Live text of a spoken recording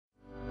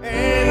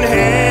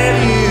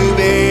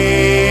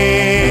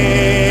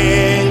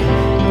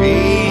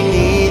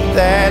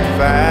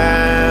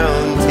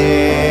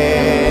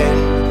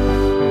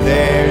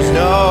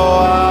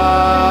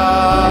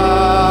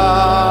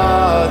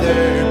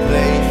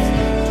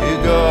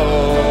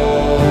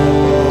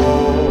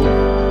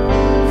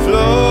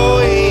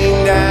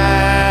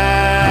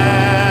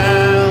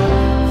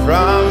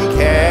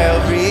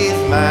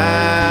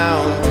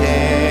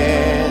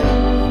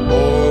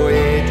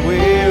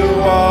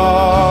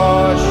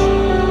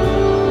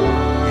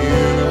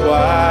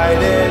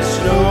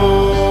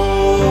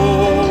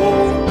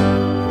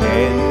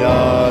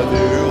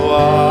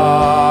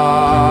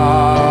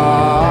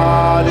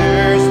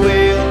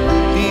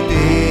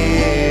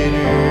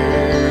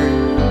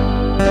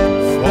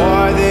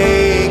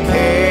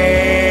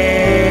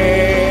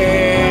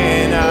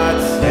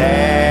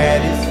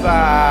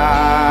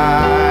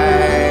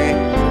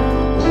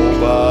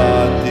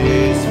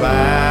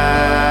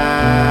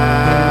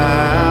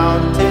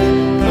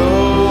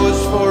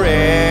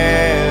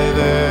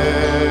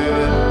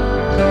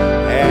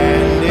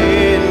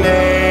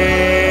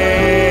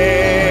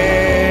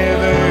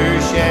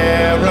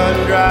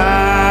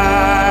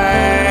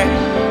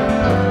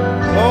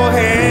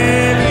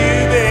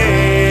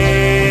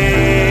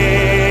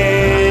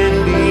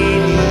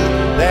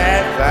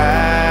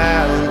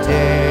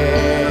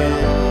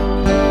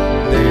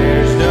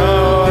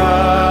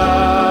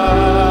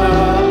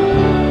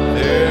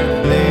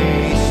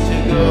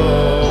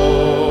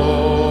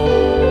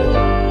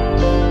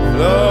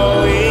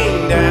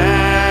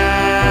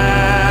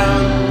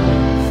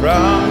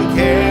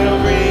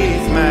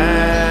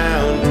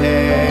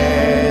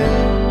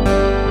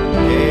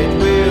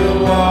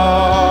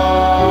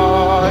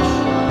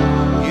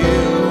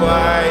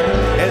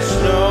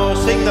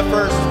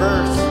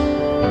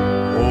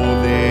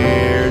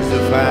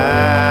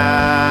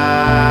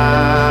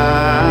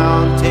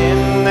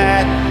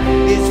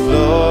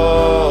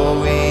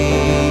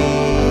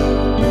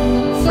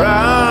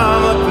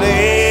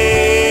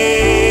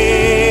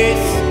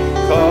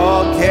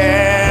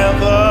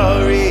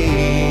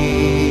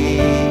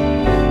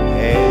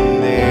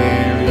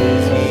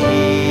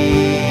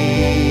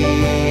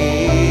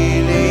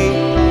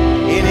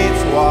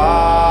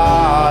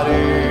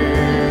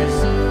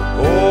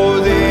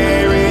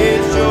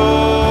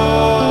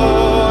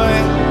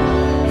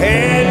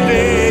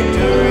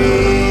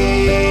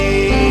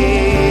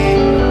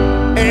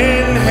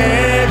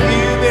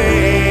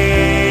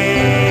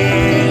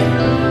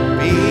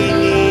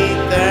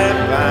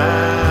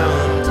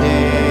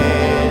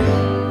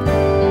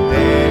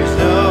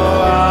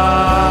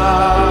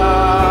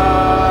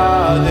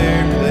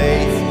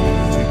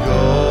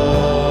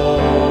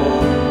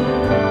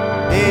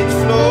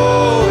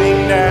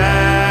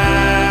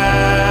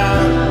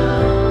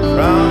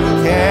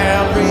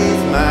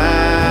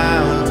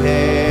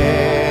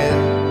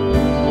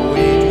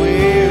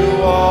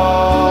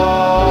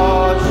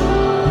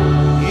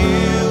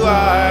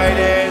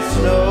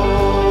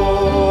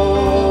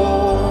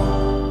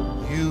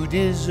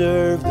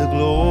the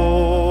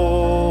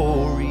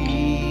glory.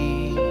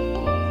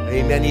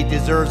 Amen. He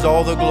deserves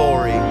all the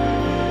glory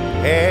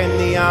and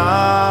the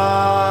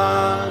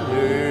honor.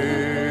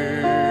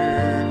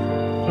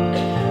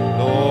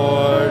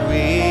 Lord,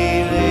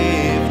 we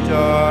lift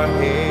our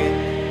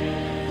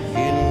hands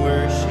in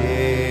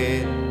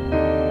worship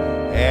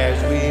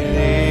as we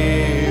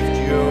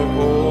lift your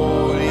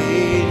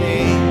holy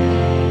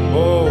name.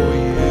 Oh,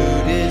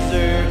 you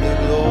deserve the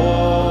glory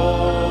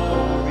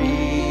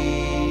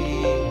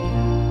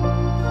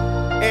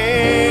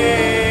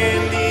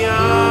and the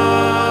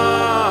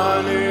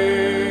honor.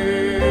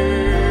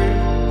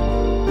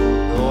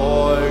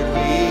 Lord,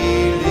 we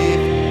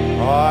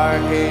lift our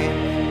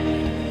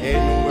hands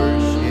in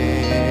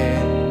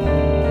worship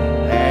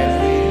as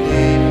we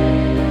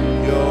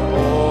lift your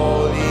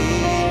holy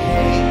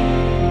name.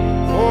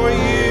 For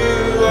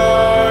you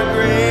are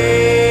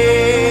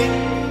great.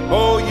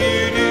 Oh,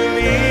 you do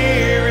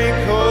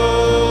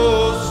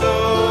miracles so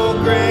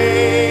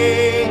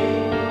great.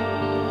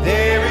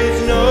 There is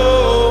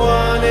no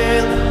one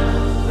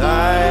else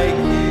like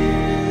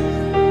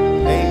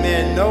you.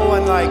 Amen. No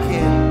one like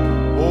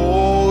him.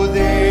 Oh,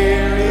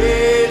 there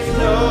is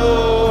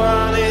no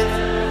one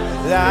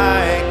else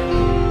like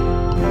you.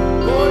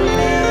 For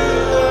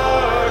you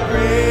are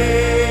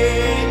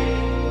great.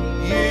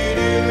 You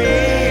do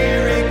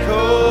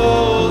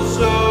miracles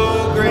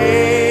so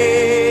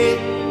great.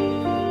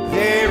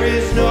 There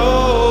is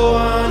no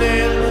one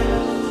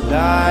else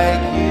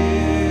like you.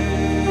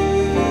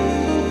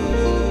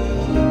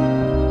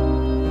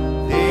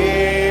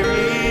 There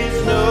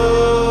is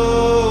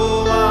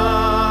no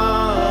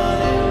one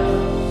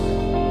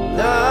else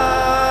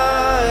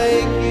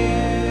like you.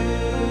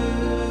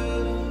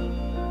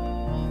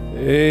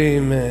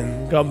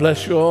 Amen. God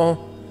bless you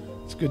all.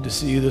 It's good to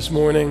see you this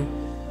morning.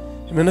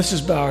 Amen. Let's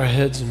just bow our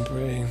heads and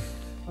pray.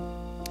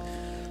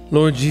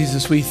 Lord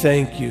Jesus, we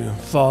thank you,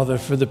 Father,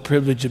 for the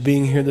privilege of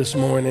being here this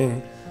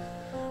morning,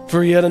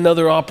 for yet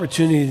another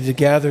opportunity to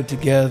gather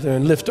together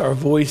and lift our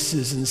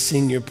voices and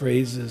sing your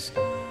praises.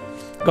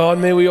 God,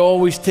 may we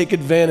always take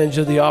advantage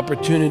of the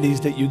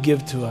opportunities that you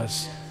give to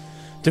us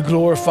to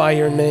glorify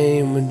your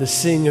name and to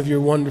sing of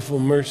your wonderful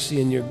mercy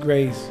and your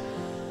grace.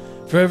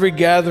 For every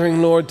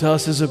gathering, Lord, to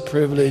us is a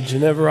privilege,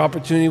 and every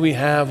opportunity we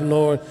have,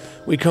 Lord,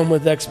 we come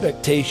with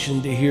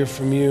expectation to hear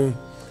from you.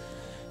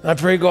 I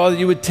pray, God, that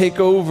you would take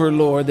over,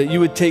 Lord, that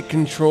you would take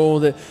control,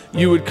 that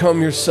you would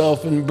come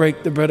yourself and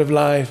break the bread of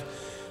life.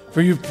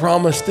 For you've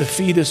promised to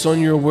feed us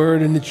on your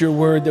word, and it's your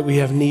word that we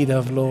have need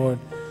of, Lord.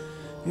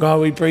 God,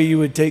 we pray you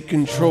would take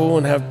control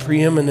and have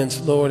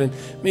preeminence, Lord, and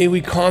may we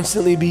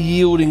constantly be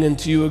yielding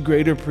unto you a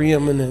greater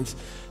preeminence,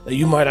 that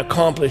you might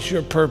accomplish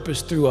your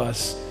purpose through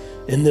us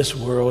in this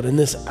world, in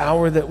this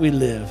hour that we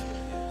live.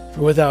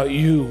 For without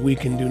you, we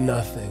can do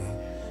nothing.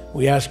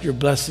 We ask your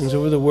blessings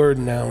over the word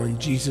now. In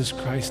Jesus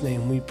Christ's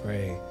name we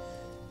pray.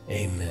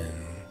 Amen.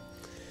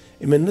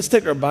 Amen. Let's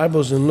take our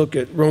Bibles and look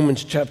at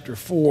Romans chapter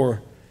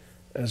 4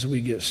 as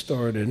we get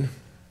started.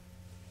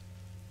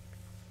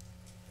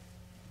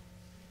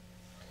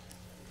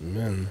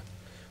 Amen.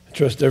 I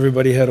trust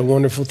everybody had a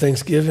wonderful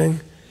Thanksgiving.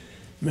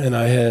 Man,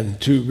 I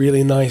had 2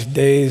 really nice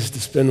days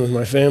to spend with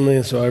my family,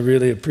 and so I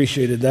really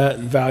appreciated that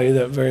and value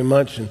that very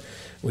much, and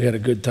we had a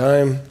good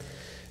time.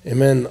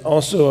 Amen.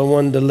 Also, I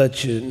wanted to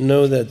let you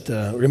know that,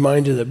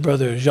 remind you that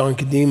Brother Jean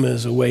Kadima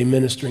is away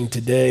ministering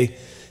today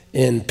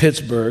in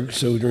Pittsburgh,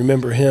 so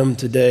remember him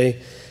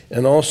today.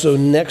 And also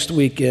next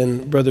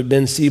weekend, Brother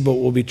Ben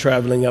Siebold will be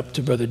traveling up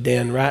to Brother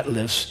Dan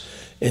Ratliff's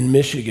in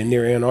Michigan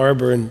near Ann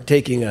Arbor and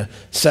taking a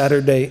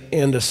Saturday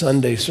and a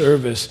Sunday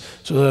service.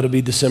 So that'll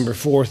be December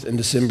 4th and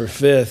December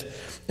 5th.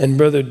 And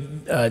Brother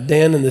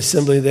Dan and the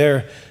assembly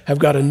there have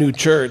got a new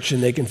church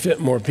and they can fit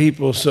more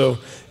people. So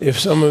if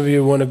some of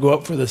you want to go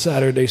up for the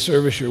Saturday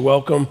service, you're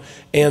welcome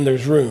and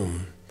there's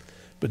room.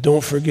 But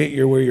don't forget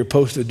where your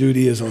post of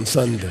duty is on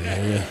Sunday.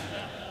 Amen.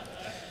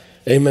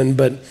 Amen.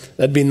 But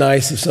that'd be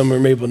nice if some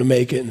are able to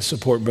make it and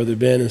support Brother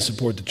Ben and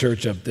support the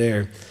church up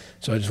there.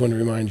 So I just want to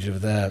remind you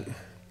of that.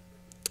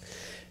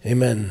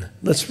 Amen.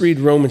 Let's read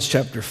Romans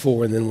chapter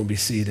 4 and then we'll be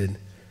seated.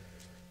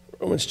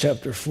 Romans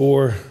chapter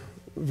 4,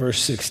 verse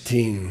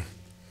 16.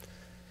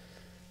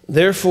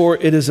 Therefore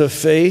it is of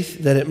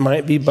faith that it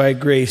might be by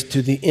grace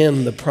to the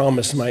end the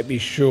promise might be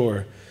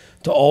sure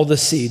to all the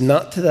seed,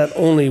 not to that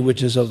only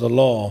which is of the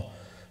law,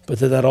 but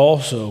to that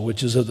also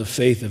which is of the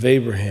faith of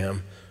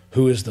Abraham,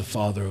 who is the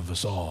father of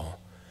us all.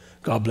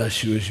 God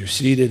bless you as you're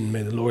seated, and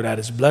may the Lord add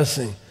his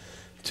blessing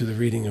to the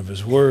reading of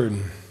his word.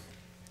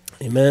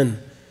 Amen.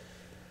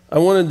 I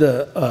wanted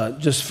to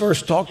just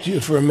first talk to you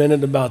for a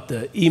minute about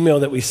the email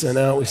that we sent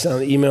out. We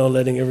sent an email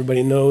letting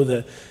everybody know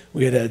that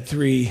we had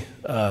 3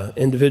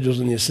 individuals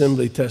in the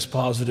assembly test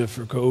positive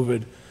for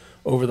COVID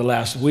over the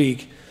last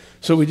week.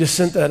 So we just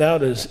sent that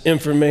out as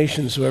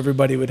information so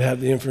everybody would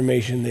have the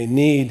information they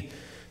need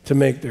to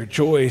make their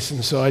choice.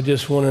 And so I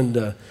just wanted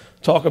to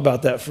talk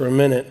about that for a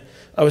minute.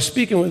 I was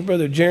speaking with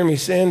Brother Jeremy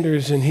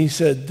Sanders, and he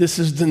said, this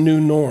is the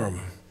new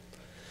norm.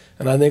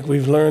 And I think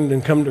we've learned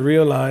and come to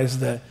realize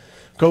that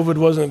COVID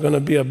wasn't going to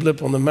be a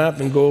blip on the map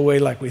and go away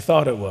like we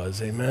thought it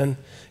was, amen?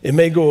 It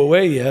may go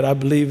away yet. I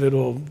believe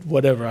it'll,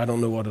 whatever, I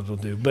don't know what it'll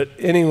do. But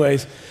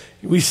anyways,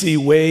 we see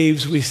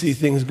waves, we see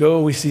things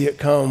go, we see it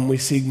come, we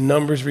see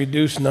numbers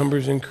reduce,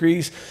 numbers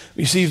increase.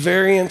 We see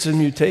variants and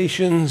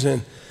mutations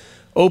and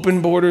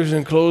open borders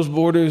and closed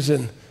borders,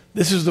 and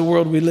this is the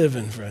world we live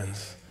in,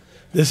 friends.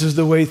 This is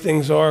the way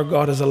things are.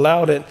 God has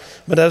allowed it.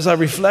 But as I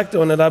reflect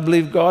on it, I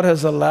believe God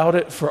has allowed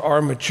it for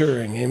our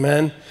maturing,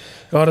 amen?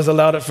 God has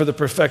allowed it for the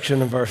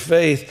perfection of our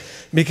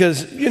faith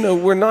because, we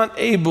are not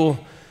able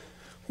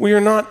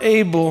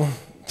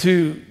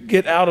to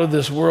get out of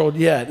this world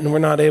yet, and we're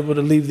not able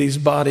to leave these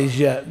bodies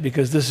yet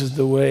because this is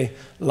the way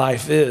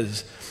life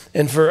is.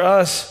 And for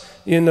us,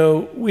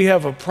 we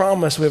have a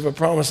promise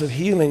of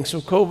healing, so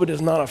COVID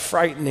is not a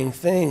frightening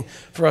thing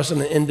for us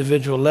on an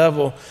individual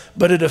level,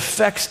 but it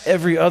affects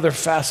every other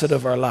facet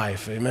of our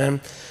life, amen?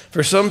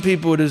 For some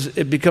people,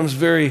 it becomes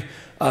very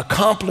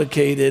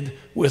complicated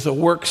with a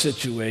work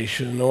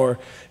situation, or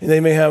they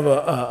may have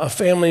a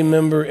family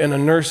member in a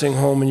nursing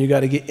home and you got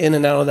to get in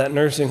and out of that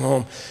nursing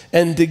home.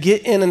 And to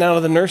get in and out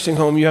of the nursing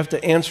home, you have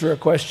to answer a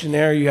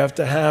questionnaire, you have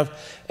to have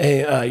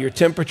your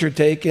temperature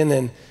taken,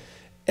 and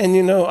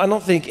I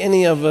don't think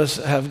any of us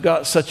have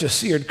got such a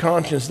seared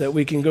conscience that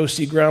we can go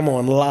see grandma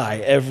and lie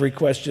every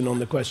question on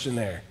the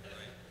questionnaire,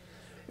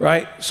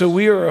 right? So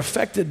we are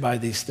affected by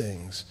these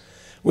things.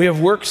 We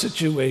have work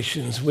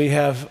situations. We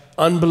have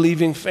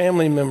unbelieving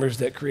family members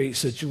that create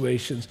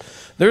situations.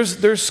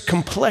 There's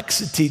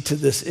complexity to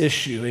this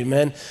issue,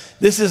 amen?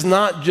 This is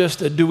not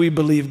just a do we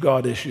believe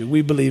God issue.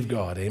 We believe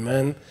God,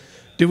 amen?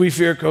 Do we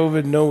fear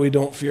COVID? No, we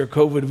don't fear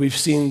COVID. We've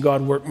seen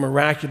God work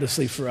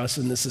miraculously for us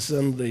in this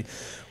assembly.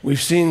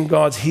 We've seen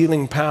God's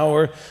healing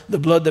power. The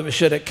blood that was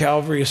shed at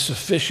Calvary is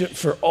sufficient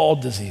for all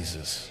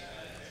diseases.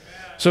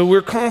 So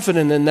we're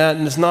confident in that,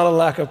 and it's not a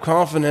lack of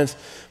confidence,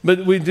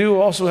 but we do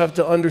also have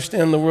to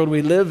understand the world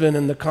we live in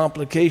and the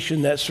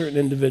complication that certain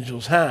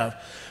individuals have.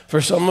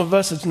 For some of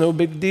us, it's no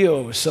big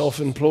deal. We're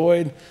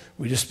self-employed.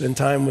 We just spend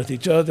time with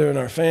each other and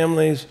our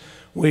families.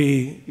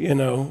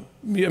 If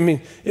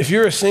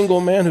you're a single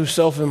man who's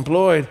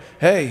self-employed,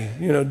 hey,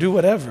 do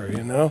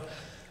whatever,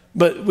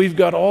 But we've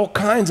got all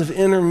kinds of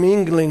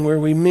intermingling where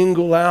we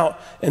mingle out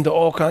into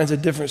all kinds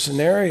of different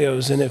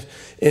scenarios. And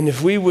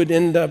if we would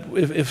end up,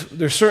 if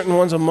there's certain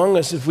ones among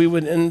us, if we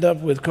would end up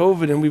with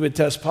COVID and we would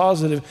test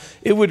positive,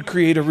 it would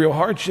create a real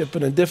hardship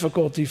and a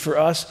difficulty for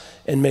us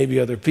and maybe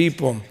other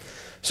people.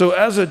 So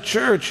as a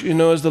church,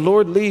 as the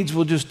Lord leads,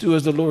 we'll just do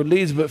as the Lord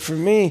leads. But for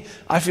me,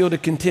 I feel to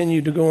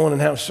continue to go on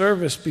and have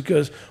service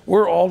because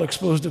we're all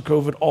exposed to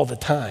COVID all the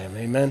time,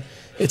 amen?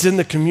 It's in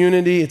the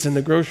community, it's in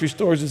the grocery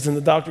stores, it's in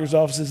the doctor's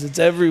offices, it's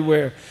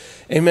everywhere,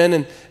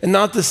 amen? And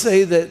not to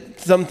say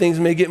that some things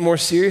may get more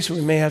serious,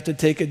 we may have to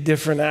take a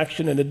different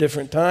action at a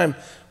different time.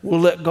 We'll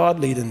let God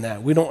lead in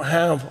that. We don't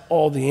have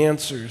all the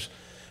answers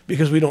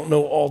because we don't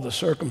know all the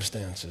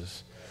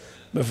circumstances.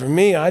 But for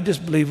me, I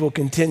just believe we'll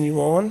continue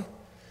on.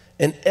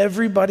 And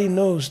everybody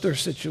knows their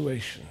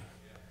situation.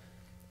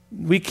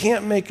 We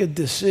can't make a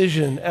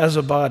decision as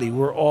a body,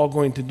 we're all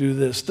going to do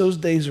this. Those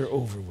days are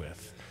over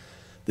with.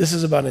 This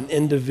is about an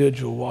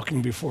individual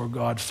walking before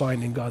God,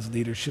 finding God's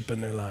leadership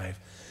in their life.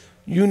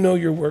 You know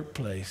your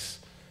workplace.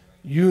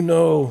 You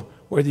know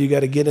whether you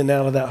got to get in and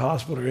out of that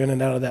hospital or in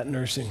and out of that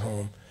nursing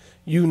home.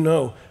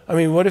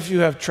 What if you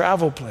have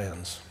travel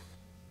plans?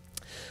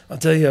 I'll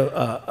tell you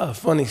a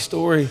funny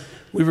story.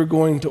 We were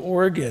going to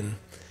Oregon.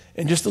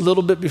 And just a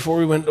little bit before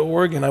we went to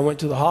Oregon, I went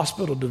to the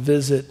hospital to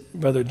visit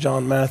Brother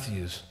John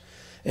Matthews.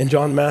 And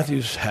John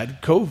Matthews had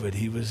COVID.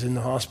 He was in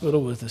the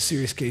hospital with a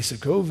serious case of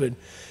COVID.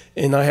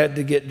 And I had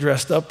to get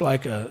dressed up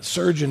like a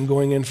surgeon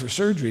going in for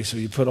surgery. So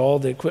you put all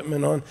the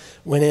equipment on,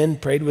 went in,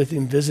 prayed with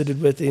him,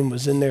 visited with him,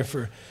 was in there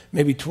for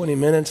maybe 20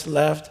 minutes,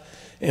 left.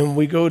 And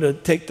we go to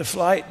take the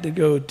flight to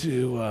go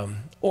to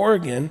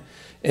Oregon,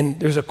 and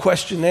there's a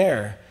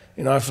questionnaire.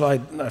 I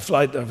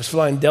was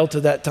flying Delta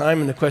that time,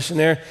 and the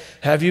questionnaire,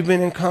 have you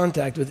been in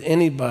contact with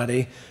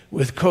anybody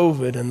with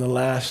COVID in the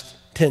last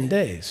 10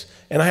 days?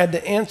 And I had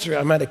to answer,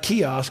 I'm at a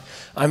kiosk,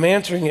 I'm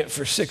answering it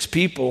for 6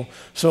 people,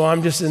 so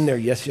I'm just in there,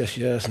 yes, yes,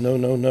 yes, no,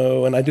 no,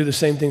 no, and I do the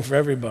same thing for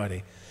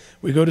everybody.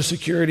 We go to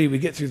security, we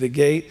get through the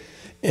gate,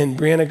 and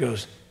Brianna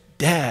goes,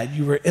 Dad,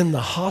 you were in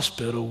the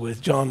hospital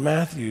with John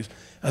Matthews.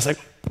 I was like,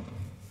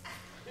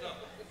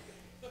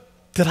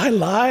 did I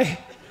lie?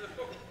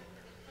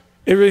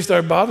 It really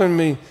started bothering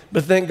me,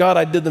 but thank God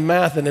I did the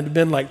math and it had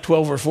been like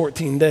 12 or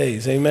 14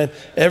 days, amen?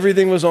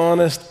 Everything was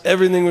honest,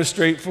 everything was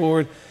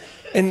straightforward,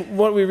 and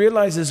what we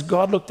realized is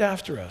God looked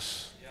after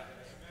us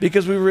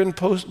because we were in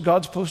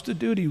God's posted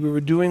duty. We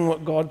were doing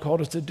what God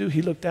called us to do.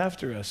 He looked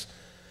after us.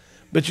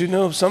 But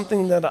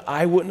something that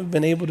I wouldn't have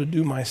been able to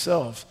do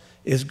myself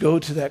is go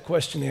to that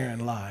questionnaire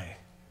and lie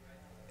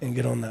and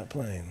get on that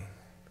plane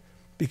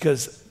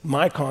because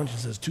my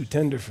conscience is too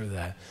tender for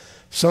that.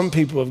 Some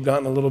people have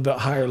gotten a little bit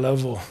higher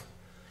level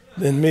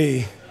than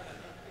me,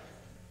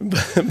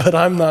 but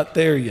I'm not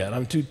there yet.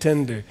 I'm too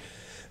tender.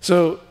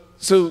 So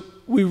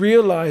we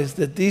realize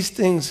that these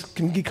things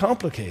can be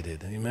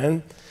complicated,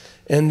 amen?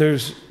 And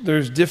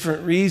there's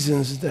different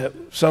reasons that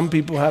some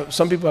people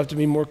have to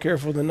be more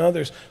careful than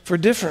others for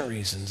different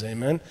reasons,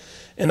 amen?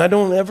 And I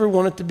don't ever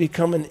want it to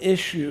become an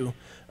issue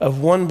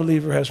of one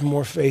believer has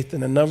more faith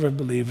than another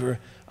believer.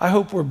 I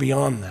hope we're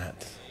beyond that.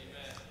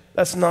 Amen.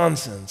 That's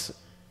nonsense.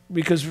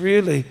 Because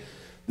really,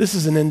 this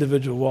is an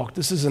individual walk.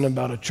 This isn't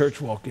about a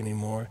church walk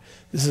anymore.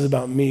 This is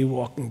about me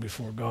walking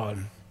before God.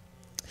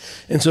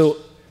 And so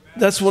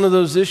that's one of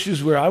those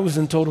issues where I was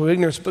in total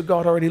ignorance, but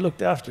God already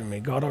looked after me.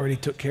 God already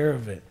took care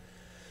of it.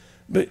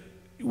 But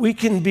we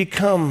can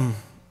become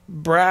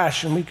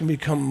brash and we can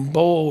become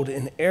bold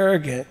and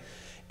arrogant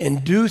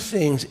and do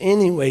things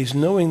anyways,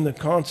 knowing the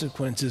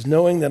consequences,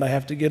 knowing that I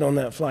have to get on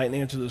that flight and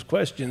answer those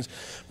questions,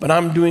 but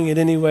I'm doing it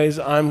anyways.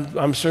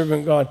 I'm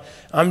serving God.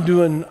 I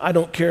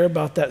don't care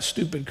about that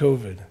stupid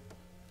COVID.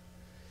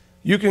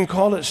 You can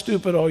call it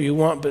stupid all you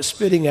want, but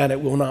spitting at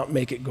it will not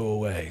make it go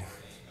away.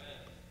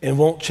 It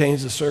won't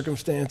change the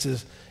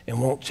circumstances and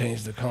won't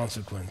change the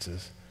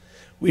consequences.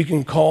 We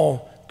can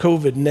call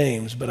COVID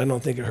names, but I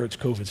don't think it hurts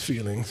COVID's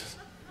feelings.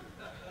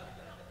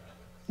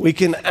 We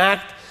can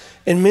act,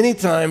 and many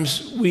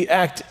times we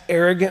act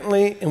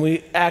arrogantly and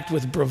we act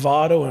with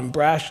bravado and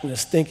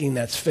brashness thinking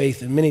that's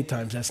faith, and many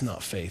times that's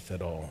not faith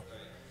at all.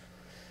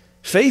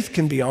 Faith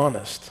can be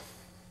honest.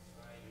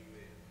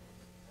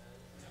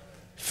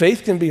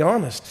 Faith can be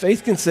honest.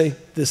 Faith can say,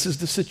 this is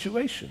the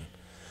situation.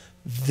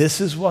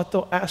 This is what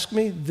they'll ask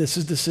me. This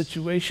is the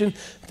situation.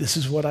 This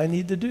is what I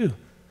need to do.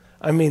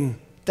 I mean,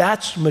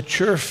 that's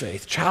mature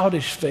faith.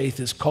 Childish faith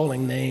is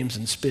calling names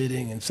and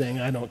spitting and saying,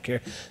 I don't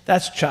care.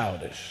 That's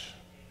childish.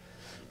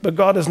 But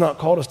God has not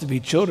called us to be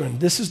children.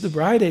 This is the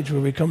bride age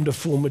where we come to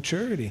full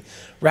maturity.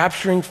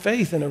 Rapturing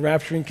faith in a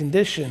rapturing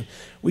condition.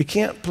 We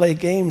can't play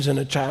games in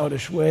a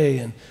childish way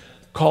and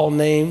call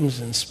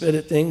names and spit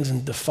at things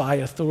and defy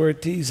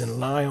authorities and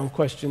lie on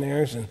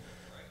questionnaires. And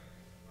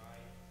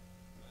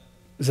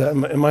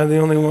am I the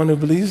only one who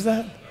believes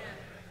that?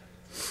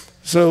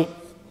 So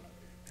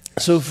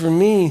for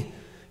me,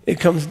 it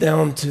comes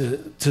down to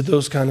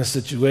those kind of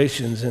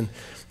situations. And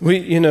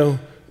we've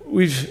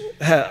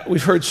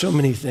heard so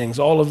many things.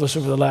 All of us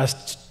over the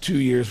last 2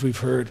 years, we've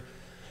heard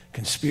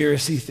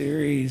conspiracy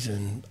theories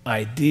and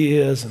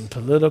ideas and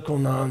political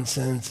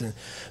nonsense. And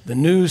the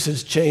news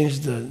has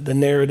changed the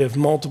narrative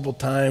multiple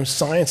times.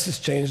 Science has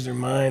changed their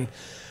mind.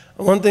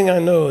 One thing I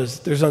know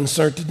is there's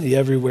uncertainty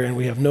everywhere, and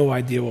we have no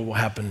idea what will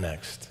happen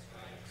next.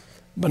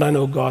 But I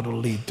know God will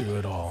lead through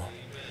it all.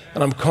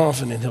 And I'm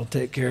confident He'll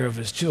take care of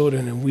His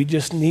children. And we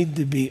just need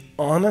to be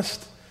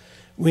honest.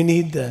 We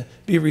need to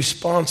be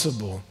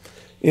responsible.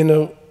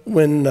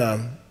 When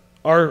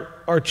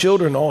our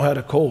children all had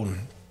a cold,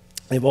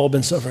 they've all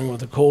been suffering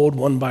with a cold.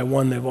 One by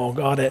one, they've all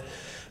got it.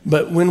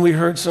 But when we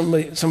heard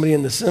somebody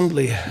in the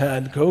assembly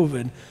had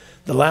COVID,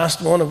 the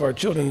last one of our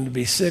children to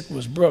be sick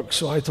was Brooke.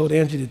 So I told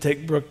Angie to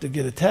take Brooke to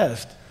get a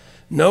test,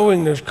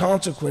 knowing there's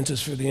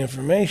consequences for the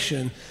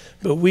information.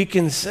 But we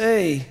can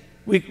say,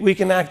 we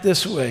can act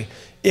this way.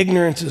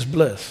 Ignorance is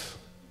bliss.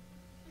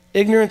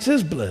 Ignorance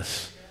is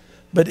bliss.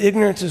 But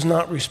ignorance is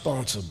not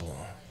responsible.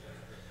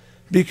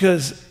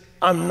 Because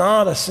I'm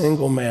not a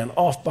single man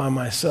off by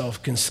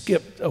myself, can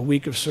skip a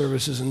week of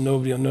services and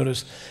nobody will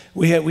notice.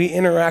 We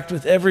interact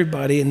with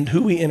everybody, and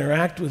who we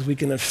interact with, we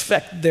can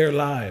affect their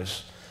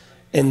lives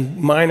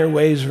in minor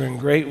ways or in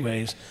great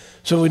ways.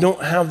 So we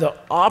don't have the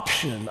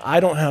option. I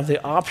don't have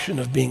the option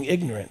of being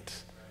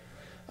ignorant.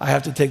 I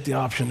have to take the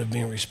option of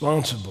being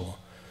responsible.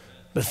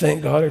 But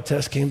thank God her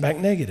test came back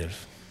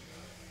negative.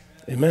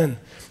 Amen.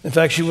 In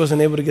fact, she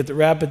wasn't able to get the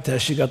rapid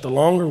test. She got the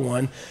longer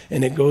one,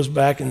 and it goes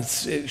back and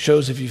it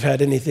shows if you've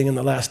had anything in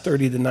the last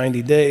 30 to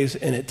 90 days,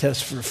 and it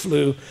tests for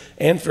flu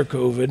and for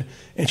COVID,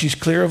 and she's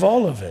clear of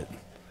all of it.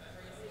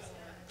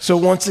 So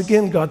once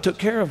again, God took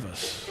care of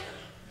us.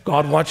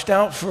 God watched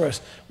out for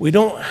us. We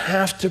don't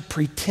have to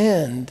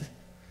pretend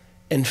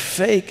and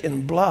fake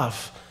and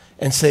bluff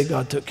and say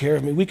God took care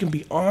of me. We can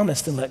be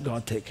honest and let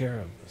God take care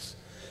of us.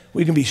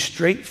 We can be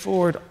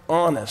straightforward,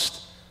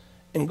 honest,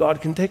 and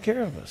God can take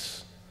care of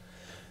us.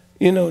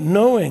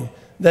 Knowing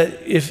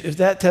that if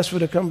that test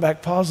would have come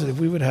back positive,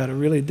 we would have had a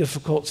really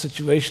difficult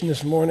situation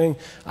this morning.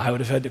 I would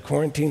have had to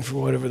quarantine for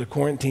whatever the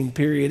quarantine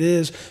period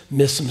is,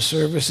 miss some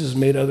services,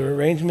 made other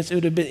arrangements. It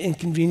would have been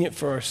inconvenient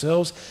for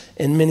ourselves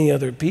and many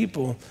other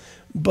people.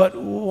 But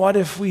what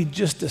if we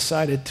just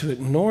decided to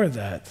ignore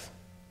that?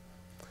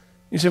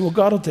 You say, well,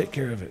 God will take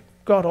care of it.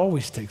 God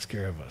always takes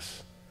care of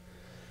us.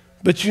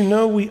 But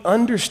we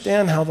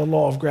understand how the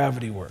law of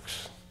gravity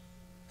works.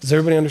 Does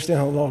everybody understand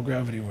how the law of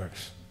gravity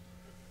works?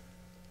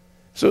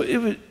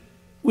 So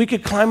we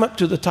could climb up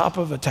to the top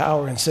of a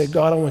tower and say,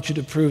 God, I want you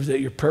to prove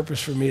that your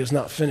purpose for me is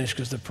not finished,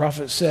 because the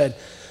prophet said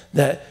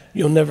that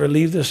you'll never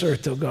leave this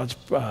earth till God's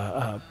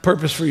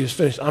purpose for you is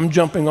finished. I'm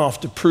jumping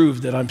off to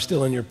prove that I'm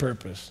still in your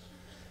purpose.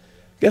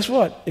 Guess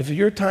what? If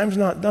your time's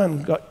not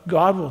done,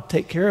 God will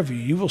take care of you.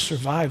 You will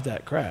survive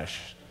that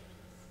crash.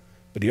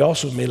 But He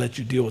also may let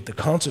you deal with the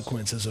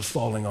consequences of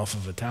falling off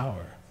of a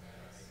tower.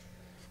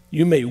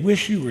 You may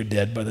wish you were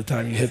dead by the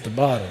time you hit the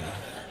bottom.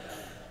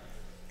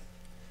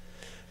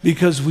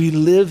 because we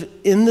live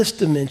in this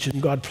dimension.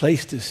 God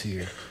placed us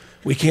here.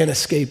 We can't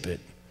escape it.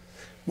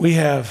 We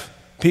have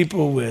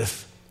people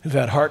who've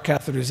had heart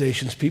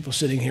catheterizations, people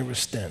sitting here with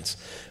stents.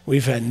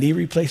 We've had knee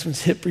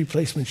replacements, hip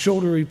replacements,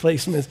 shoulder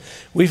replacements.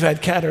 We've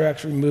had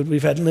cataracts removed.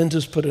 We've had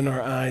lenses put in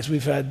our eyes.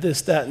 We've had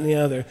this, that, and the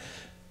other.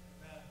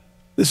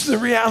 This is a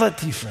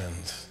reality,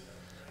 friends.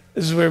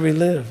 This is where we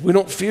live. We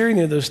don't fear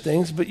any of those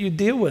things, but you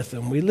deal with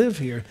them. We live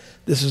here.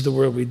 This is the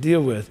world we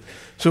deal with.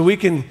 So we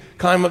can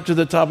climb up to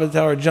the top of the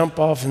tower, jump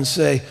off, and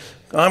say,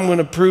 I'm going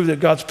to prove that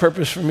God's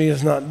purpose for me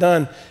is not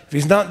done. If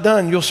he's not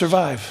done, you'll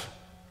survive.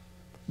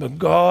 But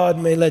God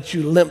may let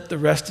you limp the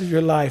rest of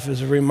your life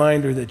as a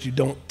reminder that you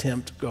don't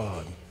tempt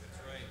God.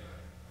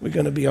 We're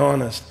going to be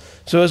honest.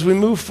 So as we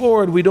move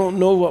forward, we don't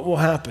know what will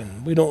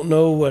happen. We don't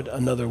know what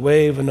another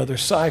wave, another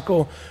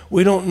cycle,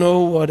 we don't know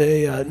what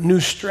a new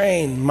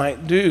strain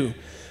might do.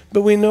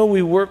 But we know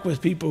we work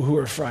with people who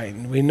are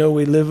frightened. We know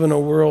we live in a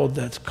world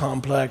that's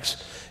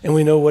complex, and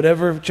we know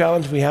whatever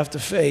challenge we have to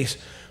face,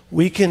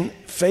 we can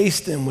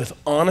face them with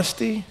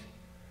honesty,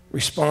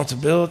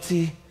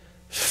 responsibility,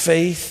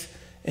 faith,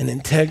 and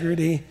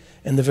integrity,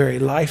 and the very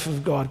life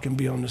of God can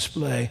be on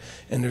display,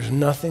 and there's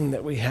nothing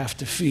that we have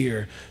to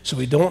fear. So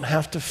we don't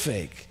have to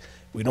fake.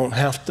 We don't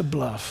have to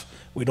bluff.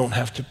 We don't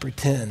have to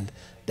pretend.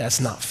 That's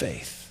not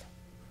faith.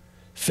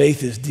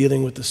 Faith is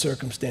dealing with the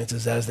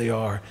circumstances as they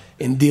are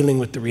and dealing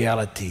with the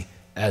reality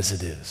as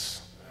it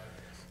is.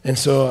 And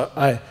so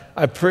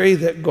I pray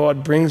that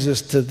God brings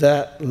us to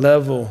that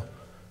level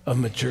of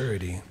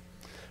maturity.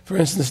 For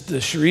instance, the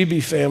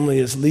Sharibi family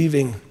is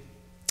leaving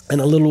in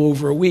a little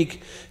over a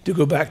week to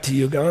go back to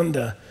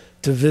Uganda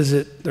to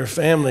visit their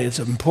family. It's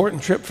an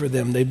important trip for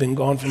them. They've been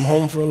gone from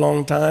home for a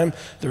long time.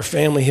 Their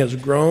family has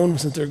grown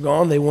since they're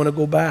gone. They want to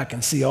go back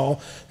and see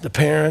all the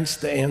parents,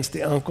 the aunts,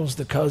 the uncles,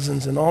 the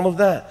cousins, and all of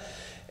that.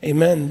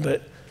 Amen.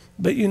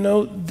 But you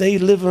know, they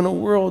live in a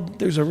world,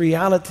 there's a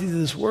reality to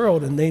this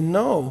world, and they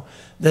know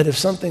that if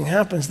something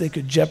happens, they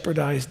could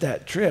jeopardize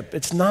that trip.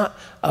 It's not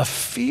a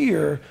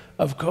fear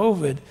of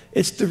COVID.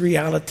 It's the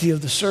reality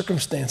of the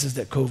circumstances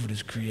that COVID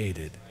has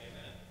created.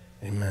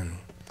 Amen.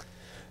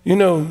 You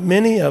know,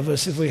 many of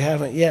us, if we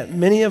haven't yet,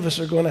 many of us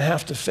are going to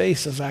have to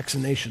face a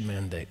vaccination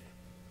mandate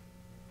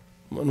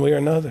one way or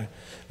another.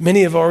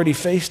 Many have already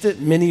faced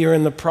it. Many are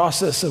in the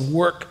process of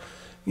work,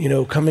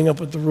 coming up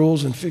with the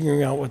rules and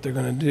figuring out what they're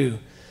going to do.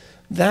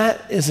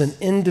 That is an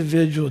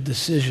individual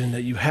decision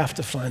that you have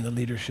to find the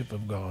leadership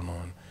of God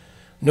on.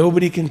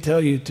 Nobody can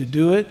tell you to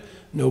do it.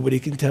 Nobody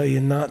can tell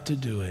you not to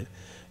do it.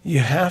 You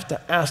have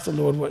to ask the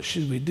Lord, what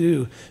should we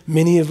do?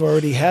 Many have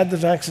already had the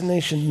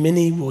vaccination.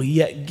 Many will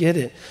yet get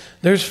it.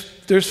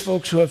 There's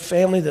folks who have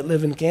family that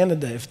live in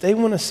Canada. If they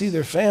want to see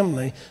their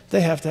family,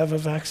 they have to have a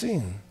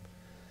vaccine.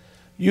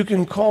 You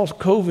can call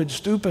COVID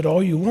stupid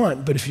all you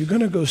want, but if you're going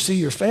to go see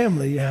your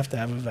family, you have to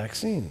have a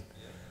vaccine.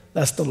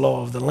 That's the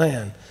law of the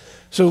land.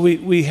 So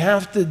we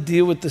have to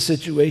deal with the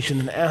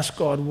situation and ask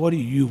God, what do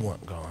you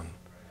want, God?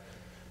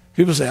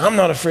 People say, I'm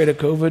not afraid of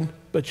COVID,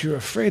 but you're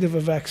afraid of a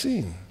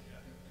vaccine.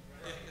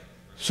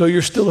 So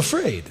you're still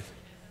afraid.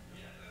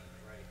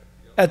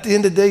 At the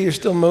end of the day, you're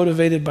still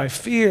motivated by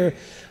fear.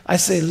 I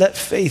say, let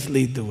faith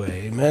lead the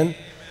way, amen?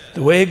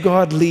 The way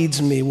God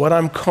leads me, what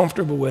I'm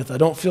comfortable with. I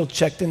don't feel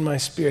checked in my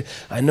spirit.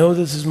 I know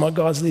this is what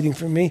God's leading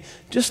for me.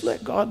 Just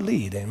let God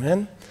lead,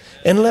 amen?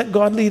 And let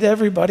God lead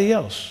everybody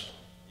else.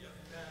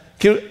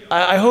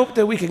 I hope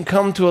that we can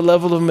come to a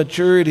level of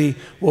maturity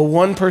where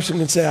one person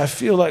can say, I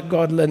feel like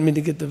God led me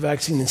to get the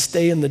vaccine and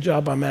stay in the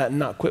job I'm at and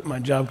not quit my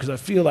job because I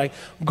feel like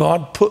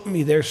God put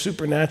me there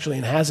supernaturally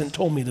and hasn't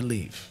told me to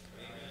leave.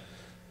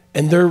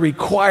 And they're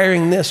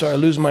requiring this or I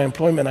lose my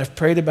employment. I've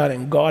prayed about it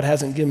and God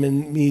hasn't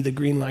given me the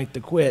green light to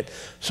quit.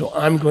 So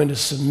I'm going to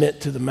submit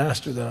to the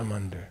master that I'm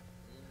under.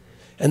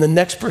 And the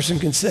next person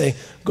can say,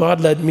 God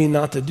led me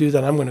not to do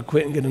that. I'm going to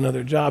quit and get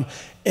another job.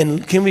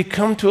 And can we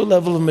come to a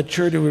level of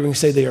maturity where we can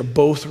say they are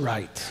both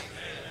right?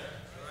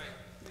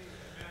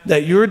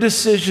 That your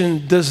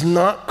decision does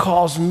not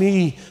cause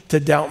me to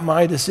doubt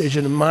my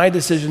decision, and my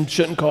decision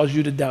shouldn't cause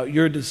you to doubt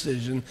your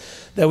decision.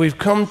 That we've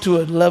come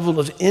to a level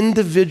of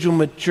individual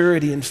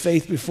maturity and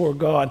faith before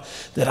God,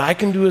 that I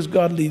can do as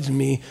God leads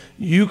me,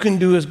 you can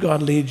do as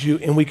God leads you,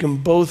 and we can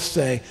both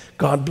say,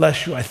 God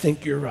bless you, I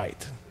think you're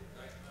right.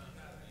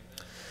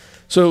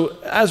 So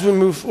as we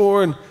move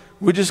forward,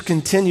 we just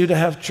continue to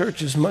have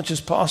church as much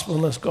as possible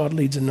unless God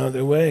leads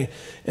another way.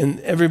 And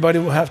everybody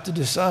will have to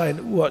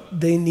decide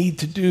what they need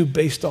to do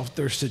based off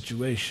their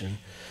situation.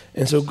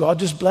 And so God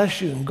just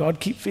bless you and God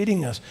keep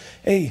feeding us.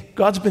 Hey,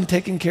 God's been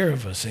taking care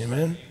of us,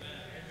 amen?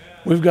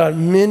 We've got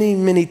many,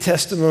 many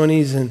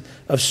testimonies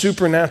of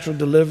supernatural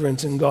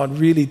deliverance and God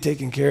really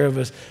taking care of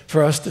us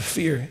for us to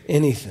fear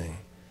anything.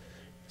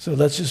 So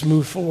let's just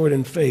move forward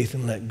in faith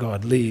and let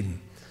God lead.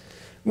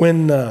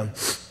 When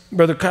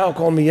Brother Kyle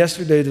called me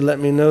yesterday to let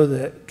me know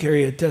that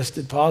Carrie had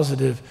tested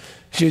positive.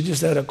 She had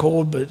just had a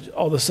cold, but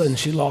all of a sudden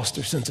she lost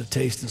her sense of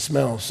taste and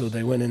smell, so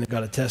they went in and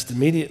got a test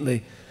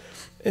immediately.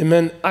 And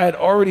then I had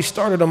already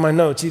started on my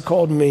notes. He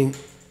called me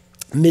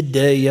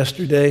midday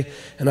yesterday,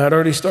 and I'd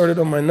already started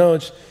on my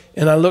notes,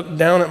 and I looked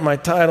down at my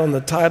title, and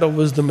the title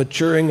was The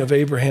Maturing of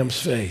Abraham's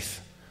Faith.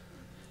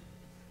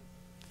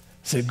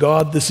 I said,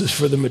 God, this is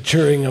for the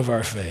maturing of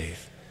our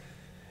faith.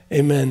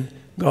 Amen.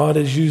 God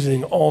is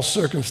using all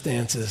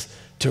circumstances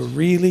to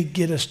really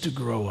get us to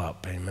grow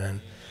up.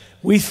 Amen.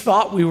 We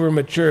thought we were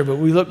mature, but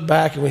we look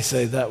back and we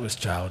say, that was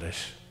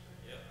childish.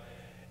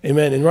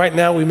 Amen. And right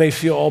now we may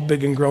feel all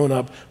big and grown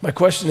up. My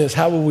question is,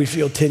 how will we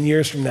feel 10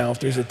 years from now if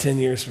there's a 10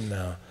 years from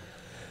now?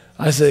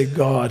 I say,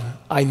 God,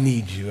 I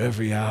need you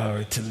every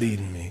hour to lead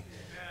me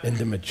and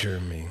to mature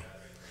me.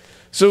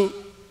 So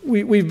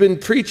we've been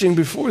preaching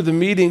before the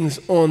meetings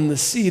on the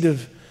seed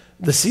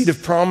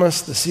of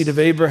promise, the seed of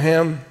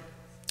Abraham,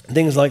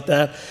 things like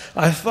that.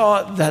 I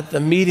thought that the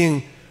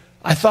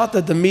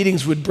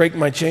meetings would break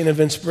my chain of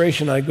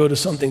inspiration. I'd go to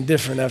something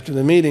different after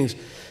the meetings,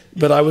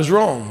 but I was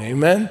wrong.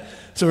 Amen.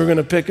 So we're going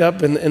to pick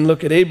up and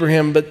look at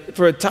Abraham. But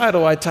for a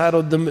title, I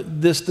titled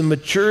this, The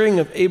Maturing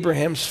of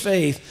Abraham's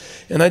Faith.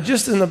 And I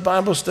just in the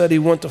Bible study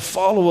want to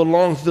follow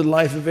along through the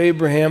life of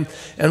Abraham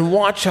and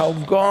watch how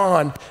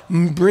God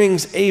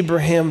brings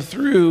Abraham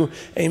through,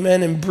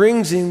 amen, and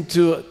brings him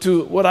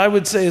to what I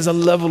would say is a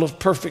level of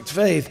perfect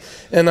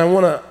faith. And I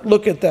want to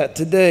look at that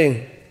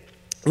today.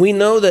 We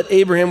know that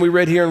Abraham, we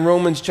read here in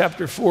Romans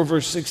chapter 4,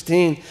 verse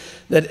 16,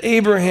 that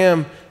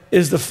Abraham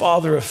is the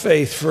father of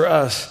faith for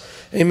us.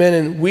 Amen.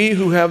 And we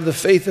who have the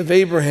faith of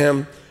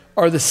Abraham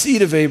are the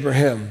seed of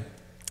Abraham.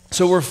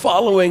 So we're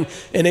following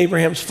in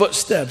Abraham's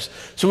footsteps.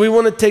 So we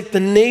want to take the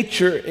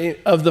nature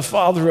of the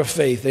father of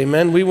faith.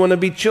 Amen. We want to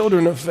be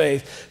children of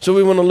faith. So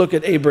we want to look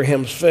at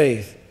Abraham's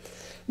faith.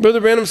 Brother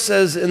Branham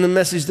says in the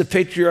message, The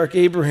Patriarch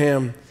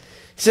Abraham,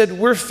 he said,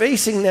 we're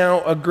facing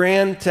now a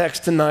grand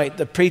text tonight,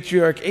 the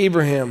Patriarch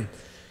Abraham,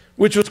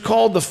 which was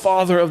called the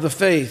father of the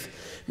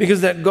faith,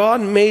 because that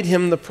God made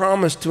him the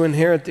promise to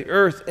inherit the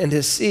earth and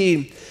his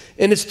seed.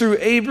 And it's through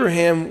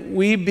Abraham,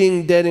 we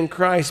being dead in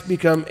Christ,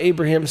 become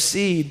Abraham's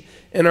seed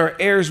and are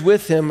heirs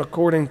with him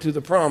according to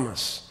the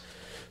promise.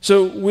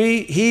 So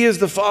he is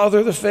the father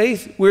of the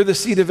faith. We're the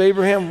seed of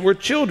Abraham. We're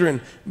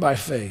children by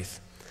faith.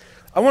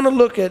 I want to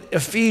look at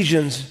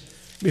Ephesians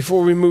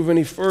before we move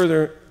any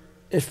further.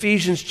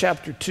 Ephesians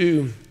chapter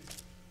 2.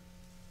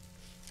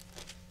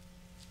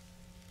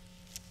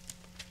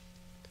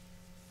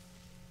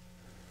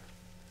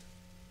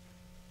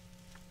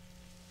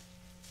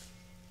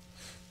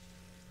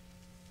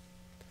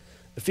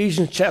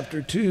 Ephesians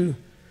chapter 2,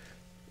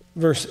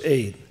 verse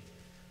 8.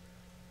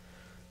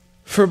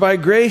 For by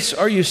grace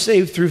are you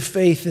saved through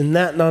faith, and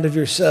that not of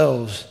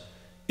yourselves.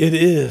 It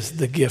is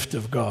the gift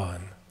of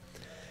God.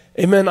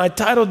 Amen. I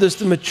titled this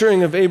The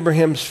Maturing of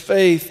Abraham's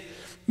Faith,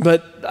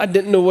 but I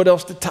didn't know what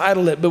else to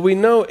title it. But we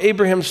know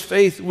Abraham's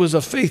faith was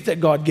a faith that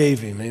God gave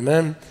him.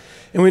 Amen.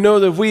 And we know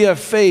that if we have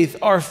faith,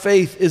 our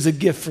faith is a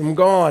gift from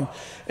God.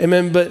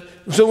 Amen. But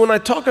so when I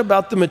talk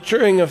about the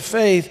maturing of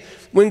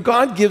faith, when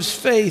God gives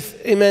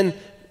faith, amen,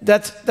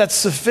 that's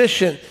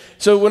sufficient.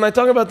 So when I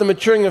talk about the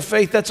maturing of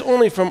faith, that's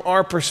only from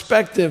our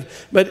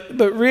perspective. But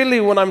really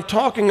what I'm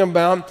talking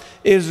about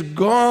is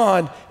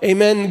God,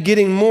 amen,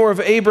 getting more of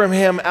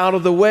Abraham out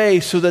of the way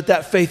so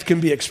that faith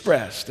can be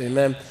expressed.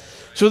 Amen.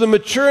 So the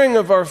maturing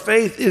of our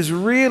faith is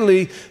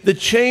really the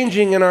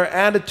changing in our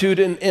attitude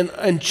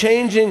and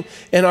changing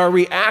in our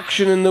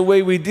reaction in the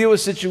way we deal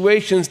with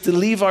situations to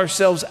leave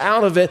ourselves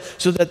out of it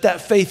so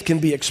that faith can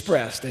be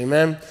expressed.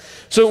 Amen.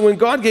 So when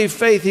God gave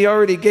faith, he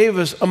already gave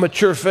us a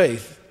mature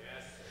faith.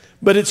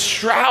 But it's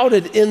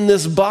shrouded in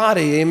this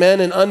body, amen,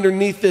 and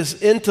underneath this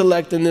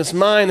intellect and this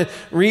mind,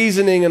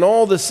 reasoning and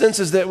all the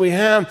senses that we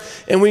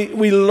have. And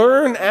we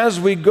learn as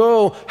we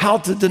go how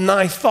to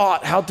deny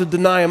thought, how to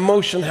deny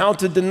emotion, how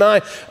to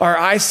deny our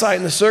eyesight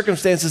and the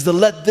circumstances to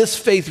let this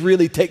faith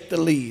really take the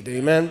lead,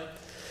 amen.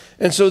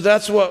 And so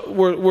that's what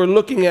we're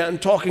looking at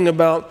and talking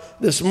about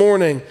this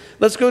morning.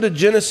 Let's go to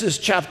Genesis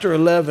chapter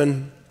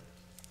 11.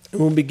 And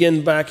we'll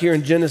begin back here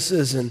in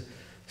Genesis and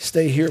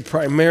stay here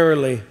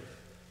primarily.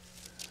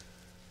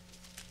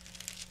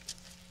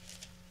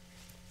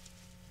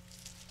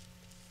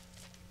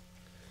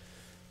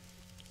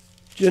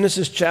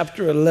 Genesis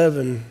chapter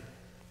 11,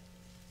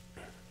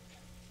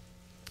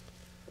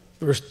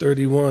 verse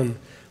 31.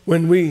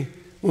 When we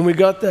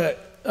got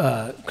that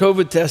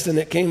COVID test and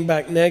it came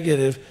back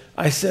negative,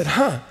 I said,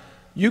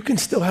 you can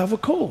still have a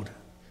cold.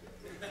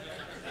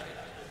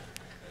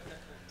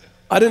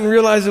 I didn't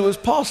realize it was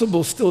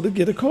possible still to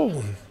get a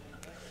cold.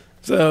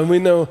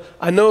 So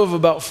I know of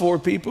about 4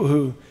 people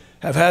who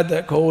have had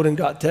that cold and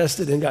got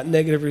tested and got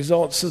negative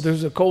results. So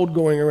there's a cold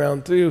going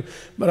around too.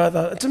 But I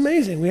thought, it's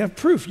amazing. We have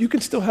proof. You can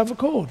still have a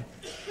cold.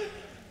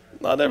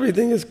 Not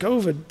everything is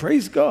COVID.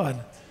 Praise God.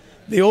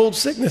 The old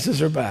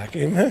sicknesses are back.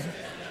 Amen.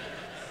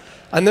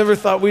 I never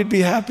thought we'd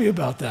be happy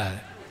about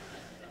that.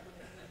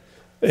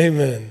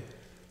 Amen.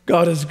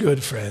 God is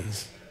good,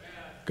 friends.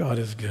 God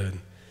is good.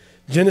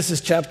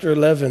 Genesis chapter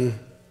 11,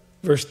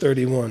 verse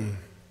 31.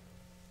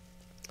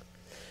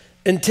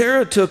 And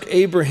Terah took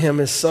Abraham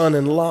his son,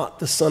 and Lot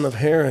the son of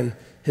Haran,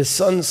 his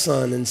son's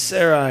son, and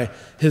Sarai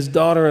his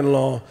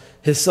daughter-in-law,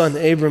 his son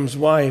Abram's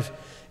wife,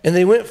 And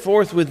they went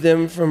forth with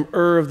them from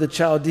Ur of the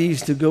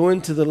Chaldees to go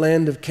into the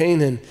land of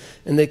Canaan,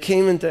 and they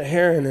came into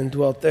Haran and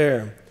dwelt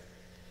there.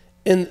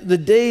 And the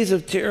days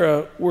of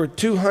Terah were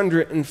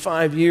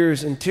 205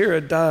 years, and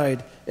Terah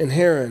died in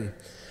Haran.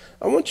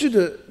 I want you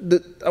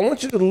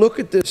to look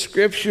at this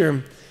scripture,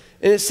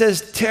 and it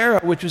says Terah,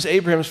 which was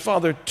Abraham's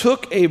father,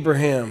 took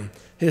Abraham,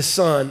 his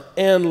son,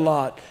 and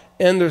Lot,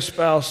 and their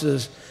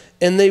spouses,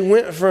 and they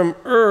went from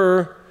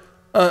Ur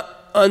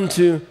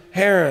unto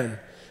Haran.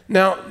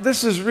 Now,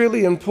 this is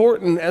really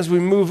important as we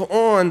move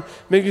on,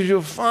 because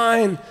you'll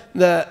find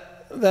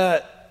that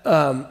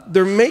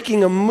they're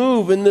making a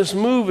move, and this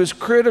move is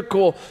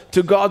critical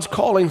to God's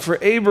calling for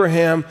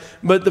Abraham.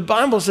 But the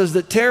Bible says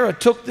that Terah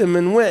took them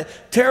and went.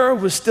 Terah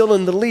was still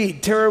in the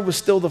lead. Terah was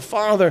still the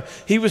father.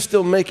 He was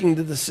still making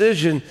the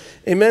decision.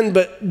 Amen.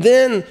 But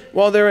then,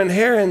 while they're in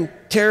Haran,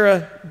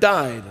 Terah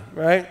died,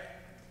 right?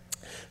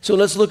 So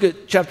let's look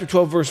at chapter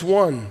 12, verse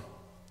 1.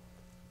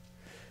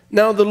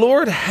 Now the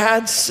Lord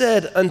had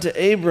said unto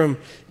Abram,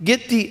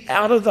 get thee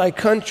out of thy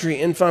country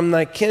and from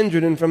thy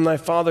kindred and from thy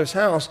father's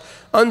house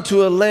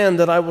unto a land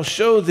that I will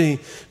show thee.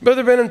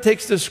 Brother Branham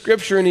takes this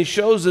scripture and he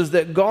shows us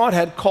that God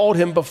had called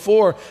him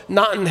before,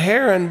 not in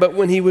Haran, but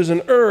when he was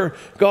in Ur,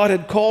 God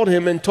had called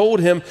him and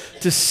told him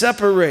to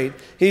separate.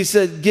 He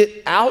said,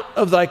 get out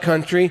of thy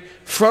country,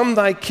 from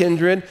thy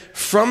kindred,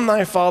 from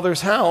thy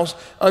father's house,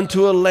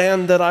 unto a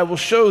land that I will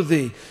show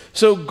thee.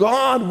 So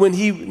God, when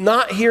he,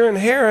 not here in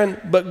Haran,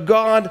 but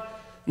God,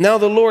 now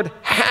the Lord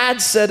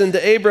had said unto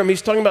Abraham,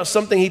 he's talking about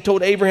something he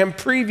told Abraham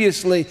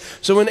previously.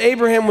 So when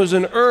Abraham was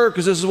in Ur,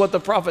 because this is what the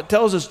prophet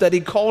tells us, that he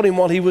called him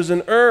while he was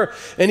in Ur,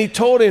 and he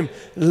told him,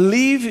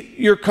 leave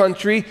your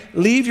country,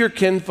 leave your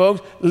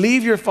kinfolk,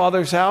 leave your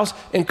father's house,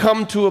 and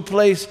come to a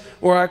place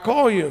where I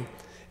call you.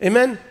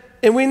 Amen?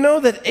 And we know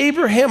that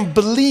Abraham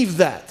believed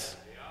that.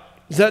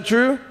 Is that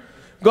true?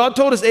 God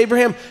told us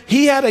Abraham,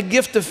 he had a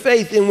gift of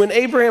faith, and when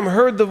Abraham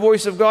heard the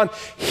voice of God,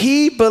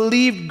 he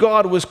believed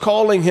God was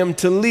calling him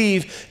to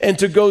leave and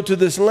to go to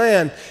this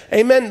land.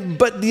 Amen.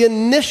 But the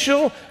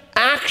initial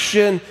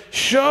action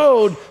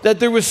showed that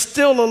there was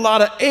still a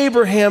lot of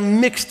Abraham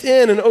mixed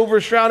in and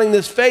overshrouding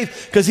this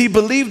faith, because he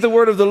believed the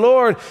word of the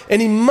Lord,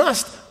 and he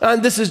must,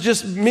 and this is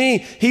just me,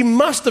 he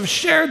must have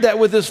shared that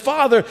with his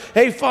father.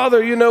 Hey,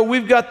 Father, you know,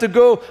 we've got to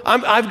go.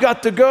 I've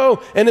got to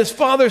go. And his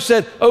father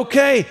said,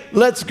 okay,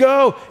 let's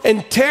go.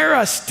 And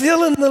Terah,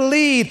 still in the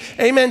lead,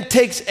 amen,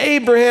 takes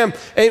Abram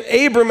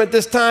at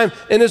this time,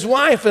 and his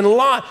wife and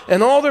Lot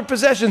and all their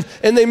possessions,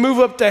 and they move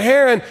up to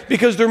Haran,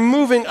 because they're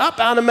moving up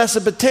out of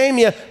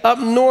Mesopotamia, up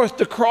north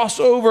to cross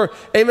over,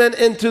 amen,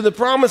 into the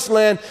promised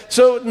land.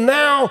 So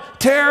now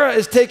Terah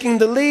is taking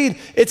the lead.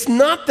 It's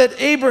not that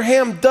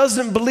Abraham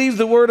doesn't believe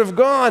the word of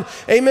God,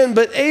 amen,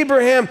 but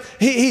Abraham,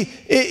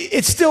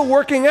 it's still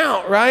working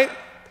out, right?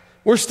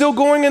 We're still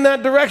going in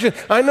that direction.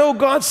 I know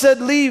God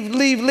said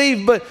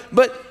leave,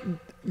 but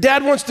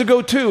Dad wants to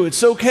go too.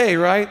 It's okay,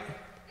 right?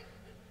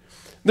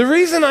 The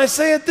reason I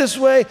say it this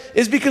way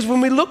is because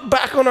when we look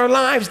back on our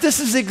lives, this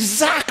is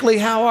exactly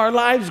how our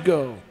lives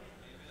go.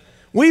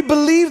 We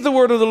believed the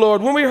word of the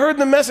Lord. When we heard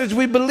the message,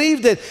 we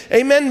believed it.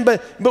 Amen.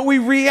 But we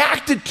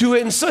reacted to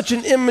it in such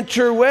an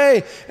immature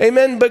way.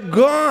 Amen. But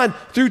God,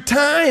 through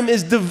time,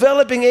 is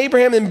developing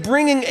Abraham and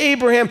bringing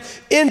Abraham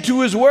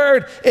into his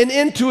word and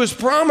into his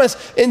promise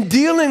and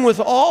dealing with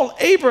all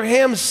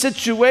Abraham's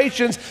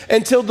situations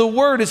until the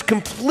word is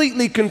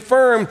completely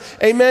confirmed.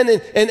 Amen.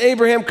 And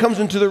Abraham comes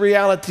into the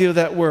reality of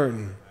that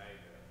word.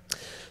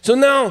 So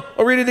now,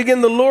 I'll read it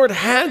again. The Lord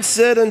had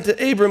said unto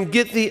Abram,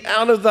 get thee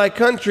out of thy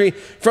country,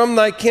 from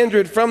thy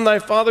kindred, from thy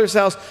father's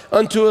house,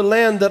 unto a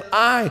land that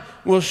I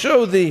will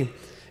show thee.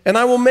 And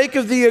I will make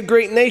of thee a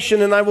great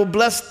nation, and I will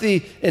bless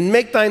thee, and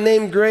make thy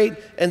name great,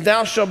 and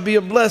thou shalt be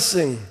a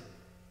blessing.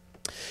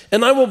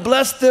 And I will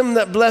bless them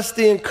that bless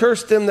thee, and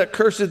curse them that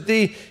curseth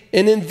thee,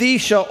 and in thee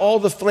shall all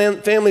the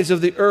families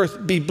of the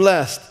earth be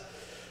blessed.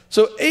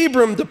 So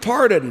Abram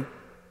departed,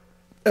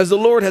 as the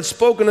Lord had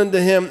spoken unto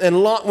him,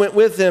 and Lot went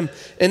with him.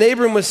 And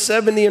Abram was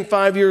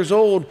 75 years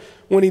old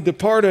when he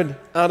departed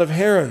out of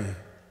Haran.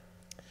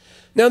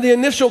 Now the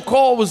initial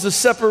call was to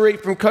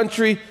separate from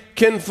country,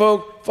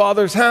 kinfolk,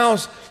 father's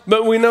house.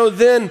 But we know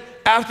then,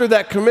 after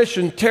that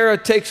commission, Terah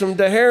takes him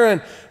to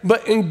Haran.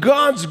 But in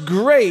God's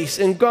grace,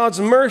 in God's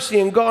mercy,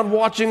 and God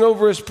watching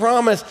over his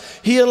promise,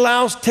 he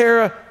allows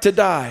Terah to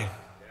die.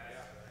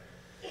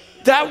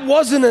 That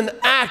wasn't an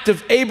act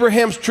of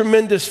Abraham's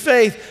tremendous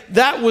faith.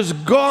 That was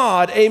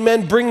God,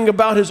 amen, bringing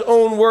about his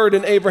own word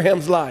in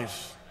Abraham's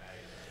life.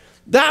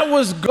 That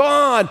was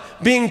God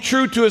being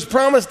true to his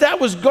promise.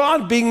 That was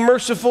God being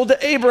merciful to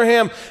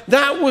Abraham.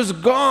 That was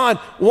God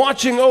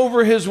watching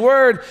over his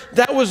word.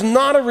 That was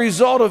not a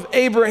result of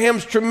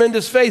Abraham's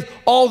tremendous faith,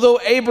 although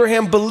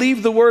Abraham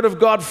believed the word of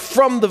God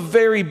from the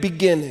very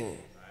beginning.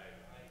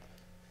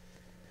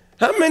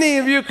 How many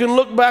of you can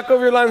look back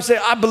over your life and say,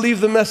 I believed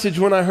the message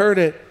when I heard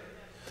it,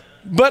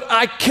 but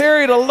I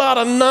carried a lot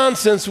of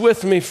nonsense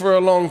with me for a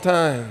long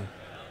time.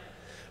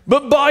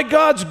 But by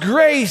God's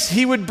grace,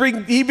 he would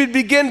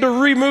begin to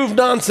remove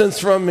nonsense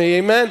from me,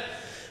 amen?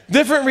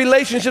 Different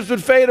relationships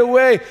would fade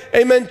away.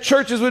 Amen.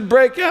 Churches would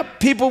break up.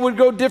 People would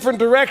go different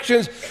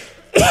directions.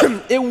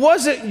 It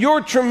wasn't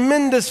your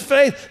tremendous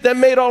faith that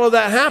made all of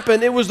that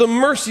happen. It was the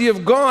mercy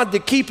of God to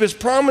keep his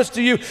promise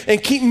to you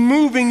and keep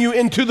moving you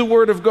into the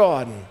Word of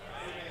God.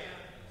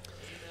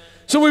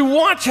 So we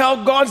watch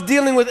how God's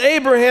dealing with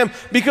Abraham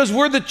because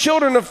we're the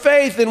children of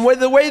faith, and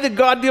the way that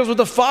God deals with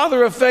the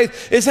father of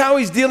faith is how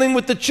he's dealing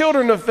with the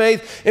children of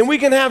faith. And we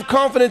can have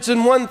confidence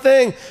in one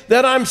thing,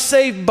 that I'm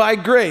saved by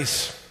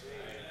grace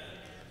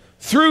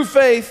through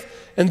faith,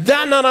 and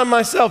that not on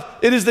myself.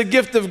 It is the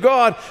gift of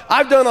God.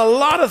 I've done a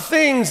lot of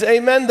things,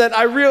 amen, that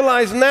I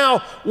realize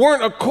now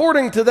weren't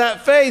according to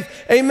that faith,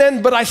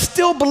 amen, but I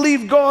still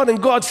believe God,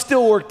 and God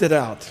still worked it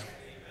out.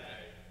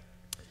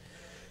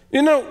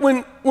 You know,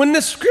 when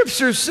this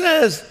scripture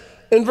says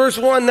in verse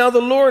 1, now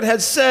the Lord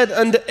had said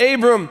unto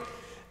Abram,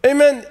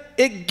 amen,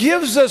 it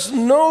gives us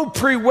no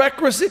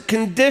prerequisite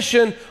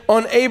condition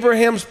on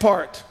Abraham's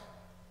part.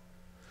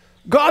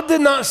 God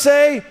did not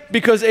say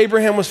because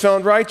Abraham was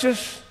found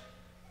righteous.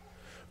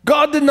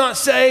 God did not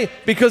say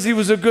because he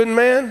was a good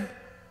man.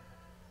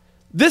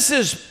 This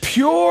is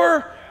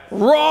pure,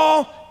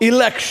 raw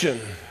election.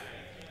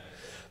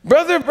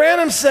 Brother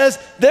Branham says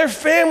their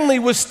family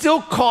was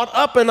still caught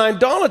up in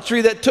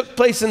idolatry that took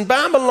place in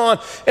Babylon.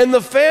 And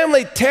the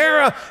family,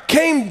 Terah,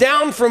 came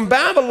down from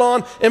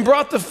Babylon and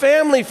brought the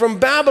family from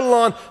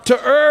Babylon to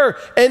Ur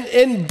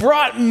and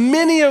brought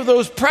many of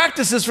those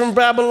practices from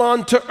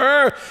Babylon to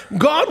Ur.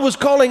 God was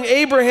calling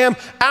Abraham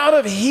out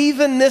of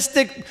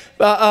heathenistic,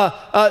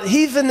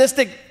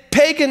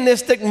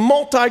 paganistic,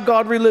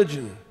 multi-God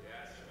religion.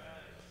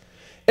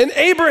 And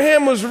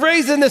Abraham was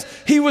raised in this.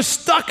 He was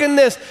stuck in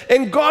this.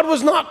 And God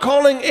was not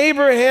calling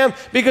Abraham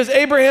because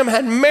Abraham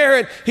had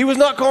merit. He was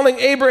not calling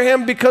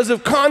Abraham because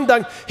of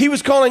conduct. He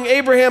was calling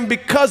Abraham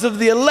because of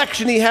the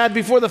election he had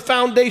before the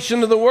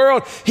foundation of the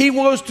world. He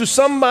goes to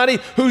somebody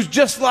who's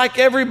just like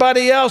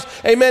everybody else.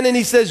 Amen. And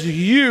he says,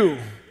 you're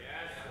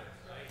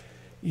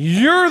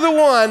the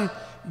one.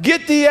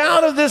 Get thee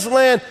out of this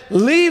land,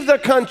 leave the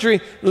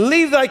country,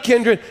 leave thy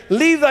kindred,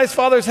 leave thy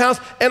father's house,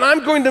 and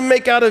I'm going to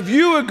make out of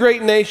you a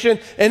great nation,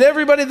 and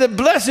everybody that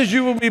blesses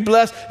you will be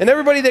blessed, and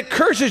everybody that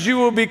curses you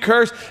will be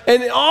cursed,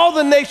 and all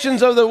the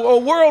nations of the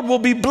world will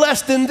be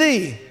blessed in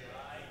thee.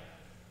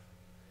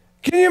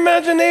 Can you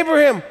imagine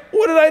Abraham?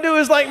 What did I do?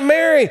 Is like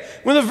Mary.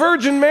 When the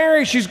Virgin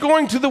Mary, she's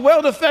going to the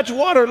well to fetch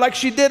water like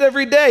she did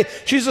every day.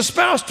 She's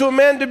espoused to a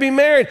man to be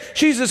married.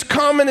 She's as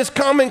common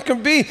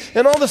can be.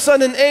 And all of a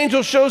sudden an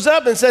angel shows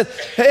up and said,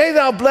 hey,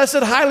 thou blessed,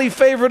 highly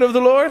favored of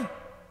the Lord.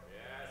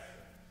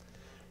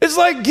 It's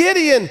like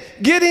Gideon.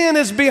 Gideon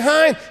is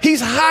behind.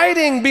 He's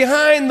hiding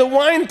behind the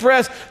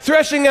winepress,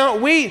 threshing out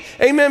wheat.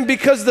 Amen.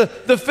 Because the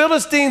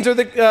Philistines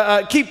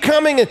keep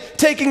coming and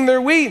taking their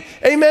wheat.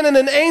 Amen. And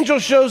an angel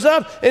shows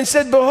up and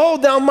said,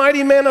 behold, thou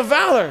mighty man of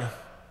valor.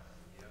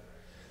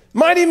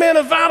 Mighty man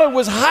of valor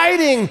was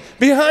hiding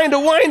behind a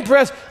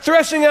winepress,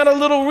 threshing out a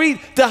little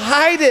wheat to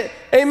hide it.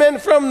 Amen.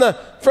 From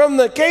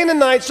the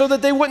Canaanites so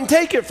that they wouldn't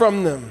take it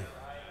from them.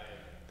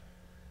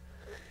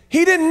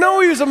 He didn't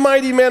know he was a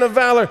mighty man of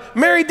valor.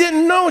 Mary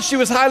didn't know she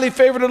was highly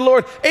favored of the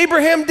Lord.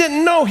 Abraham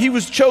didn't know he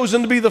was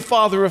chosen to be the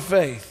father of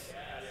faith.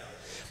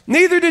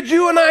 Neither did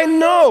you and I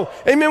know.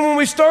 Amen. When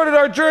we started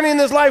our journey in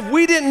this life,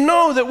 we didn't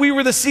know that we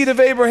were the seed of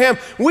Abraham.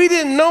 We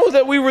didn't know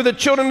that we were the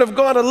children of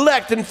God,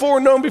 elect and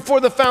foreknown before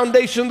the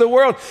foundation of the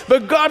world.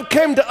 But God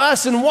came to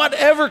us in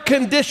whatever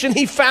condition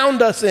he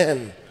found us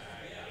in.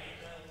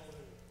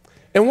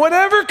 And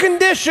whatever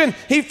condition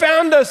he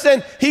found us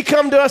in, he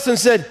come to us and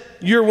said,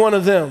 you're one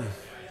of them.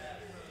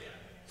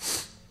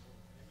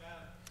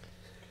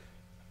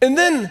 And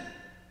then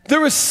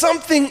there was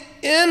something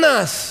in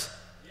us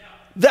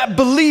that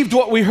believed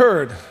what we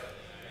heard.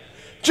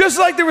 Just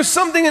like there was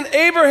something in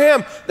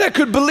Abraham that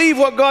could believe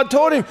what God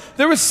told him,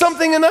 there was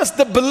something in us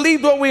that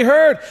believed what we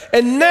heard,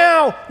 and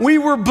now we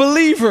were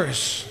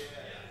believers.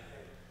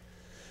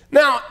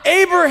 Now,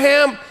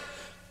 Abraham,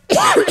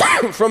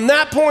 from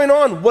that point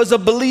on, was a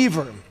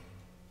believer.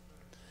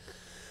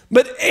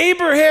 But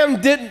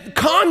Abraham's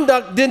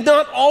conduct did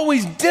not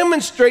always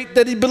demonstrate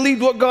that he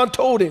believed what God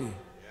told him.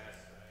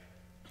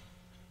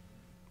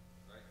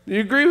 Do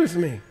you agree with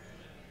me?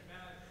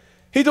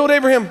 He told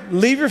Abraham,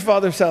 leave your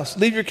father's house,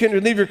 leave your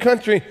kindred, leave your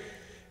country.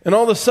 And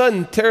all of a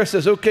sudden, Terah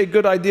says, okay,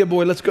 good idea,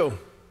 boy, let's go.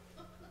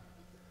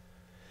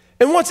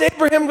 And what's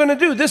Abraham going to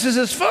do? This is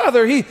his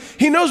father.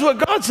 He knows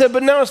what God said,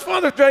 but now his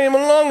father's dragging him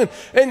along.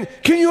 And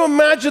can you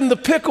imagine the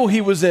pickle he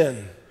was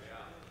in?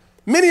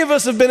 Many of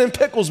us have been in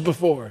pickles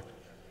before.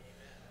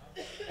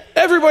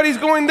 Everybody's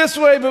going this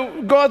way,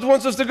 but God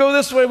wants us to go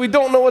this way. We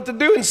don't know what to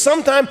do. And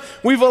sometimes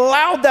we've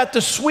allowed that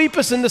to sweep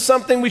us into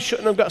something we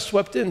shouldn't have got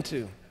swept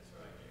into.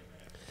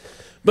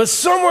 But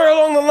somewhere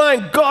along the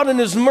line, God in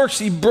his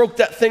mercy broke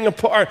that thing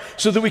apart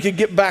so that we could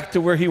get back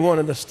to where he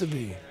wanted us to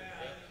be.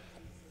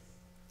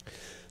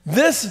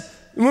 This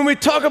when we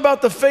talk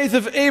about the faith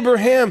of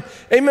Abraham,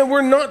 amen,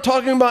 we're not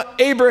talking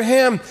about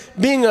Abraham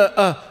being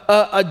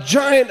a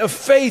giant of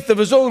faith of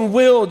his own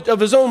will, of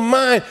his own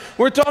mind.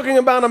 We're talking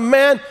about a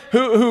man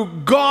who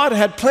God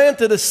had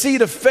planted a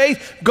seed of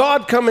faith.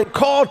 God come and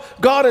called,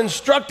 God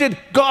instructed,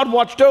 God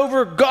watched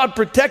over, God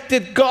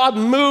protected, God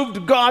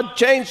moved, God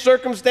changed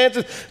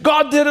circumstances.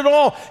 God did it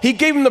all. He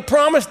gave him the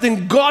promise,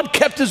 then God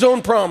kept his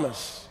own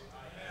promise.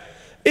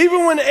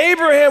 Even when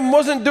Abraham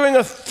wasn't doing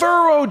a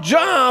thorough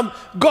job,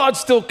 God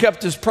still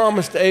kept his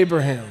promise to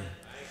Abraham.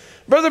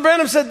 Brother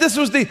Branham said this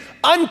was the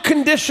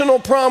unconditional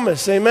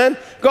promise, amen?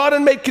 God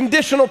had made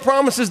conditional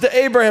promises to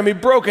Abraham. He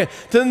broke it.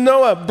 To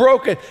Noah,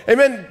 broke it.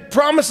 Amen?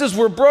 Promises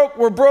were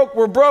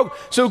broke.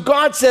 So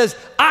God says,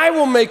 I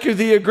will make you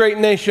thee a great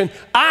nation.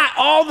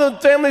 All the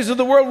families of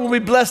the world will be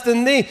blessed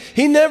in thee.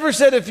 He never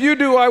said, if you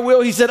do, I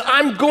will. He said,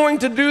 I'm going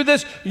to do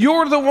this.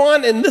 You're the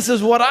one, and this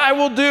is what I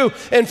will do.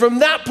 And from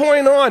that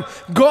point on,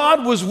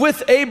 God was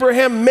with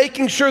Abraham,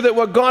 making sure that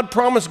what God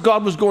promised,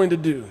 God was going to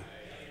do.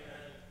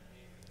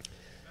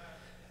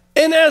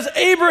 And as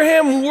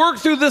Abraham worked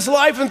through this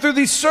life and through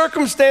these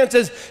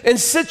circumstances and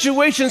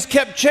situations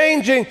kept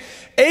changing,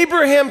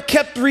 Abraham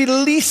kept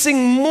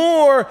releasing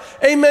more,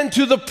 amen,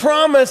 to the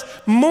promise,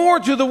 more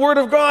to the Word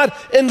of God,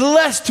 and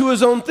less to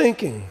his own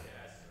thinking.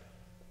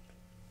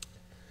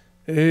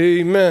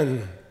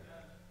 Amen.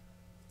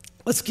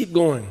 Let's keep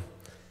going.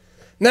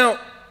 Now,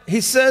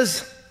 he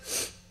says,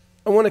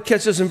 I want to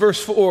catch this in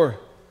verse 4.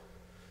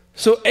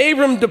 So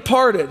Abram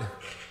departed.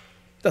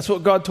 That's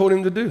what God told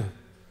him to do.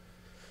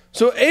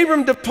 So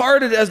Abram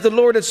departed as the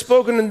Lord had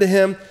spoken unto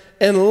him,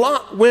 and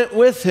Lot went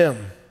with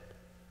him.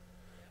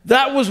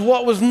 That was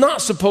what was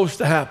not supposed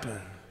to happen.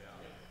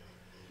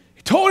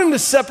 He told him to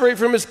separate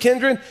from his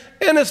kindred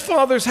and his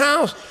father's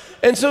house.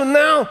 And so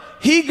now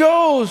he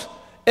goes,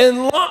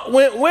 and Lot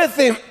went with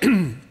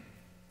him.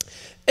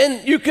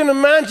 And you can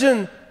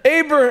imagine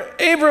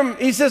Abram,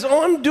 he says,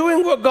 oh, I'm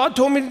doing what God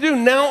told me to do.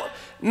 Now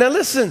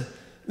listen,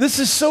 this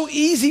is so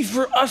easy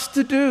for us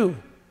to do.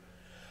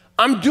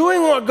 I'm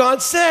doing what God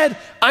said.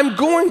 I'm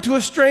going to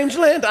a strange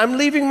land. I'm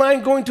leaving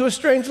mine, going to a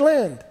strange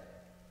land.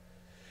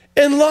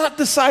 And Lot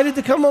decided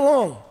to come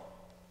along.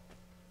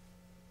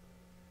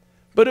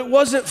 But it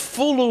wasn't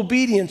full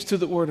obedience to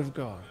the Word of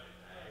God.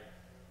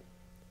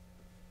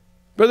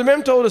 Brother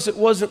Mem told us it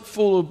wasn't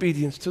full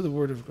obedience to the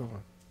Word of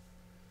God.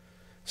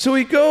 So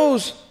he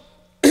goes,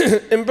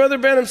 and Brother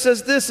Branham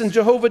says this in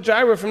Jehovah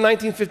Jireh from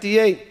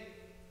 1958.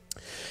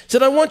 He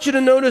said, I want you to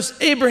notice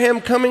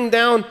Abraham coming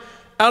down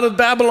out of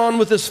Babylon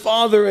with his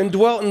father and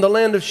dwelt in the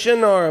land of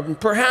Shinar, and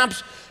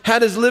perhaps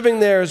had his living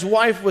there. His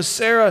wife was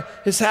Sarah,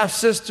 his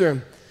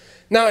half-sister.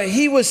 Now,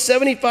 he was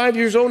 75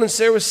 years old and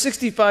Sarah was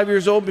 65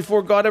 years old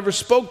before God ever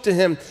spoke to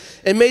him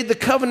and made the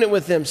covenant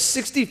with him.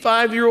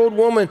 65-year-old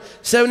woman,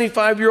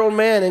 75-year-old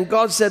man, and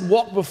God said,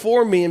 walk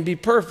before me and be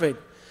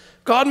perfect.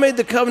 God made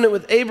the covenant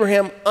with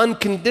Abraham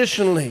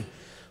unconditionally.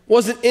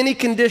 Wasn't any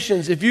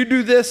conditions. If you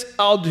do this,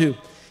 I'll do.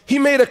 He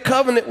made a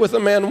covenant with a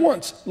man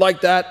once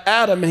like that,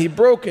 Adam, and he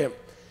broke it.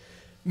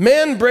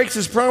 Man breaks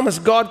his promise.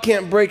 God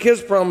can't break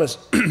his promise.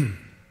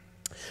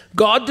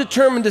 God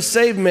determined to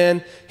save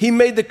man. He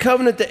made the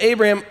covenant to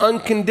Abraham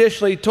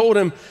unconditionally. He told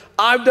him,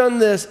 I've done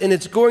this, and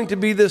it's going to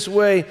be this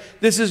way.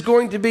 This is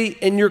going to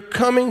be, and you're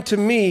coming to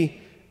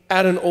me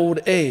at an old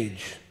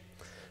age.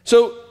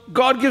 So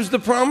God gives the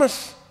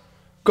promise.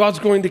 God's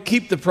going to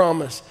keep the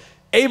promise.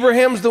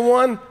 Abraham's the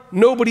one.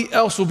 Nobody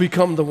else will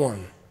become the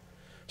one.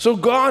 So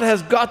God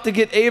has got to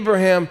get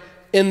Abraham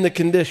in the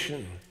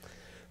condition.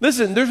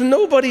 Listen, there's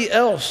nobody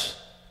else.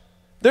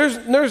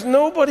 There's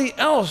nobody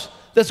else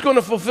that's going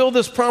to fulfill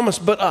this promise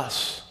but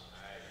us.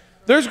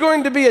 There's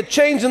going to be a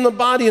change in the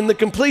body and the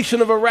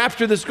completion of a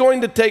rapture that's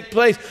going to take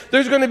place.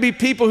 There's going to be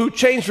people who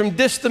change from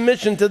this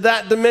dimension to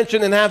that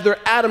dimension and have their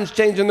atoms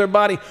change in their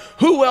body.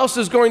 Who else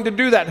is going to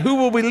do that? Who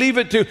will we leave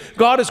it to?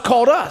 God has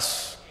called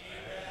us.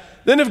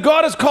 Then if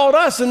God has called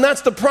us, and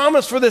that's the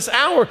promise for this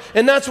hour,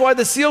 and that's why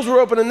the seals were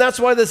open, and that's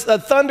why the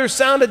thunder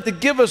sounded to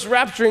give us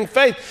rapturing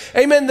faith,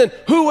 amen, then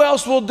who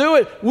else will do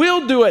it?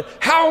 We'll do it.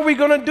 How are we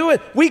going to do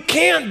it? We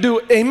can't do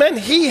it, amen.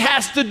 He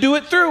has to do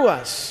it through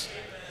us.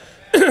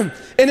 And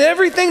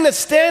everything that's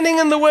standing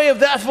in the way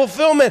of that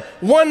fulfillment,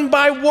 one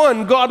by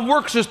one, God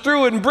works us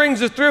through it and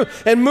brings us through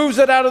and moves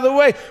it out of the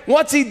way.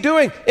 What's he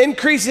doing?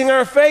 Increasing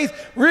our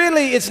faith?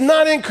 Really, it's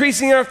not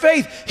increasing our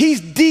faith.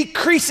 He's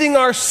decreasing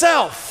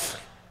ourselves.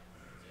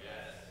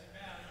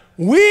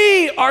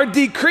 We are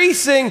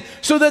decreasing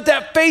so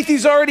that faith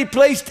he's already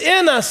placed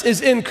in us is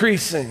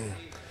increasing.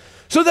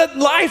 So that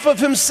life of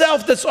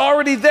himself that's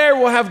already there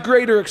will have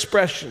greater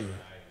expression.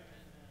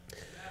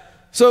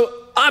 So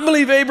I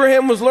believe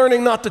Abraham was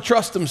learning not to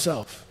trust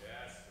himself.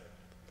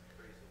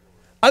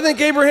 I think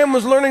Abraham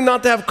was learning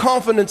not to have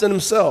confidence in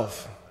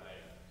himself.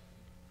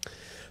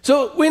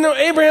 So we know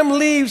Abraham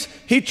leaves,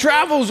 he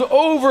travels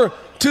over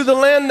to the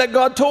land that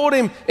God told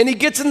him, and he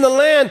gets in the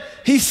land,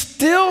 he's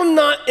still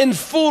not in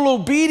full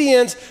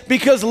obedience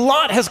because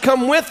Lot has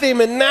come with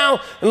him, and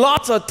now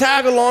Lot's a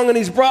tag along, and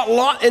he's brought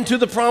Lot into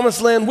the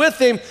promised land with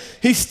him.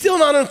 He's still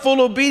not in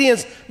full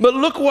obedience, but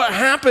look what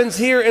happens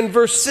here in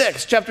verse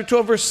 6, chapter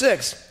 12, verse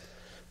 6.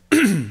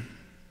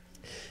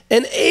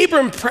 And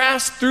Abram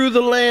passed through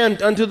the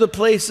land unto the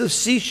place of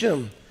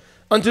Shechem,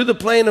 unto the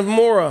plain of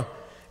Moreh,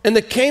 and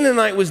the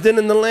Canaanite was then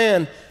in the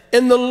land.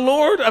 And the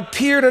Lord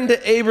appeared unto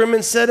Abram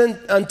and said,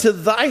 unto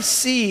thy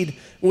seed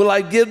will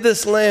I give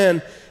this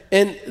land.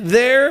 And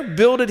there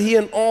builded he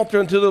an altar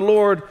unto the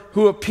Lord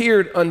who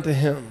appeared unto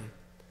him.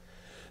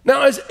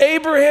 Now, as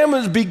Abraham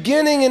is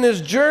beginning in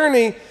his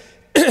journey,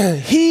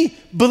 he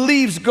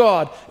believes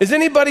God. Does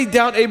anybody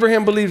doubt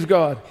Abraham believes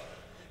God?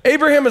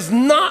 Abraham is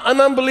not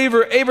an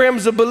unbeliever. Abraham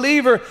is a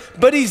believer,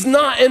 but he's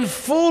not in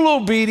full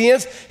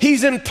obedience.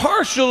 He's in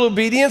partial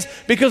obedience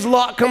because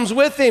Lot comes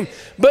with him.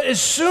 But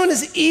as soon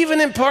as even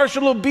in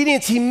partial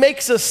obedience, he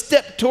makes a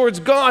step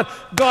towards God,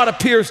 God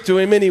appears to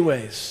him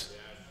anyways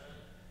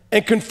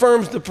and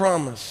confirms the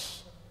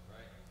promise.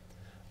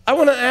 I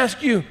want to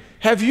ask you,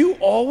 have you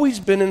always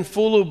been in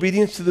full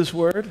obedience to this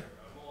word?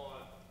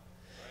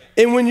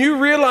 And when you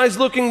realize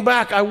looking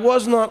back, I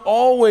was not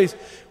always,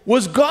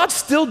 was God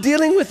still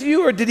dealing with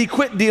you, or did he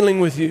quit dealing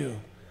with you?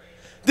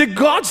 Did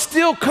God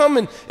still come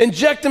and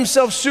inject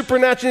himself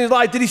supernaturally in your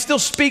life? Did he still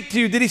speak to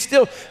you? Did he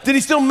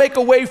still make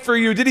a way for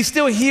you? Did he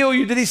still heal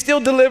you? Did he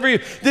still deliver you?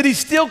 Did he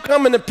still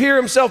come and appear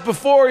himself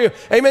before you?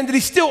 Amen. Did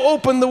he still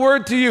open the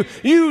word to you?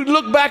 You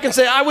look back and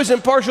say, I was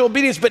in partial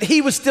obedience, but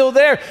he was still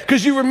there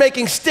because you were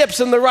making steps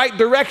in the right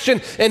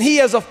direction, and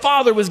he as a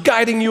father was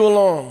guiding you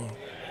along.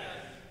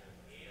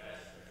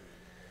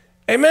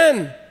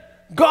 Amen.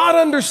 God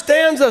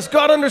understands us.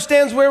 God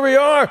understands where we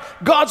are.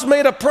 God's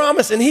made a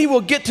promise, and he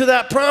will get to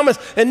that promise,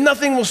 and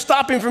nothing will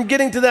stop him from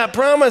getting to that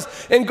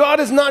promise. And God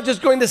is not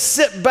just going to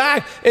sit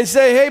back and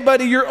say, hey,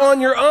 buddy, you're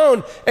on your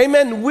own.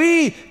 Amen.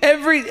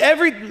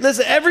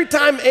 Listen, every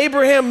time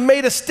Abraham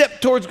made a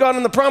step towards God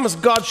in the promise,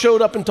 God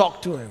showed up and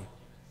talked to him.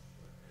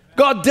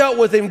 God dealt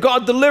with him.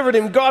 God delivered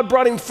him. God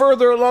brought him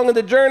further along in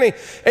the journey.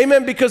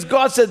 Amen. Because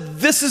God said,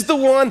 this is the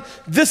one.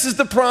 This is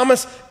the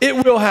promise. It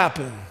will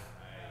happen.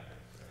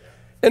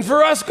 And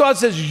for us, God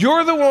says,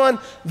 you're the one,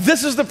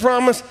 this is the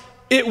promise,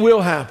 it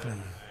will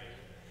happen.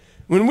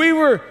 When we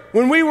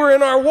were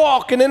in our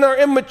walk and in our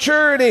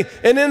immaturity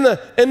and in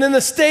the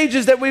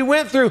stages that we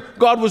went through,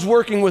 God was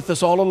working with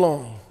us all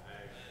along,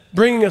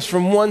 bringing us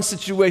from one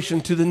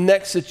situation to the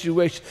next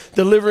situation,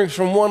 delivering us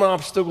from one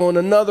obstacle and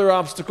another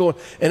obstacle,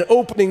 and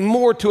opening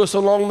more to us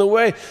along the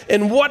way.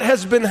 And what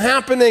has been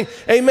happening,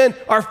 amen,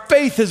 our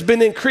faith has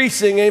been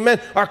increasing, amen.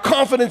 Our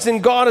confidence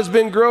in God has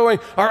been growing.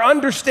 Our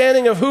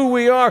understanding of who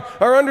we are,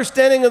 our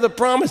understanding of the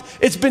promise,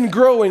 it's been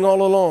growing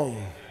all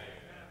along.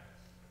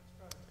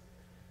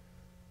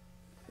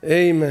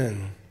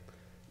 Amen.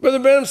 Brother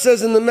Branham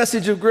says in the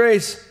Message of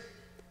Grace,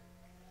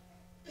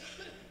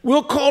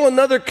 we'll call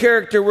another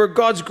character where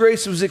God's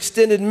grace was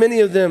extended,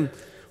 many of them.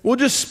 We'll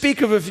just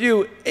speak of a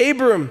few.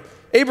 Abraham,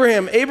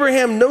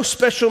 no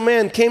special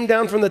man, came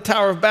down from the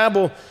Tower of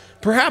Babel,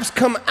 perhaps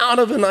come out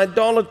of an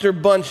idolater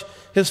bunch.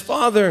 His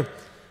father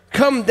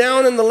come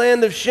down in the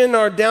land of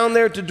Shinar, down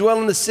there to dwell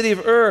in the city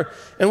of Ur.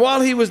 And while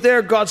he was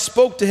there, God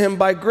spoke to him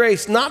by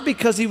grace, not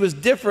because he was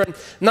different,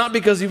 not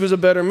because he was a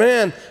better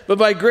man, but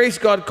by grace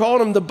God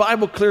called him. The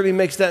Bible clearly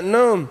makes that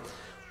known.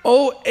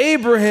 Oh,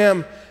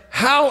 Abraham,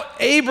 how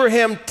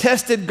Abraham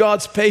tested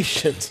God's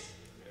patience.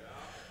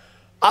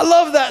 I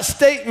love that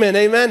statement,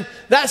 amen.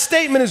 That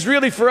statement is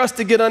really for us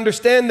to get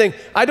understanding.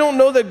 I don't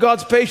know that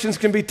God's patience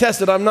can be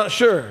tested, I'm not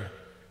sure.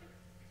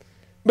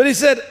 But he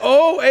said,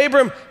 oh,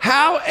 Abraham,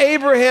 how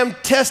Abraham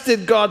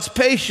tested God's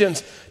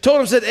patience. Told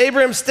him, said,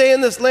 Abraham, stay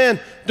in this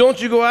land,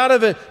 don't you go out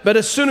of it. But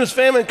as soon as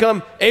famine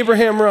come,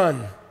 Abraham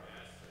run.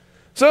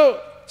 So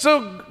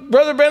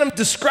Brother Branham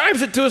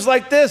describes it to us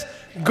like this.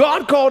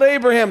 God called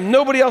Abraham.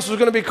 Nobody else was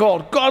going to be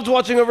called. God's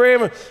watching over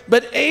Abraham.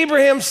 But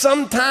Abraham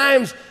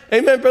sometimes,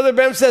 amen, Brother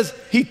Branham says,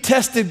 he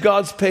tested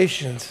God's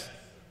patience.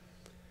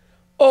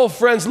 Oh,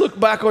 friends, look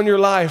back on your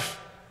life.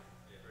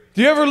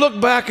 Do you ever look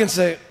back and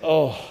say,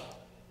 oh.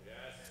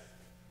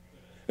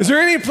 Is there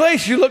any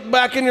place you look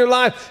back in your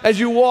life as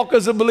you walk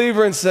as a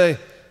believer and say,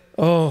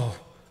 oh,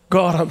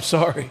 God, I'm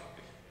sorry.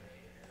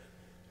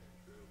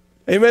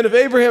 Amen. If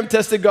Abraham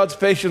tested God's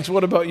patience,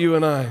 what about you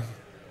and I?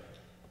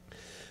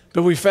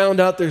 But we found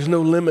out there's no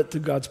limit to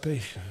God's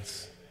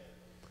patience.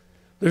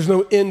 There's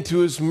no end to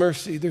his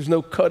mercy. There's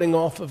no cutting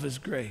off of his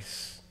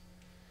grace.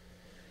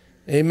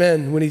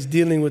 Amen. When he's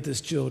dealing with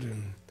his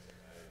children.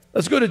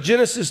 Let's go to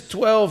Genesis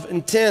 12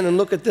 and 10 and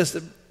look at this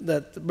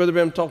that Brother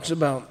Branham talks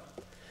about.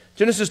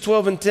 Genesis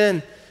 12 and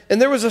 10.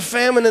 And there was a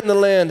famine in the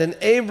land, and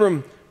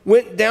Abram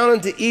went down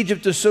into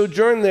Egypt to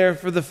sojourn there,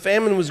 for the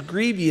famine was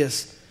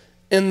grievous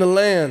in the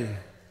land.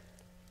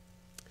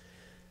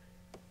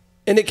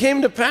 And it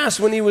came to pass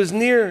when he was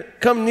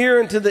come near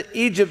unto the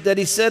Egypt, that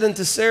he said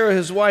unto Sarah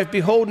his wife,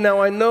 behold,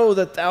 now I know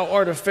that thou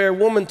art a fair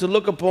woman to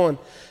look upon.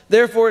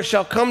 Therefore it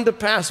shall come to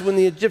pass when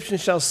the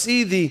Egyptians shall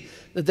see thee,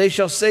 that they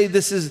shall say,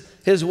 this is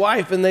his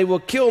wife, and they will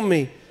kill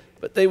me,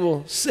 but they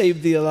will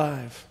save thee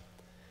alive.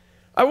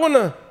 I want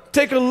to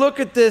take a look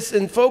at this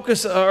and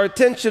focus our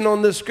attention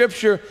on this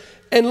scripture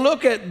and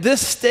look at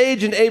this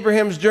stage in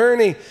Abraham's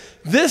journey.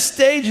 This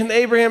stage in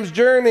Abraham's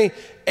journey,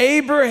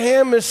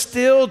 Abraham is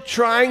still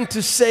trying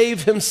to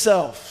save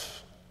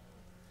himself.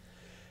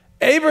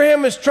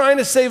 Abraham is trying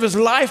to save his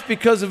life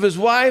because of his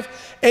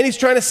wife, and he's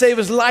trying to save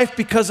his life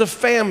because of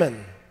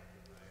famine.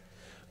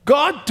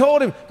 God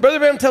told him, Brother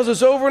Branham tells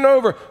us over and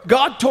over,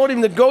 God told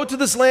him to go to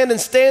this land and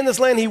stay in this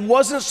land. He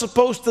wasn't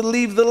supposed to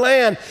leave the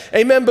land.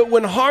 Amen. But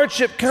when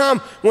hardship came,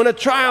 when a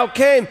trial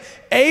came,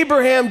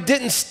 Abraham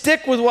didn't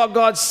stick with what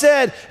God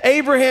said.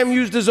 Abraham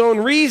used his own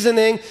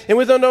reasoning, and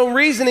with his own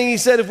reasoning, he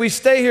said, if we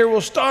stay here,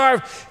 we'll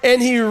starve.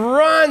 And he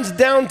runs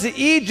down to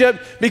Egypt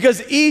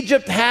because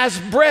Egypt has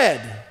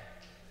bread.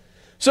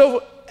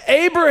 So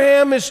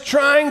Abraham is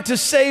trying to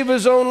save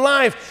his own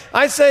life.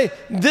 I say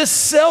this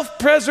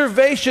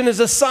self-preservation is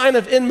a sign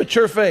of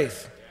immature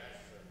faith.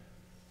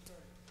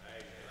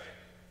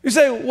 You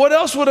say, what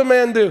else would a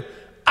man do?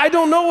 I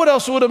don't know what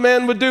else would a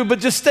man would do, but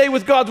just stay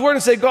with God's word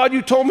and say, God,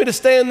 you told me to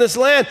stay in this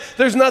land.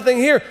 There's nothing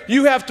here.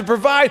 You have to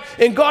provide.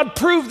 And God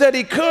proved that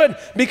he could,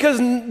 because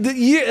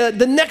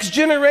the next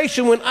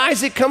generation, when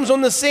Isaac comes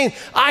on the scene,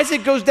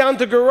 Isaac goes down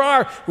to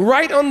Gerar,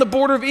 right on the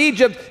border of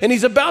Egypt, and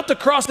he's about to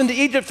cross into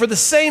Egypt for the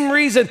same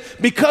reason,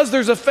 because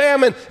there's a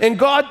famine. And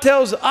God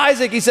tells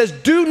Isaac, he says,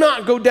 do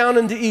not go down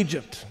into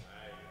Egypt,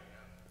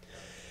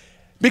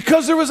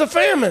 because there was a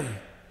famine.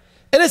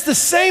 And it's the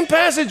same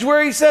passage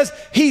where he says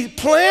he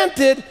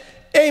planted,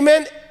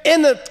 amen,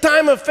 in the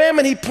time of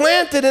famine. He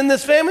planted in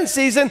this famine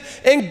season,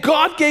 and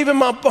God gave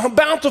him a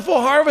bountiful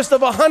harvest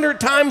of 100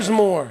 times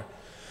more.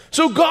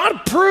 So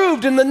God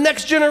proved in the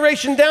next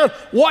generation down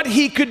what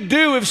he could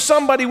do if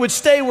somebody would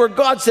stay where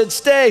God said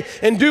stay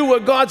and do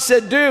what God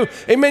said do.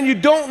 Amen. You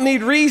don't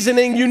need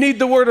reasoning. You need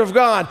the word of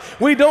God.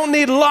 We don't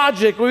need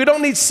logic. We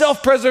don't need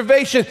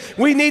self-preservation.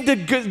 We need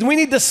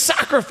to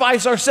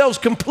sacrifice ourselves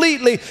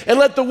completely and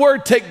let the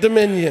word take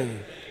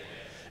dominion.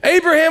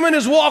 Abraham in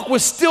his walk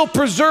was still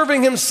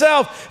preserving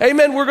himself.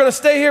 Amen. We're going to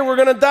stay here. We're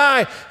going to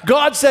die.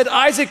 God said,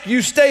 Isaac,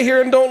 you stay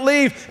here and don't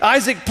leave.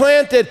 Isaac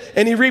planted,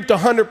 and he reaped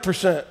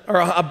 100%, or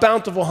a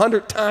bountiful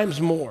 100 times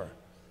more.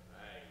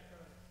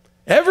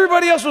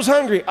 Everybody else was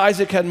hungry.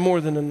 Isaac had more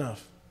than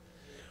enough.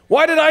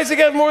 Why did Isaac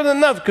have more than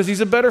enough? Because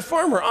he's a better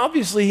farmer.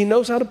 Obviously, he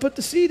knows how to put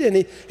the seed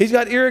in. He's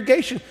got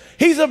irrigation.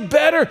 He did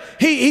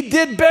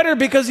better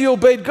because he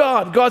obeyed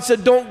God. God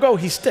said, don't go.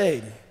 He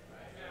stayed.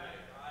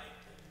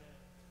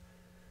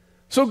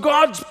 So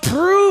God's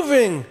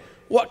proving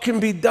what can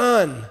be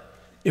done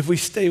if we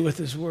stay with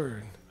his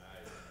word.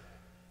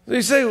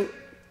 They say,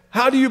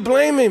 how do you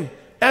blame him?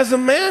 As a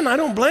man, I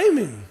don't blame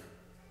him.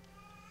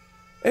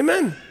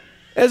 Amen.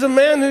 As a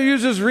man who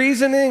uses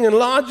reasoning and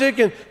logic,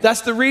 and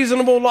that's the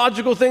reasonable,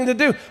 logical thing to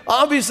do.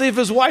 Obviously, if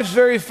his wife's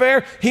very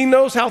fair, he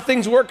knows how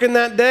things work in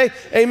that day.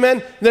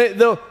 Amen.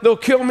 They'll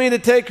kill me to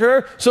take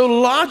her. So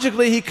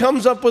logically, he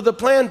comes up with a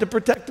plan to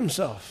protect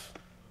himself.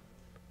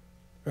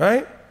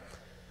 Right?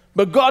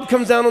 But God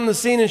comes down on the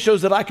scene and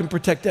shows that I can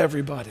protect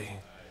everybody.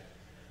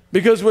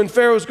 Because when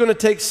Pharaoh's going to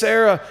take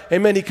Sarah,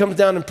 amen, he comes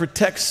down and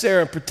protects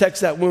Sarah and protects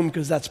that womb,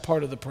 because that's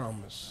part of the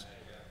promise.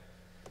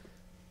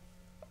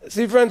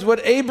 See, friends,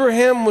 what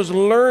Abraham was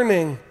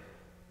learning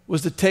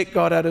was to take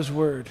God at his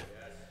word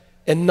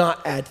and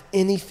not add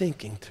any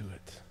thinking to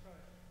it.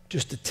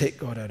 Just to take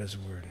God at his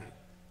word.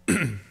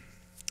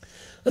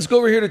 Let's go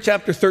over here to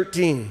chapter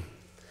 13.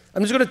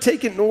 I'm just going to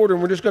take it in order,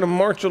 and we're just going to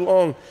march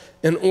along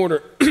in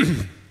order.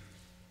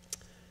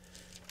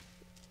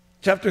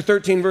 Chapter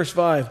 13, verse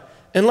 5.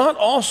 And Lot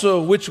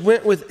also, which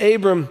went with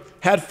Abram,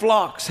 had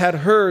flocks, had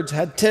herds,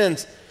 had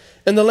tents.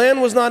 And the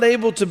land was not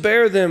able to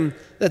bear them,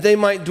 that they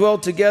might dwell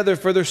together,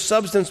 for their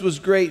substance was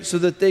great, so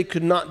that they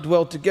could not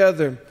dwell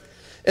together.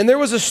 And there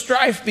was a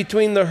strife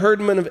between the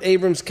herdmen of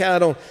Abram's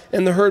cattle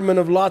and the herdmen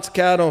of Lot's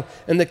cattle,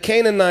 and the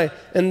Canaanite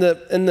and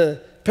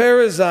the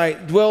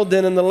Perizzite dwelled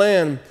in the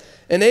land.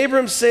 And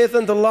Abram saith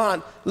unto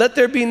Lot, let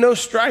there be no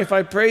strife,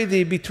 I pray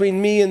thee,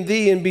 between me and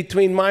thee, and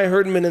between my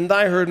herdmen and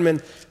thy herdmen,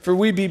 for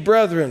we be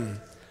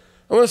brethren.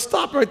 I'm going to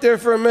stop right there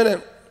for a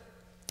minute.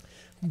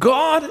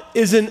 God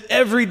is in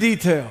every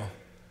detail.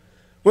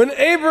 When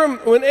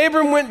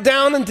Abram went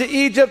down into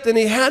Egypt and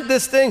he had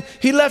this thing,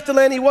 he left the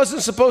land. He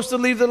wasn't supposed to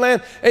leave the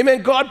land.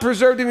 Amen. God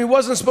preserved him. He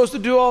wasn't supposed to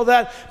do all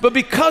that. But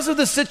because of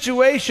the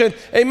situation,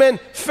 amen,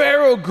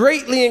 Pharaoh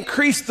greatly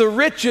increased the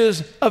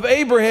riches of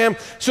Abraham,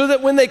 so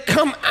that when they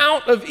come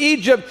out of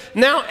Egypt,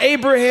 now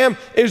Abraham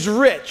is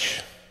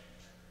rich.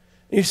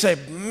 You say,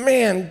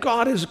 man,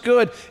 God is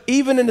good.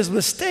 Even in his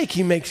mistake,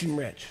 he makes him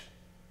rich.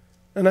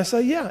 And I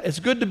say, yeah, it's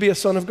good to be a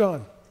son of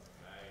God.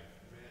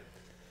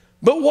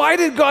 But why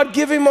did God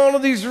give him all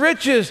of these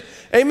riches?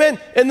 Amen.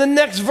 In the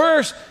next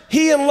verse,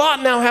 he and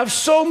Lot now have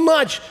so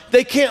much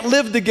they can't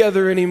live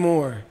together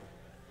anymore.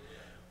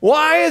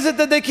 Why is it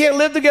that they can't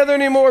live together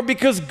anymore?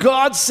 Because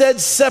God said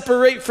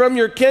separate from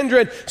your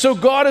kindred. So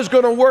God is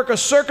going to work a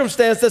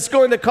circumstance that's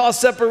going to cause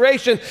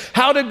separation.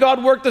 How did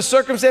God work the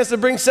circumstance to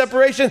bring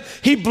separation?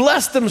 He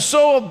blessed them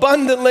so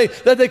abundantly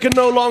that they could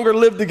no longer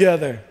live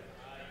together.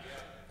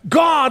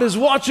 God is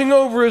watching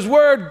over his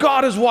word.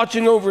 God is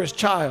watching over his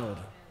child.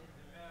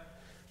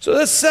 So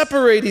let's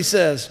separate, he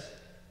says.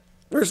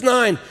 Verse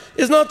 9,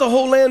 is not the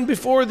whole land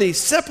before thee?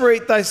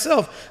 Separate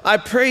thyself, I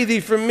pray thee,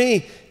 from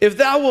me. If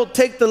thou wilt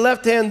take the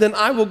left hand, then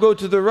I will go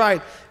to the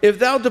right. If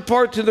thou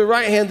depart to the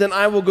right hand, then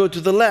I will go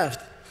to the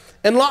left.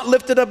 And Lot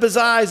lifted up his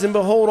eyes, and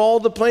behold, all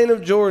the plain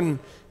of Jordan,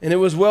 and it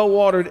was well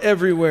watered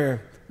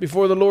everywhere,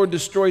 before the Lord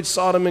destroyed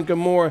Sodom and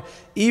Gomorrah,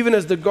 even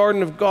as the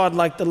garden of God,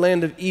 like the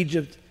land of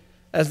Egypt,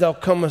 as thou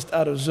comest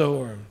out of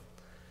Zoar.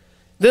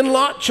 Then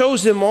Lot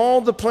chose him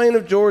all the plain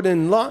of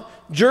Jordan. Lot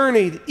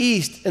journeyed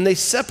east, and they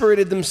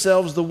separated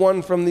themselves the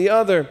one from the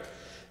other.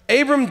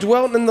 Abram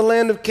dwelt in the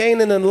land of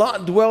Canaan, and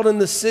Lot dwelt in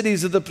the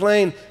cities of the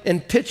plain,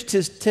 and pitched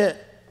his tent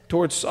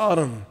toward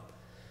Sodom.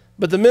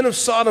 But the men of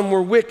Sodom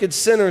were wicked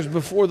sinners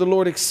before the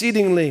Lord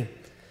exceedingly.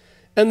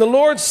 And the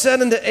Lord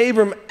said unto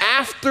Abram,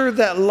 after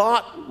that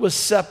Lot was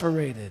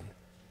separated.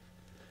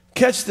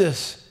 Catch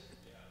this.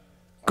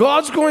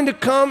 God's going to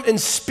come and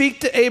speak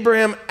to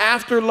Abraham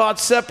after Lot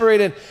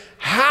separated.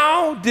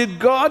 How did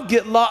God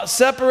get Lot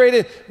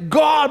separated?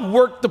 God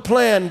worked the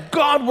plan.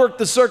 God worked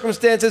the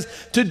circumstances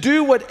to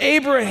do what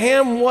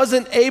Abraham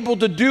wasn't able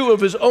to do of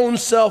his own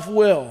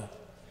self-will.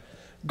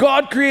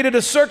 God created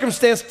a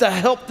circumstance to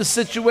help the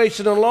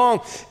situation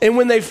along. And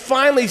when they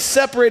finally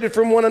separated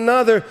from one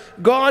another,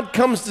 God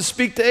comes to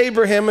speak to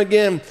Abraham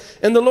again.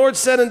 And the Lord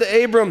said unto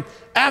Abram,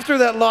 after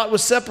that Lot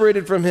was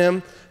separated from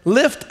him,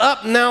 lift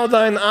up now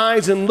thine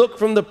eyes and look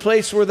from the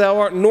place where thou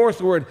art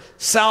northward,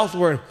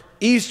 southward,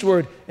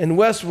 eastward, and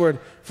westward.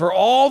 For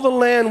all the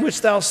land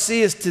which thou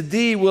seest, to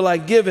thee will I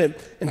give it,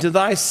 and to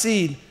thy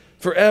seed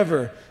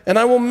forever. And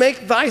I will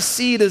make thy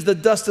seed as the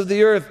dust of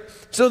the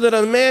earth, so that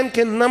a man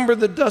can number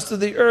the dust of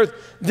the earth.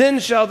 Then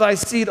shall thy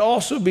seed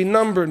also be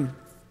numbered.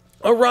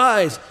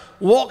 Arise,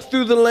 walk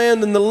through the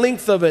land in the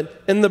length of it,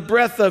 and the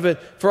breadth of it,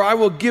 for I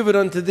will give it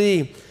unto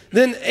thee.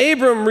 Then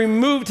Abram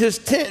removed his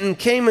tent and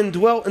came and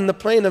dwelt in the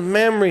plain of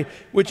Mamre,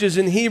 which is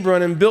in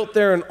Hebron, and built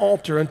there an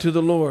altar unto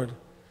the Lord.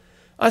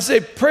 I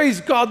say,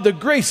 praise God, the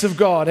grace of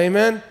God,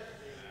 amen.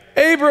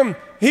 Abram,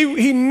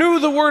 he knew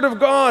the word of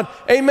God,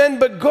 amen,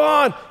 but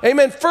God,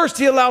 amen, first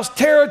he allows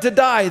Terah to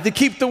die to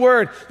keep the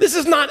word. This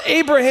is not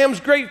Abraham's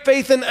great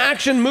faith in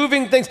action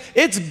moving things.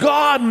 It's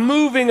God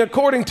moving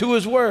according to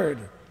his word.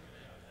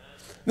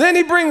 Then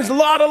he brings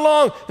Lot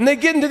along, and they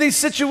get into these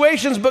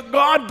situations, but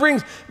God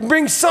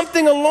brings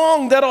something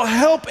along that'll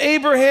help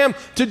Abraham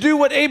to do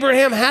what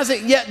Abraham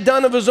hasn't yet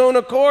done of his own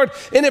accord,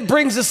 and it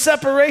brings a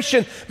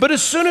separation. But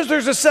as soon as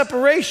there's a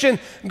separation,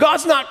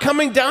 God's not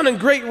coming down in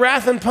great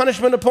wrath and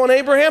punishment upon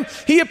Abraham.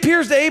 He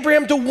appears to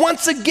Abraham to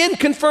once again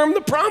confirm the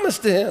promise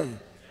to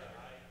him.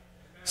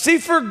 See,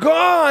 for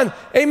God,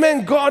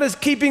 amen, God is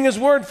keeping his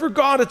word. For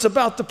God, it's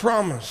about the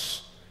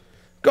promise.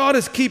 God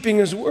is keeping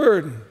his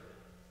word.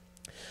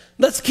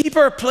 Let's keep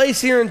our place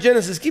here in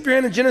Genesis. Keep your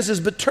hand in Genesis,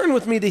 but turn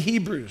with me to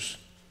Hebrews.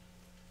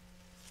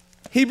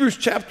 Hebrews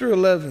chapter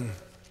 11.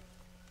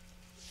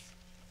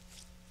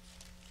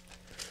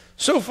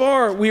 So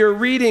far, we are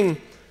reading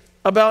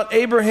about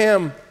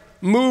Abraham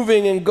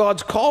moving in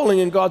God's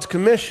calling and God's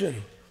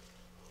commission.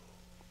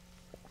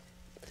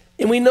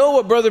 And we know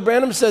what Brother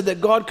Branham said, that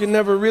God could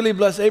never really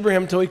bless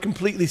Abraham until he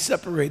completely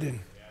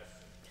separated.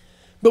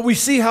 But we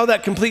see how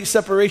that complete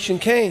separation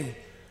came.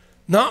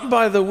 Not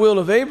by the will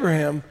of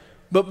Abraham,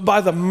 but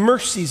by the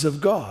mercies of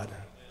God.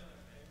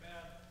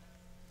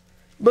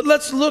 But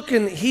let's look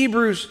in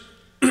Hebrews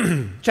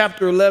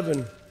chapter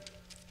 11,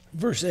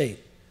 verse 8.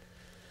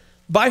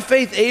 By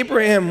faith,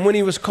 Abraham, when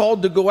he was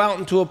called to go out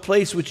into a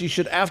place which he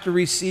should after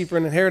receive for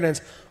an inheritance,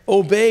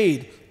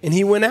 obeyed, and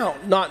he went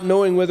out, not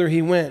knowing whither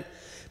he went.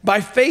 By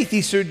faith,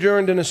 he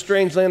sojourned in a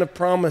strange land of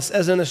promise,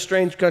 as in a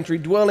strange country,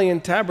 dwelling in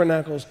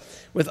tabernacles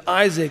with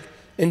Isaac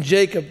and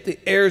Jacob, the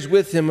heirs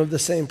with him of the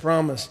same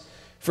promise.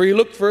 For he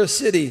looked for a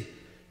city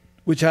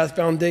which hath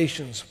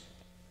foundations,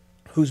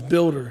 whose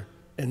builder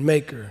and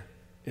maker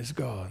is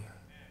God.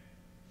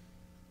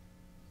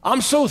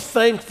 I'm so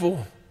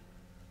thankful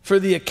for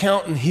the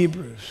account in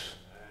Hebrews,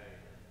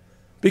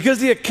 because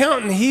the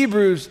account in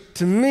Hebrews,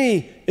 to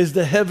me, is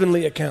the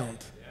heavenly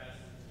account.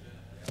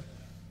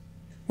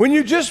 When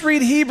you just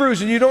read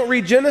Hebrews and you don't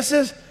read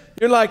Genesis,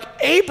 you're like,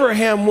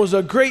 Abraham was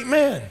a great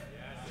man.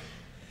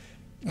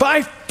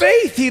 By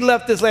faith he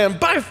left this land.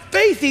 By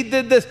faith he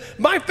did this.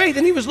 By faith,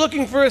 and he was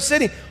looking for a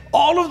city.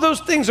 All of those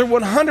things are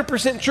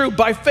 100% true.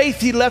 By faith,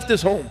 he left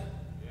his home.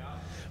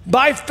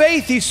 By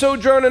faith, he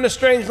sojourned in a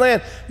strange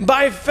land.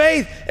 By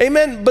faith,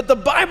 amen. But the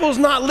Bible's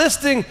not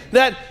listing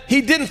that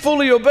he didn't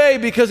fully obey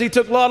because he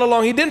took Lot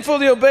along. He didn't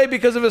fully obey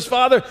because of his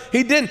father.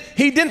 He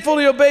didn't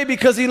fully obey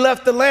because he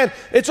left the land.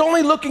 It's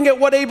only looking at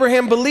what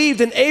Abraham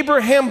believed, and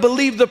Abraham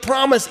believed the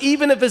promise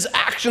even if his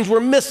actions were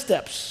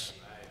missteps.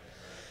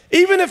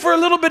 Even if for a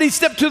little bit he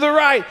stepped to the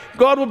right,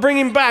 God will bring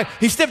him back.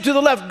 He stepped to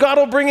the left, God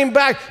will bring him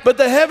back. But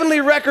the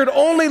heavenly record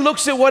only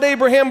looks at what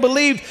Abraham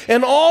believed.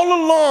 And all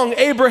along,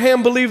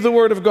 Abraham believed the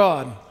word of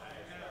God.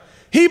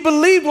 He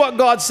believed what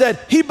God said.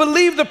 He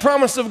believed the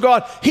promise of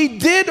God. He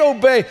did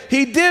obey.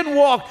 He did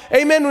walk.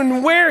 Amen.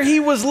 And where he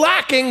was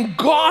lacking,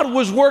 God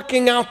was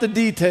working out the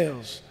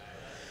details.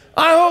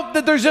 I hope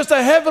that there's just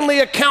a heavenly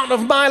account of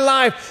my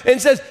life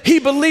and says he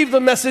believed the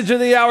message of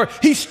the hour.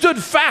 He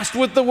stood fast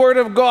with the word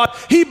of God.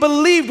 He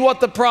believed what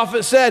the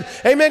prophet said.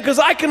 Amen. Because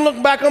I can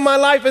look back on my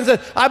life and say,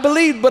 I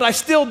believed, but I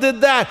still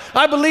did that.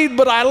 I believed,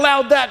 but I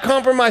allowed that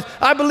compromise.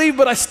 I believed,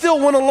 but I still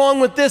went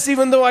along with this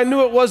even though I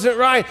knew it wasn't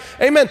right.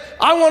 Amen.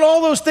 I want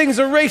all those things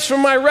erased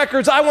from my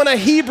records. I want a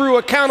Hebrew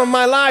account of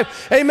my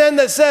life. Amen.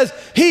 That says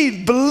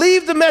he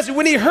believed the message.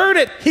 When he heard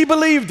it, he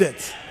believed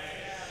it.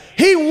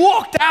 He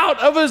walked out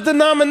of his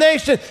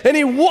denomination and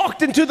he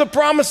walked into the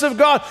promise of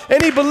God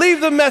and he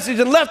believed the message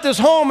and left his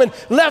home and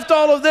left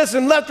all of this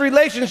and left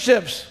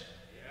relationships.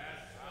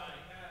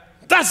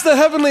 That's the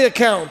heavenly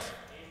account.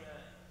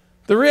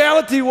 The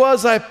reality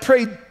was I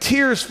prayed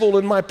tears full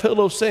in my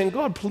pillow saying,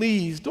 God,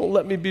 please don't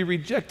let me be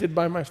rejected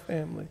by my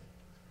family.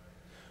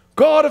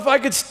 God, if I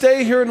could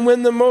stay here and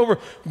win them over.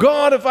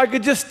 God, if I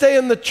could just stay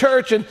in the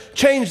church and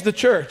change the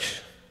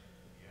church.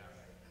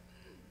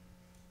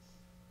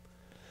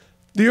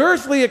 The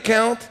earthly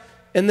account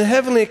and the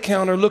heavenly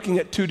account are looking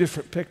at two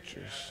different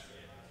pictures.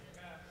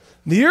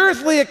 The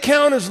earthly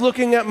account is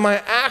looking at my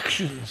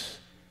actions.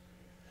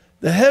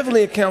 The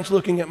heavenly account's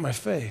looking at my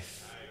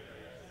faith.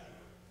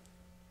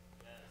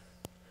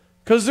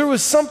 Because there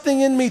was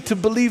something in me to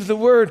believe the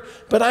word,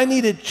 but I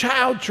needed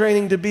child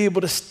training to be able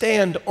to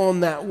stand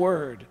on that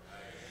word.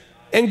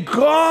 And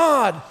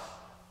God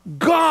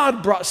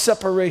brought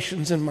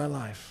separations in my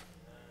life.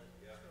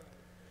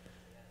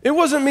 It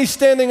wasn't me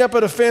standing up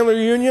at a family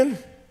reunion.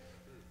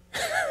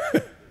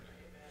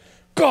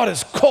 God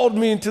has called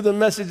me into the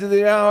message of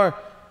the hour,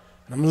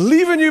 and I'm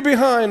leaving you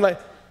behind.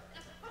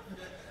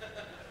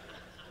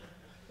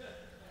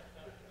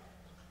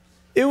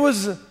 It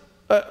was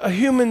a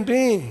human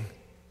being,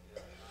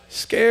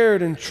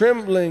 scared and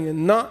trembling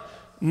and not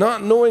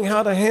knowing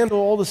how to handle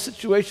all the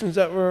situations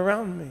that were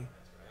around me.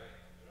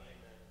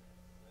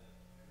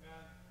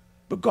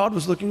 But God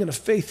was looking at a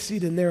faith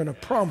seed in there and a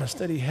promise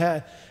that he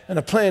had and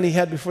a plan he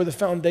had before the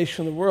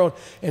foundation of the world.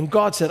 And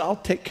God said, I'll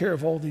take care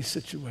of all these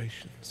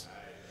situations.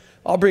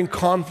 I'll bring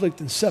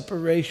conflict and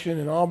separation,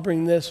 and I'll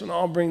bring this and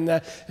I'll bring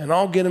that, and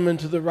I'll get them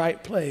into the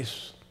right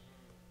place.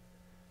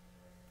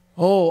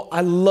 Oh, I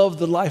love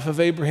the life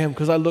of Abraham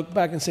because I look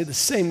back and say the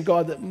same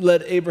God that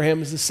led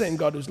Abraham is the same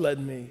God who's led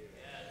me.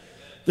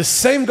 The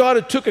same God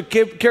who took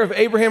care of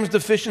Abraham's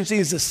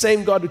deficiencies is the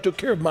same God who took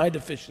care of my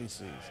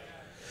deficiencies.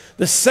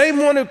 The same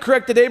one who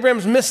corrected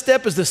Abraham's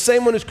misstep is the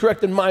same one who's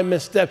corrected my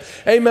misstep.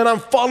 Amen. I'm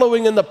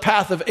following in the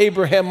path of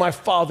Abraham, my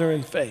father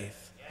in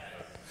faith.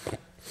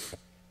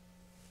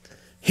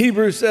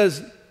 Hebrews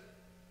says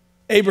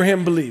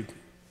Abraham believed.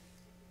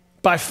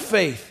 By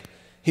faith,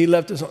 he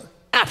left his home.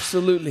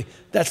 Absolutely.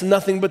 That's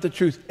nothing but the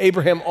truth.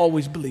 Abraham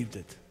always believed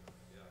it.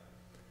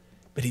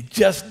 But he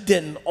just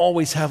didn't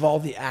always have all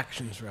the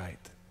actions right.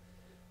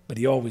 But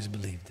he always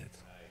believed it.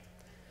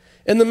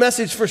 In the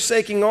message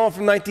Forsaking All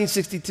from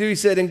 1962, he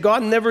said, and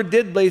God never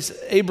did bless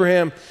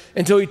Abraham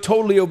until he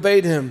totally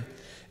obeyed him.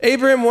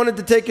 Abraham wanted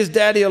to take his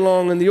daddy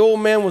along, and the old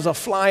man was a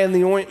fly in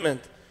the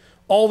ointment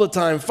all the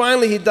time.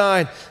 Finally, he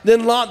died.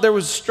 Then Lot, there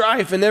was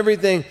strife and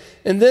everything.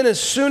 And then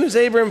as soon as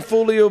Abraham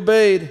fully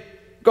obeyed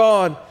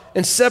God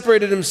and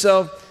separated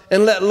himself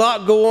and let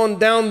Lot go on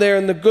down there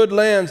in the good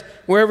lands,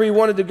 wherever he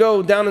wanted to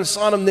go, down in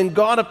Sodom, then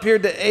God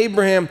appeared to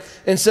Abraham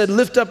and said,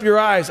 lift up your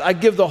eyes. I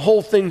give the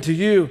whole thing to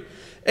you.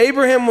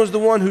 Abraham was the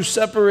one who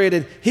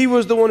separated. He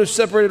was the one who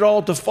separated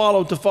all to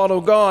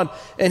follow God.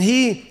 And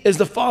he is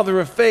the father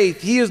of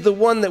faith. He is the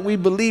one that we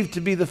believe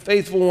to be the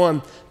faithful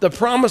one. The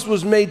promise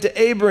was made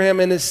to Abraham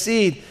and his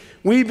seed.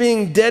 We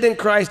being dead in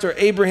Christ are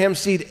Abraham's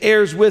seed,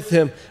 heirs with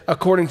him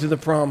according to the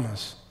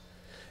promise.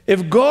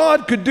 If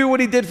God could do what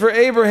he did for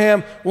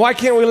Abraham, why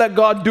can't we let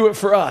God do it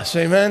for us?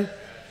 Amen?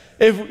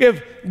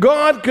 If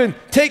God could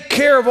take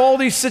care of all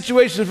these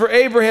situations for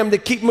Abraham to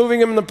keep moving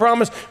him in the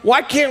promise,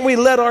 why can't we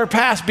let our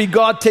past be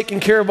God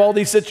taking care of all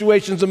these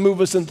situations and move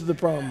us into the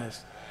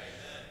promise?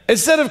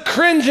 Instead of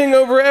cringing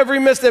over every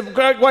misstep,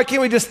 why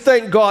can't we just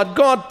thank God?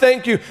 God,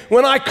 thank you.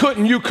 When I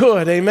couldn't, you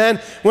could, amen?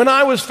 When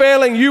I was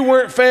failing, you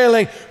weren't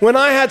failing. When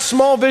I had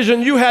small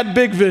vision, you had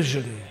big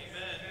vision.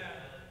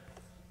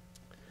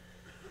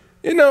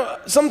 You know,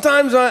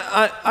 sometimes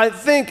I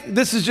think,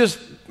 this is just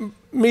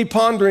me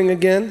pondering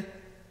again,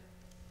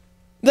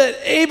 that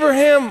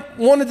Abraham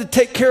wanted to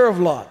take care of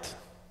Lot.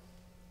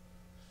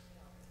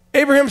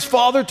 Abraham's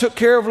father took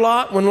care of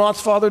Lot when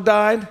Lot's father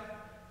died.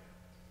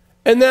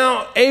 And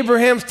now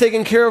Abraham's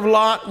taking care of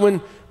Lot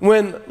when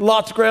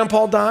Lot's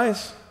grandpa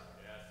dies.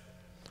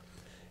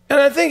 And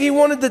I think he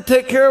wanted to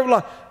take care of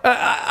Lot.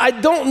 I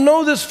don't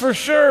know this for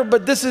sure,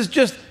 but this is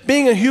just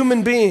being a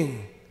human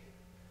being.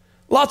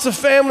 Lots of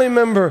family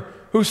member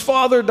whose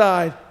father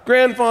died,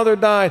 grandfather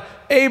died,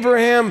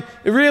 Abraham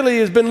really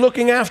has been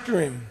looking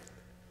after him.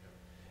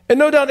 And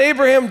no doubt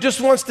Abraham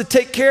just wants to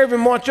take care of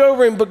him, watch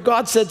over him, but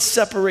God said,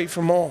 separate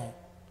from all.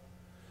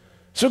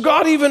 So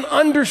God even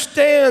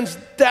understands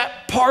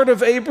that part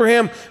of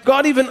Abraham.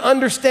 God even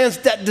understands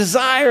that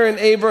desire in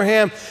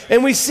Abraham.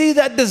 And we see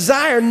that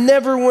desire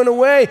never went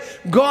away.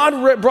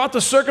 God brought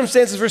the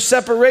circumstances for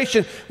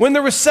separation. When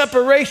there was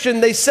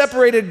separation, they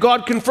separated.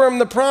 God confirmed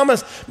the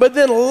promise. But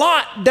then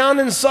Lot down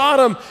in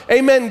Sodom,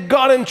 amen,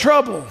 got in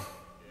trouble.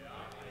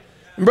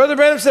 And Brother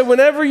Branham said,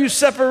 whenever you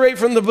separate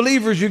from the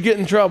believers, you get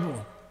in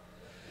trouble.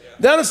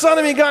 Down in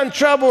Sodom, he got in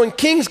trouble, and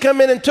kings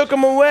come in and took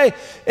him away.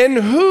 And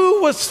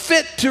who was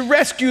fit to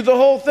rescue the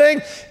whole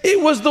thing? It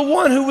was the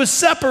one who was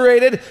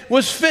separated,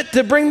 was fit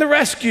to bring the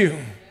rescue.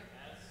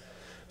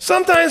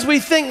 Sometimes we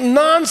think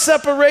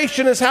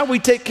non-separation is how we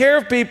take care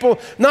of people,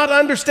 not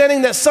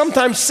understanding that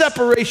sometimes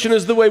separation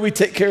is the way we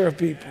take care of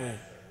people.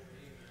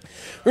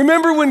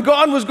 Remember when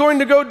God was going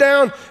to go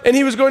down and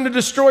he was going to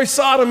destroy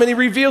Sodom, and he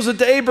reveals it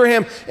to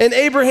Abraham, and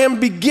Abraham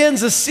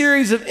begins a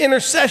series of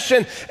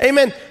intercession.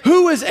 Amen.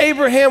 Who is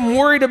Abraham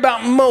worried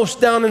about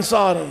most down in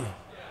Sodom?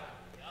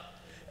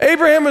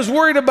 Abraham is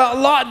worried about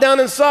Lot down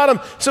in Sodom,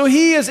 so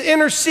he is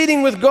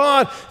interceding with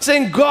God,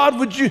 saying, God,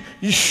 would you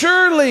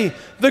surely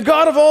the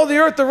God of all the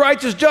earth, the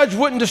righteous judge,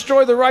 wouldn't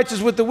destroy the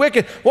righteous with the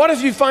wicked. What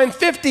if you find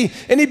 50?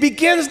 And he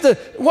begins to,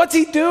 what's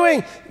he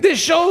doing? This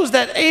shows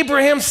that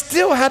Abraham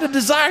still had a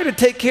desire to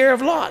take care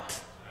of Lot.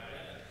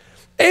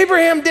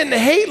 Abraham didn't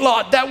hate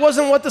Lot. That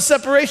wasn't what the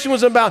separation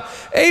was about.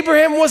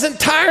 Abraham wasn't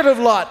tired of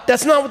Lot.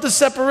 That's not what the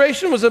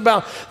separation was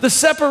about. The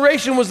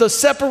separation was the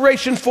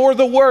separation for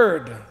the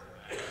word.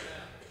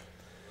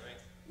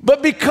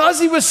 But because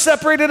he was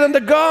separated unto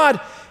God,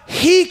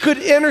 he could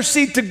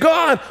intercede to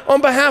God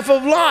on behalf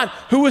of Lot,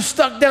 who was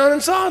stuck down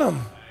in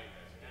Sodom.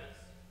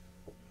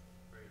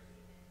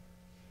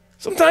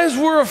 Sometimes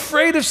we're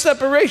afraid of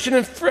separation,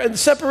 and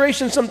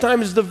separation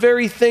sometimes is the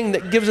very thing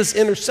that gives us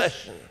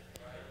intercession,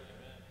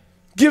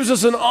 gives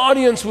us an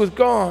audience with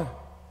God.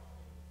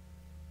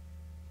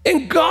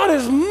 And God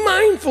is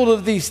mindful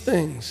of these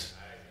things.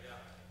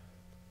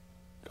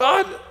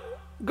 God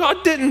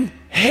didn't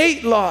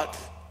hate Lot.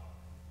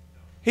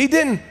 He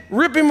didn't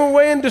rip him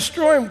away and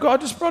destroy him.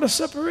 God just brought a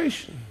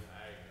separation.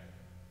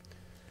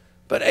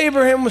 But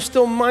Abraham was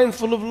still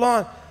mindful of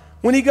Lot.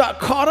 When he got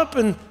caught up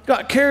and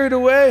got carried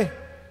away,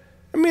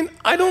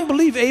 I don't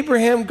believe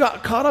Abraham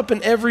got caught up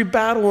in every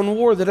battle and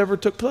war that ever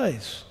took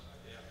place.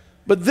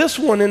 But this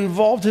one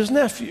involved his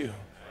nephew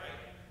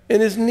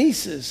and his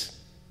nieces.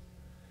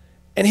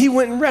 And he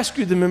went and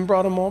rescued them and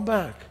brought them all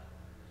back.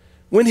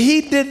 When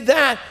he did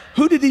that,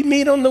 who did he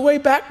meet on the way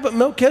back but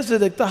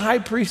Melchizedek, the high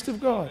priest of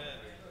God?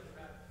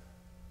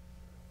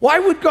 Why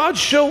would God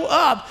show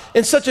up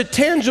in such a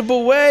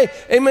tangible way,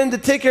 amen, to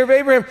take care of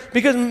Abraham?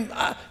 Because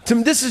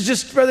this is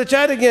just Brother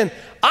Chad again.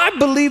 I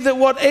believe that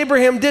what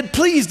Abraham did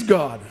pleased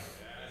God.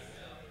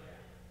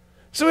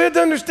 So we have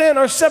to understand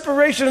our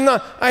separation is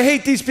not, I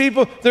hate these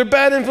people, they're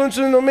bad influences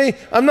on me,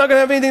 I'm not going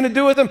to have anything to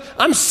do with them.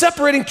 I'm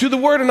separating to the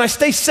word, and I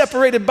stay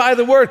separated by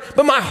the word,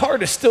 but my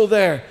heart is still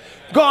there.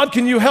 God,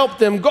 can you help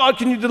them? God,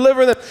 can you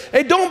deliver them?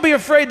 Hey, don't be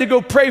afraid to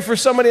go pray for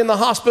somebody in the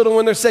hospital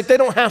when they're sick. They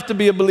don't have to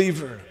be a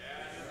believer.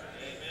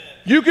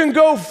 You can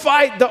go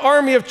fight the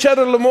army of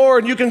Chedorlaomer,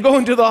 and you can go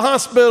into the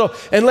hospital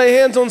and lay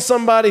hands on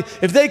somebody.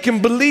 If they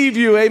can believe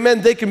you,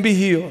 amen, they can be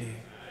healed.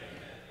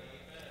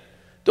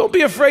 Don't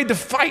be afraid to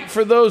fight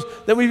for those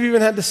that we've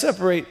even had to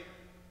separate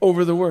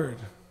over the word.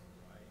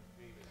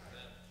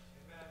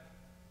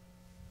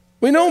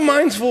 We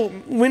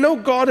know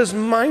God is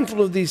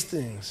mindful of these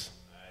things.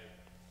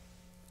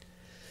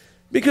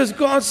 Because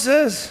God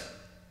says,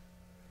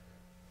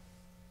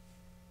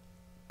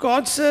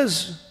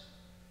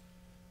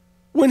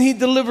 when he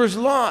delivers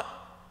Lot,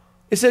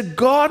 it said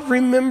God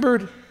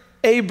remembered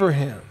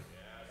Abraham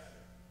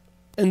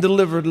and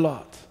delivered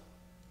Lot.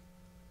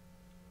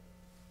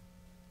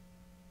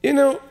 You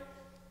know,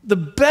 the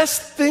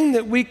best thing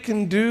that we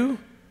can do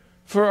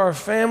for our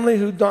family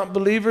who are not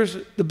believers,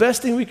 the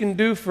best thing we can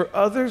do for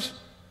others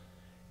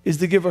is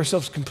to give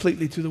ourselves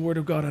completely to the Word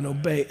of God and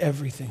obey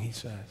everything he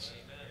says.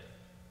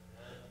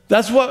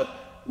 That's what,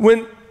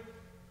 when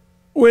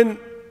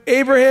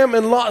Abraham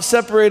and Lot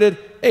separated,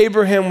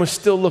 Abraham was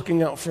still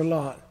looking out for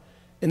Lot,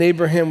 and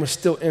Abraham was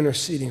still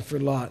interceding for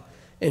Lot,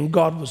 and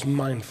God was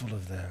mindful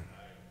of them.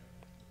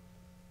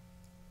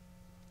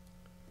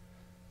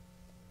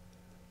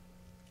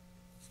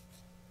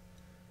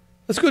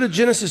 Let's go to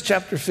Genesis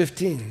chapter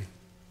 15.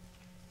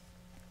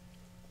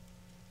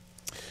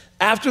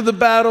 After the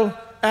battle,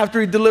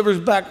 after he delivers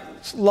back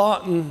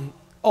Lot and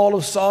all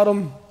of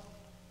Sodom,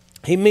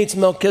 he meets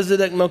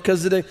Melchizedek.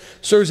 Melchizedek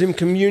serves him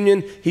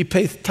communion. He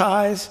pays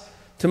tithes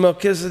to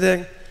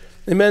Melchizedek.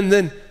 Amen.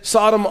 Then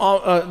Sodom,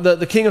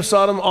 the king of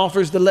Sodom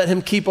offers to let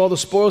him keep all the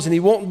spoils, and he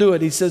won't do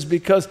it. He says,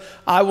 because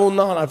I will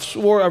not.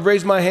 I've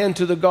raised my hand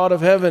to the God of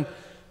heaven,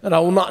 and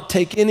I will not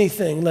take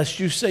anything lest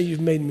you say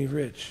you've made me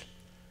rich.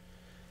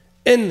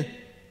 And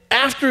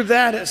after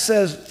that, it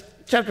says,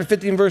 chapter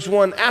 15, verse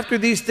 1, after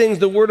these things,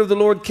 the word of the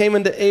Lord came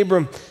unto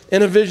Abram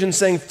in a vision,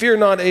 saying, fear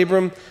not,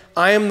 Abram,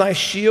 I am thy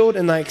shield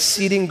and thy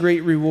exceeding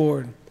great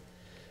reward.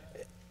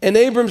 And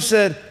Abram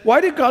said, why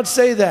did God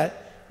say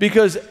that?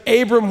 Because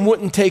Abram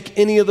wouldn't take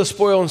any of the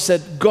spoil and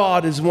said,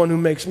 God is the one who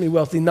makes me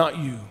wealthy, not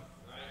you.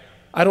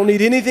 I don't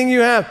need anything you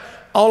have.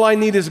 All I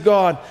need is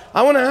God.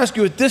 I want to ask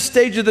you, at this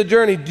stage of the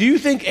journey, do you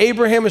think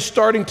Abraham is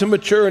starting to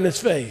mature in his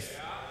faith?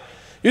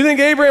 You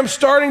think Abraham's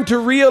starting to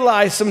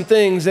realize some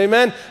things,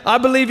 amen? I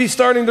believe he's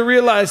starting to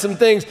realize some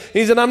things.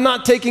 He said, I'm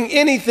not taking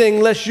anything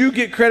unless you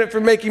get credit for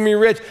making me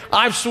rich.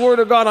 I've sworn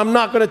to God, I'm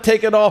not going to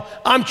take it all.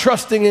 I'm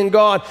trusting in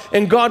God.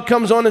 And God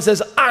comes on and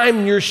says,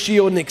 I'm your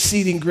shield and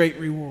exceeding great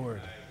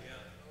reward.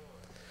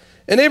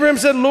 And Abraham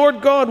said,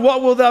 Lord God,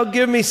 what wilt thou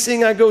give me,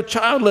 seeing I go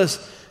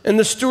childless? And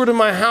the steward of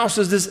my house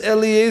is this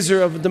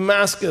Eliezer of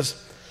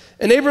Damascus.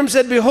 And Abraham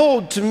said,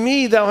 behold, to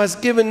me thou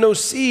hast given no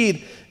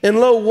seed, and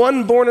lo,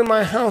 one born in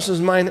my house is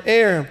mine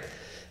heir.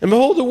 And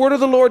behold, the word of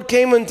the Lord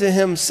came unto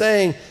him,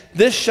 saying,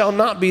 this shall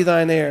not be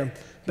thine heir,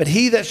 but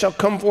he that shall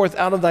come forth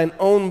out of thine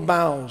own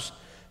bowels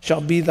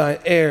shall be thy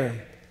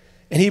heir.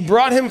 And he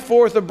brought him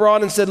forth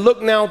abroad and said,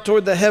 look now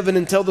toward the heaven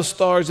and tell the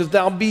stars, if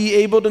thou be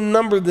able to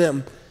number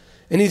them.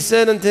 And he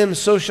said unto him,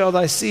 so shall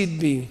thy seed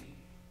be.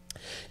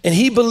 And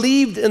he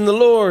believed in the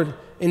Lord,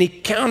 and he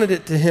counted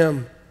it to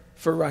him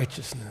for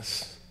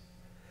righteousness.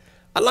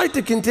 I'd like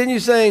to continue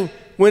saying,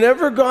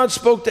 whenever God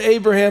spoke to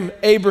Abraham,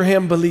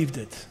 Abraham believed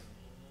it.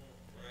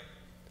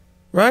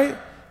 Right?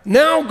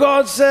 Now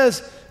God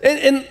says,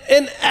 and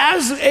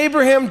as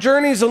Abraham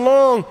journeys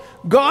along,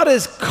 God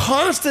is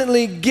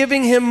constantly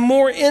giving him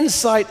more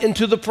insight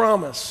into the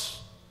promise.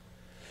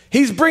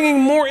 He's bringing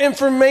more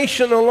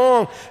information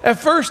along. At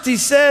first he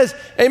says,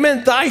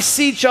 amen, thy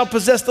seed shall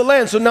possess the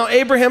land. So now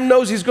Abraham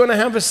knows he's going to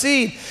have a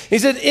seed. He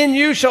said, in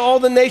you shall all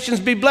the nations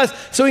be blessed.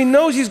 So he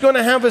knows he's going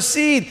to have a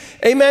seed.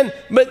 Amen.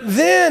 But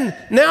then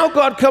now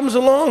God comes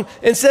along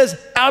and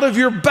says, out of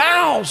your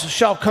bowels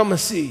shall come a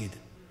seed.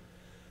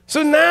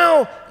 So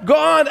now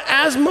God,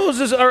 as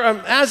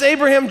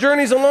Abraham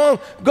journeys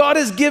along, God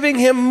is giving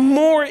him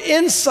more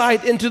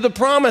insight into the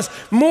promise,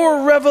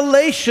 more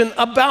revelation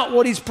about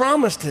what he's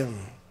promised him.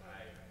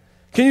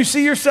 Can you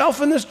see yourself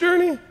in this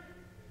journey?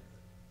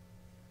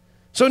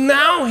 So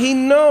now he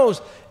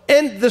knows.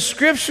 And the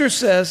scripture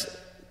says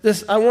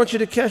this, I want you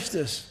to catch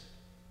this.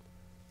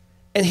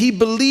 And he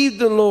believed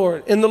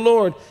in the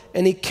Lord,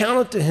 and he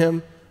counted to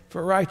him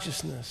for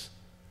righteousness.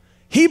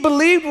 He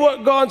believed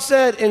what God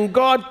said, and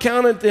God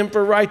counted to him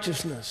for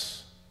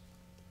righteousness.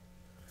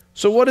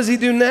 So what does he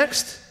do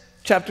next?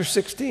 Chapter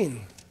 16.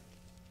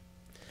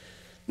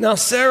 Now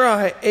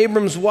Sarai,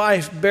 Abram's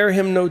wife, bare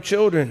him no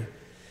children.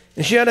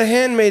 And she had a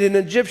handmaid, an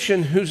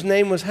Egyptian, whose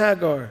name was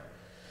Hagar.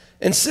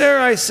 And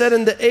Sarai said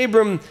unto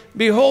Abram,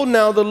 behold,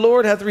 now the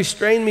Lord hath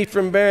restrained me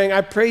from bearing. I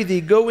pray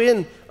thee, go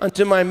in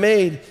unto my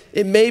maid.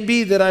 It may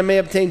be that I may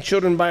obtain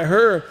children by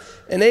her.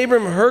 And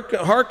Abram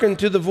hearkened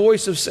to the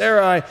voice of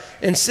Sarai.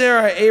 And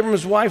Sarai,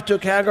 Abram's wife,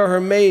 took Hagar, her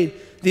maid,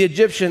 the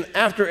Egyptian,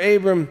 after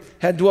Abram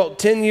had dwelt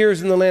 10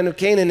 years in the land of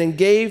Canaan, and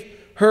gave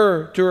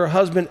her to her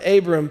husband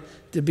Abram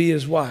to be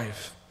his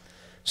wife.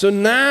 So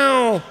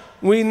now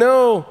we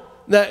know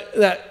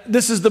that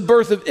this is the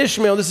birth of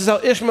Ishmael. This is how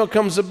Ishmael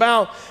comes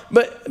about.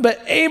 But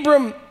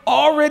Abram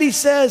already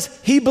says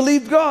he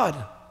believed God.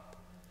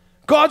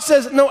 God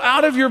says, no,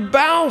 out of your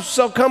bowels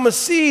shall come a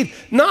seed.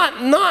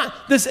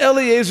 Not this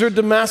Eliezer of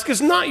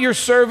Damascus, not your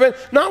servant,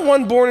 not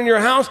one born in your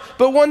house,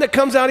 but one that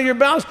comes out of your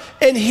bowels.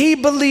 And he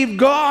believed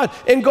God,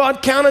 and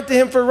God counted to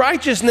him for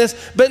righteousness.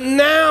 But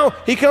now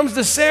he comes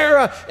to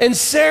Sarah, and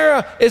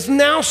Sarah is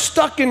now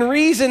stuck in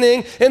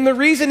reasoning. And the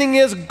reasoning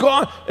is,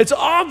 God, it's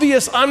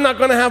obvious I'm not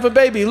going to have a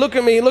baby. Look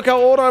at me. Look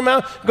how old I'm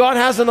now. God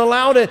hasn't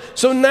allowed it.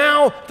 So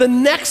now the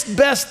next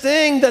best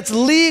thing that's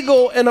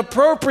legal and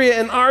appropriate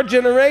in our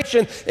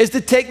generation is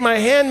to take my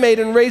handmaid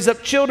and raise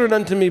up children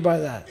unto me by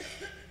that.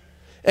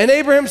 And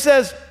Abraham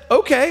says,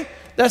 okay,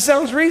 that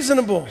sounds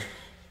reasonable.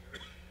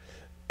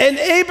 And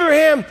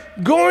Abraham,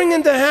 going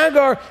into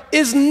Hagar,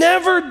 is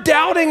never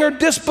doubting or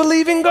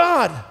disbelieving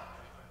God.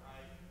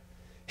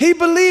 He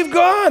believed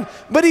God,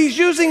 but he's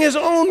using his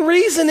own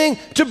reasoning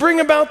to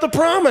bring about the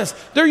promise.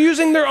 They're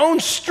using their own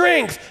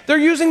strength. They're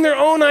using their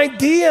own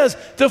ideas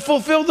to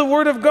fulfill the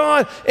word of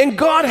God. And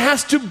God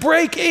has to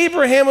break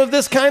Abraham of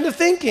this kind of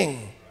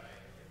thinking.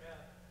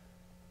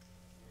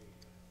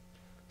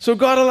 So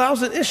God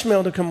allows an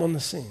Ishmael to come on the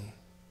scene.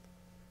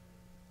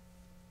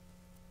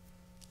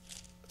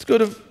 Let's go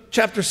to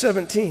chapter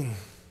 17.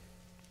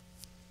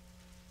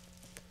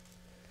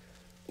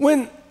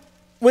 When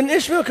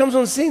Ishmael comes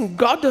on the scene,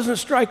 God doesn't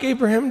strike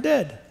Abraham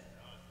dead.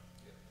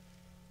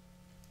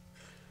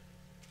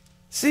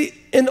 See,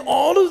 in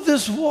all of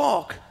this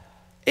walk,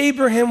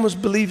 Abraham was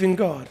believing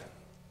God.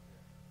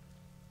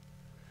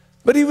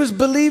 But he was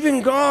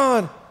believing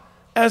God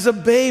as a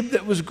babe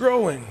that was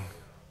growing.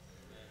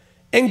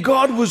 And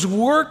God was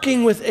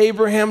working with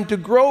Abraham to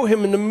grow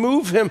him and to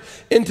move him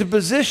into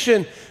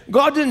position.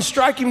 God didn't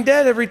strike him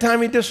dead every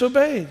time he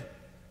disobeyed.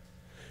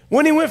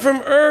 When he went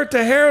from Ur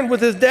to Haran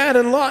with his dad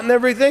and Lot and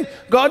everything,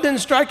 God didn't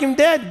strike him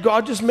dead.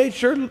 God just made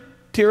sure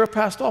Terah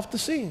passed off the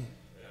scene.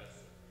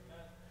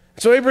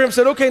 So Abraham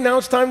said, okay, now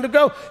it's time to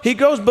go. He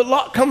goes, but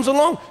Lot comes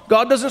along.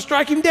 God doesn't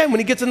strike him dead.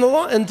 When he gets into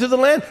the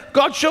land,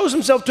 God shows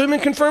himself to him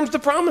and confirms the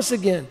promise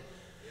again.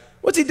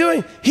 What's he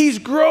doing? He's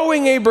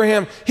growing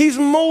Abraham. He's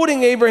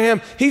molding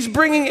Abraham. He's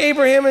bringing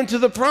Abraham into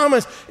the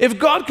promise. If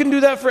God can do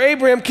that for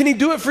Abraham, can he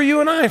do it for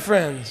you and I,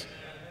 friends?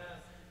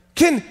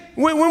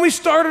 When we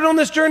started on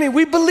this journey,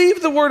 we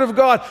believed the word of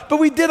God, but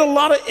we did a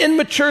lot of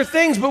immature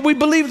things, but we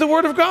believed the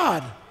word of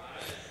God.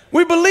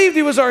 We believed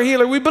he was our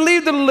healer. We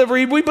believed the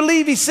deliverer. We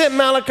believed he sent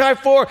Malachi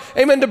 4,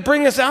 amen, to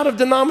bring us out of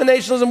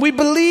denominationalism. We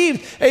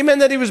believed, amen,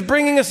 that he was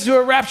bringing us to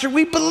a rapture.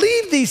 We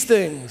believed these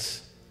things.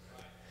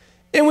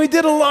 And we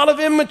did a lot of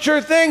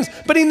immature things,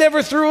 but he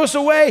never threw us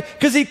away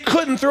because he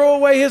couldn't throw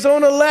away his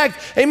own elect.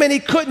 Amen. He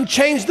couldn't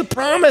change the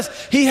promise.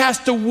 He has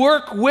to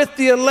work with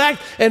the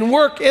elect and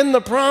work in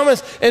the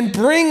promise and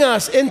bring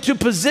us into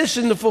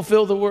position to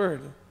fulfill the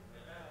word.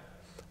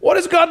 What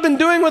has God been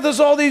doing with us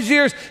all these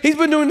years? He's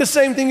been doing the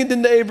same thing he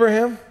did to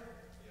Abraham.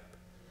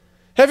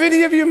 Have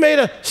any of you made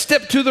a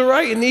step to the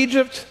right in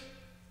Egypt?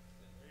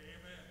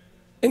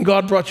 And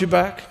God brought you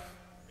back?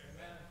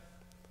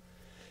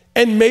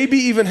 And maybe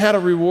even had a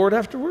reward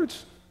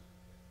afterwards?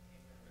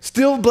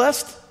 Still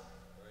blessed?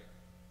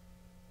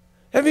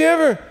 Have you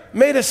ever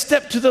made a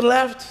step to the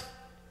left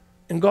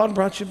and God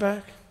brought you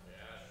back?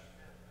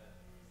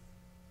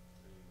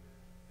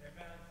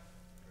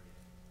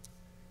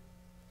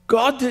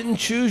 God didn't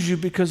choose you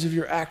because of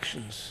your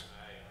actions.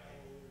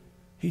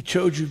 He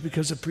chose you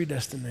because of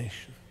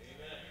predestination.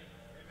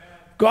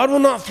 God will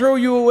not throw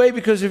you away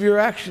because of your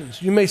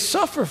actions. You may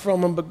suffer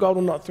from them, but God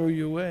will not throw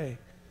you away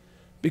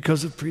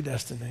because of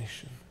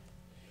predestination.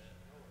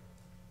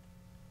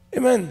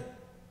 Amen.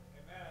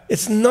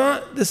 This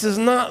is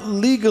not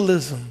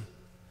legalism.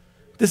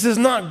 This is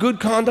not good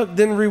conduct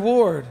then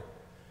reward.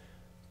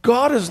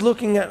 God is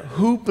looking at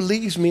who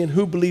believes me and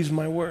who believes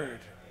my word.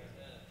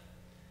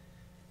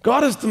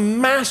 God is the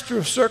master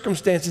of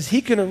circumstances.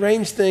 He can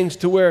arrange things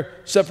to where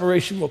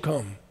separation will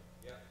come.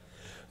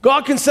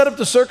 God can set up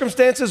the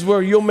circumstances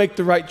where you'll make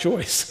the right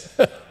choice.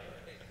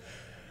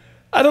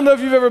 I don't know if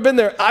you've ever been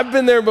there. I've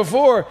been there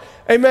before.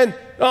 Amen.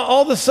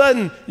 All of a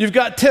sudden, you've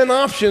got 10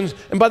 options,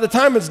 and by the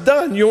time it's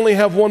done, you only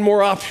have one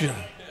more option.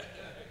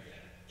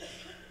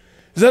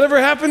 Has that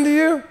ever happened to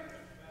you?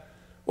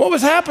 What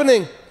was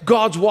happening?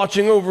 God's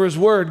watching over his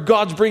word.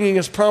 God's bringing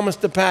his promise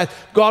to pass.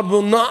 God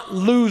will not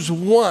lose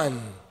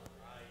one.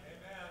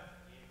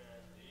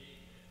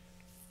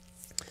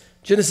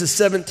 Genesis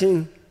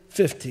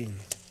 17:15.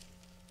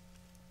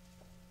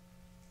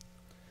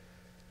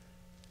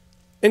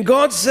 And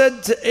God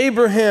said to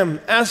Abraham,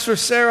 as for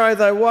Sarai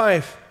thy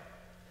wife,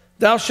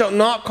 thou shalt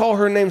not call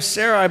her name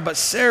Sarai, but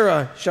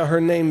Sarah shall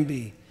her name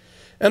be.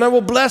 And I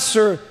will bless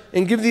her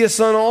and give thee a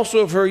son also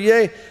of her.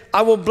 Yea,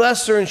 I will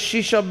bless her, and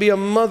she shall be a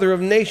mother of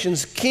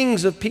nations.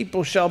 Kings of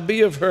people shall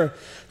be of her.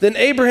 Then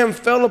Abraham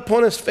fell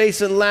upon his face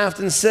and laughed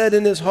and said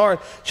in his heart,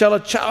 shall a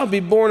child be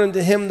born unto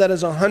him that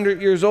is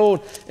 100 years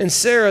old, and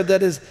Sarah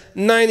that is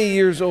 90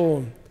 years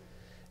old?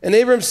 And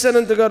Abraham said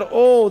unto God,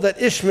 oh,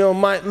 that Ishmael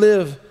might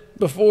live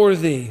before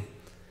thee.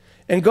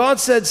 And God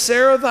said,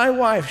 Sarah thy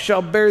wife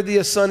shall bear thee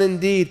a son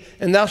indeed,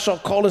 and thou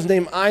shalt call his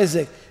name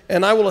Isaac.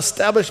 And I will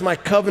establish my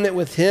covenant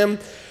with him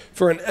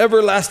for an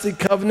everlasting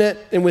covenant,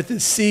 and with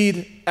his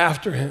seed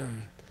after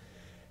him.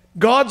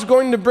 God's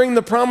going to bring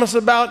the promise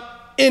about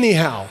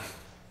anyhow.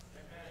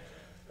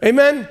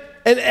 Amen?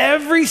 And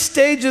every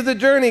stage of the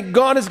journey,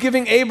 God is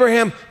giving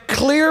Abraham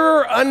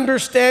clearer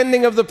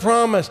understanding of the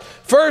promise.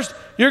 First,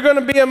 you're going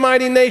to be a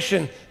mighty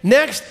nation.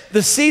 Next,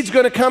 the seed's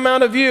going to come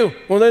out of you.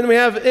 Well, then we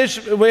have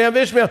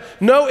Ishmael.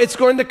 No, it's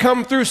going to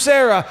come through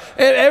Sarah.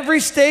 At every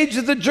stage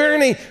of the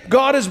journey,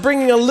 God is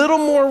bringing a little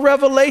more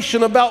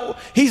revelation about,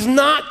 he's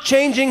not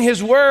changing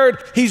his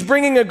word. He's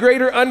bringing a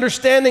greater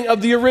understanding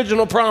of the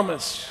original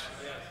promise.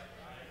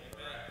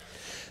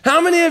 How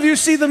many of you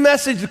see the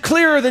message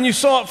clearer than you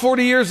saw it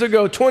 40 years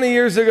ago, 20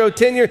 years ago,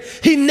 10 years?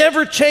 He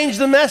never changed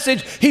the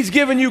message. He's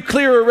given you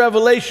clearer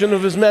revelation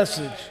of his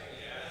message.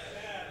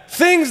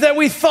 Things that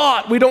we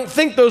thought, we don't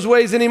think those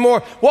ways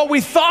anymore. What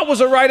we thought was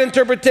a right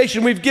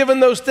interpretation, we've given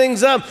those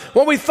things up.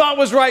 What we thought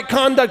was right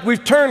conduct,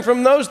 we've turned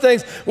from those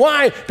things.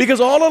 Why? Because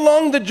all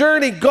along the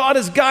journey, God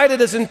has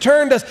guided us and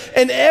turned us.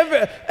 And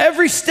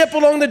every step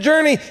along the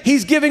journey,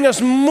 he's giving us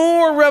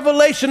more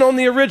revelation on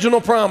the original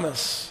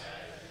promise.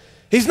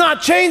 He's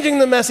not changing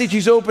the message,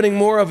 he's opening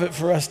more of it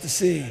for us to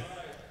see.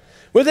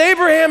 With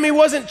Abraham, he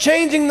wasn't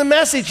changing the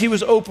message, he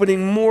was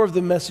opening more of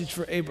the message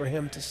for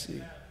Abraham to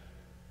see.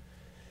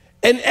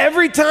 And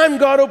every time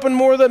God opened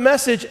more of the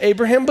message,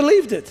 Abraham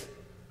believed it.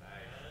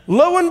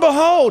 Lo and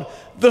behold,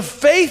 the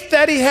faith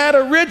that he had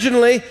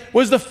originally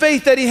was the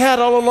faith that he had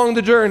all along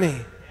the journey.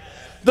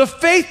 The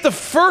faith to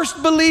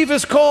first believe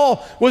his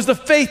call was the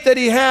faith that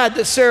he had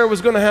that Sarah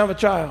was going to have a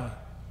child.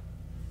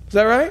 Is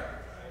that right?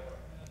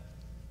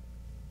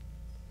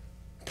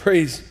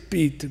 Praise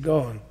be to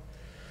God.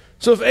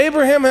 So if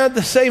Abraham had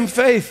the same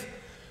faith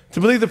to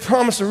believe the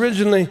promise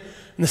originally,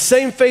 and the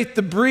same faith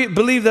to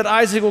believe that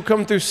Isaac will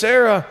come through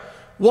Sarah,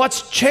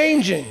 what's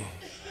changing?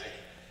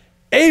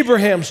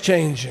 Abraham's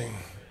changing.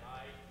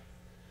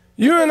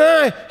 You and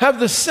I have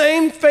the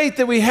same faith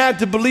that we had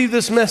to believe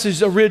this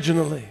message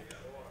originally.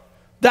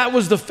 That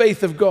was the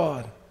faith of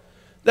God.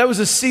 That was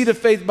a seed of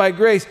faith by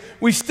grace.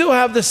 We still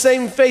have the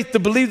same faith to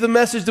believe the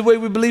message the way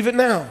we believe it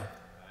now.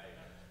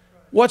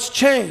 What's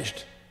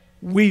changed?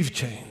 We've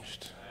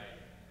changed.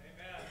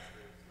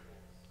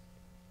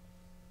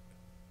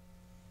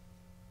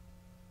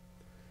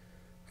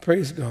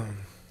 Praise God.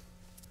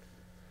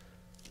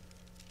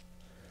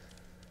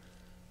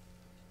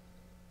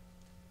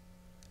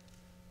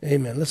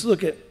 Amen. Let's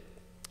look at,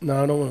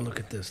 no, I don't want to look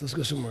at this. Let's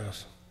go somewhere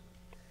else.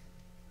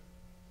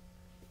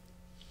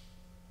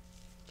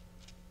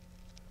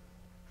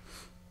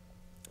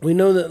 We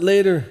know that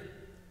later,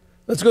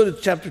 let's go to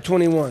chapter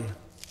 21.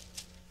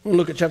 We'll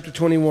look at chapter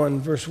 21,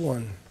 verse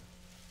 1.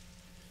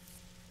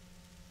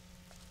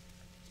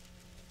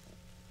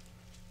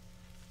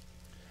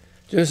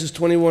 Genesis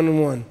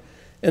 21:1.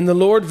 And the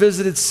Lord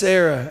visited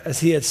Sarah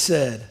as he had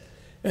said,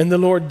 and the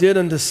Lord did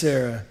unto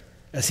Sarah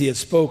as he had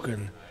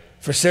spoken.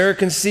 For Sarah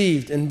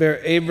conceived and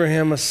bare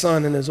Abraham a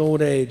son in his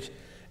old age,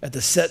 at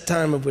the set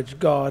time of which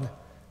God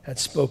had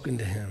spoken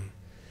to him.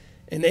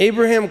 And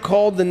Abraham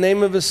called the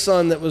name of his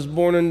son that was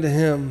born unto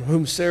him,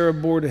 whom Sarah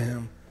bore to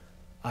him,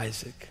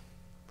 Isaac.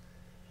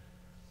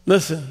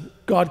 Listen,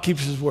 God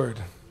keeps his word.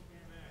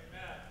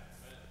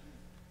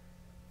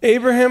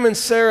 Abraham and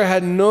Sarah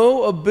had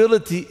no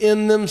ability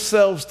in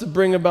themselves to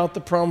bring about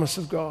the promise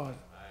of God.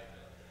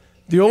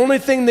 The only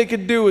thing they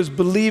could do is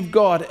believe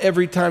God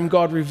every time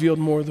God revealed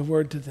more of the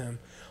word to them.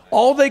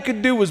 All they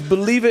could do was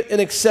believe it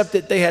and accept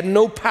it. They had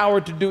no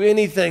power to do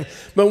anything.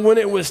 But when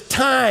it was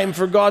time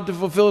for God to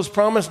fulfill his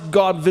promise,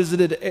 God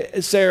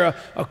visited Sarah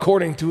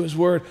according to his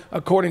word,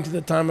 according to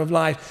the time of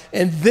life.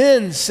 And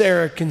then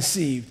Sarah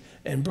conceived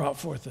and brought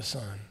forth a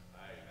son.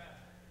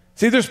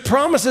 See, there's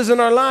promises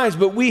in our lives,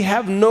 but we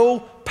have no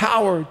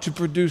power to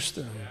produce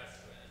them.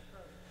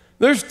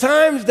 There's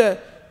times that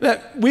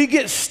we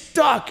get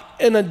stuck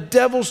in a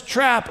devil's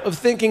trap of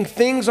thinking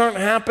things aren't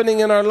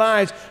happening in our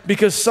lives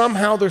because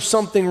somehow there's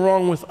something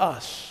wrong with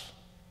us.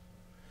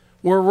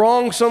 We're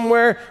wrong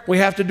somewhere. We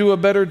have to do a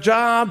better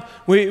job.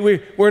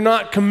 We're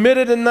not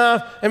committed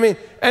enough. I mean,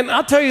 and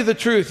I'll tell you the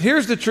truth.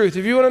 Here's the truth.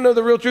 If you want to know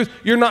the real truth,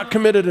 you're not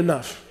committed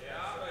enough.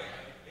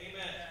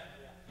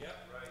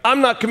 I'm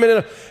not committed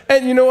enough.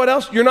 And you know what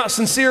else? You're not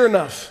sincere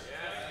enough.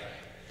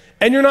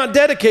 And you're not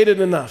dedicated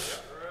enough.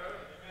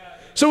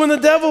 So when the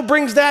devil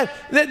brings that,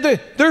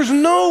 there's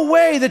no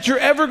way that you're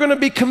ever going to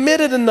be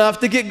committed enough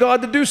to get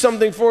God to do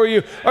something for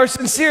you or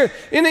sincere.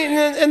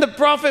 And the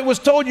prophet was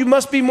told you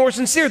must be more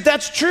sincere.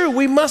 That's true.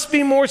 We must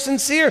be more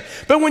sincere.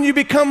 But when you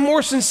become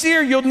more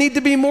sincere, you'll need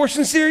to be more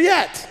sincere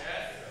yet.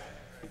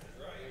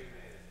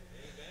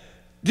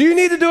 Do you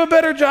need to do a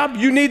better job?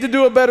 You need to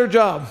do a better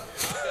job.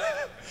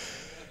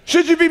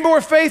 Should you be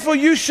more faithful?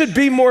 You should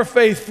be more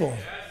faithful.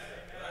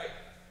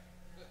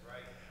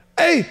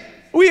 Hey,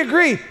 we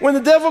agree. When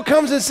the devil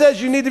comes and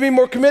says you need to be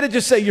more committed,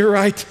 just say, you're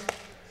right.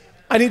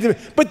 I need to be.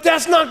 But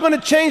that's not going to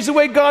change the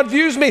way God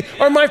views me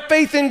or my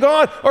faith in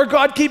God or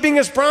God keeping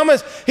his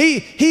promise.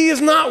 He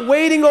is not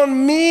waiting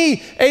on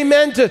me,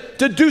 amen,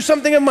 to do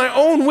something of my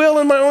own will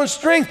and my own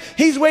strength.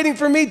 He's waiting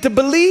for me to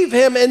believe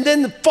him and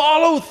then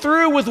follow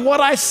through with what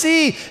I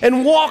see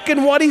and walk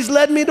in what he's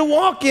led me to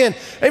walk in.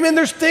 Amen.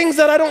 There's things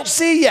that I don't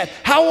see yet.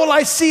 How will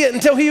I see it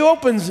until he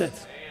opens it?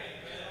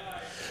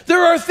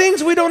 There are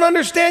things we don't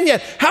understand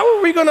yet. How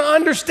are we going to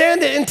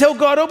understand it until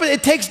God opens it?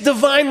 It takes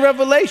divine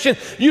revelation.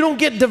 You don't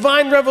get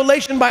divine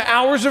revelation by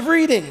hours of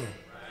reading.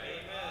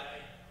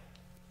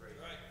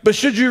 But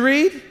should you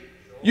read?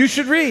 You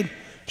should read.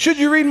 Should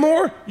you read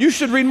more? You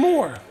should read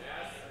more.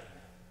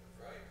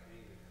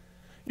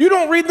 You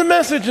don't read the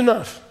message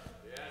enough.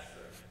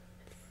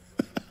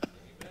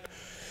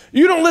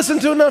 You don't listen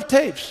to enough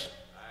tapes.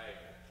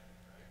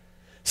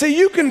 See,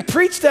 you can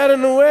preach that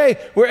in a way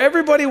where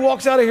everybody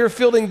walks out of here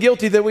feeling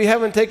guilty that we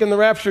haven't taken the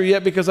rapture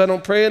yet because I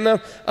don't pray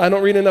enough, I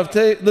don't read enough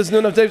listen to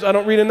enough tapes, I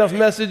don't read enough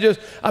messages,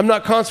 I'm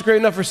not consecrated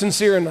enough or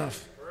sincere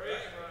enough.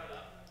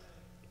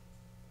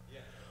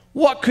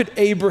 What could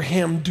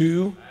Abraham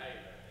do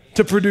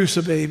to produce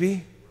a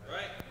baby?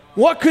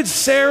 What could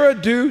Sarah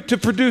do to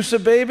produce a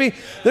baby?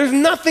 There's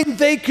nothing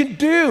they could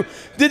do.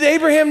 Did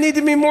Abraham need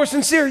to be more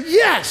sincere?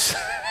 Yes.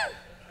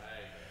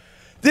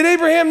 Did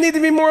Abraham need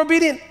to be more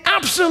obedient?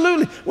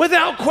 Absolutely,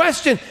 without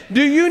question.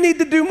 Do you need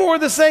to do more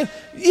of the same?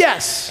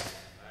 Yes.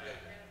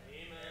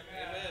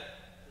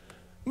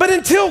 But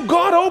until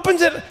God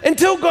opens it,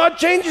 until God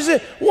changes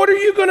it, what are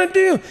you going to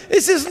do?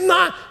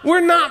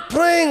 We're not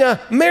playing a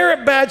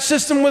merit badge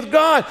system with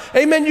God.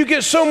 Amen, you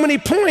get so many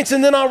points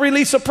and then I'll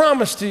release a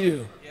promise to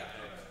you.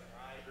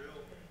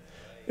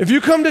 If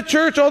you come to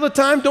church all the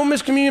time, don't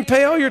miss communion,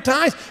 pay all your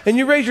tithes, and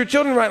you raise your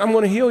children right, I'm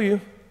going to heal you.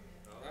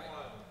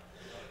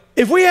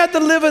 If we had to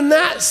live in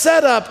that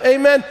setup,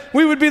 amen,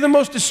 we would be the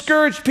most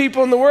discouraged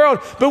people in the world.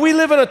 But we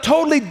live in a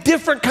totally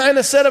different kind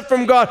of setup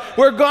from God,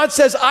 where God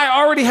says, I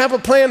already have a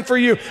plan for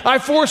you. I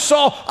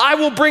foresaw, I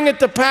will bring it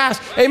to pass.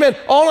 Amen.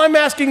 All I'm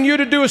asking you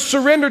to do is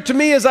surrender to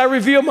me as I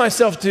reveal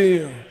myself to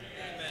you. Amen.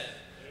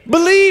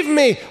 Believe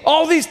me,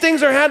 all these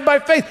things are had by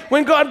faith.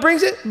 When God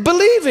brings it,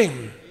 believe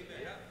him.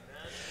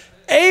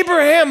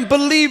 Abraham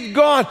believed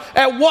God.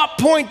 At what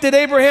point did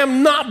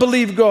Abraham not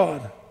believe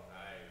God?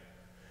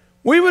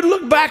 We would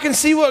look back and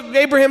see what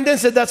Abraham did and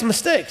said, that's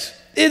mistakes.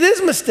 It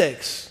is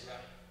mistakes.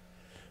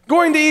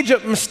 Going to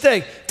Egypt,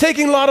 mistake.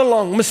 Taking Lot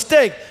along,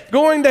 mistake.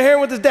 Going to Haran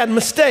with his dad,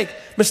 mistake.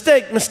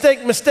 Mistake,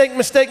 mistake, mistake,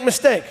 mistake,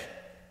 mistake.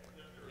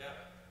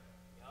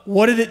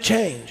 What did it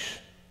change?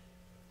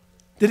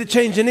 Did it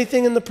change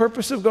anything in the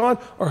purpose of God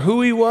or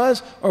who he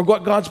was or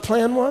what God's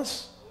plan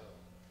was?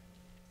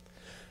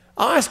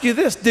 I'll ask you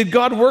this, did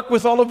God work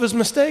with all of his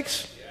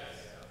mistakes?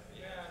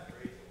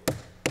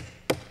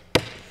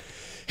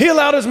 He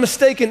allowed his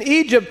mistake in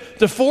Egypt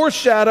to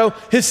foreshadow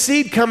his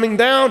seed coming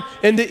down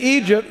into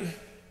Egypt.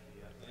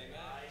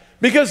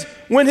 Because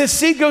when his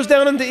seed goes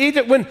down into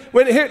Egypt,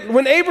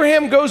 when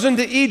Abraham goes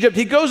into Egypt,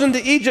 he goes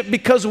into Egypt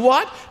because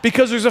what?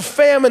 Because there's a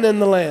famine in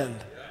the land.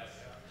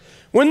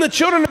 When the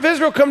children of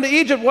Israel come to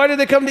Egypt, why did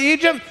they come to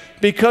Egypt?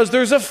 Because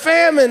there's a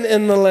famine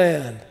in the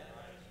land.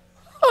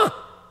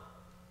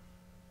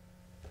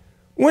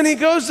 When he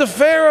goes to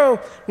Pharaoh,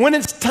 when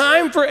it's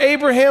time for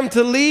Abraham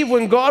to leave,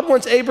 when God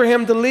wants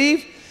Abraham to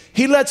leave,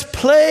 he lets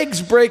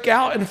plagues break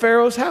out in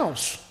Pharaoh's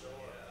house.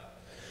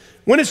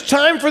 When it's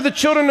time for the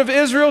children of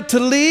Israel to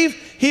leave,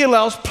 he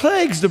allows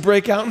plagues to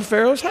break out in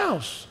Pharaoh's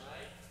house.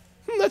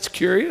 That's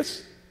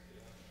curious.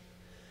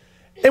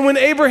 And when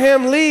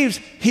Abraham leaves,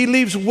 he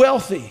leaves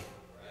wealthy.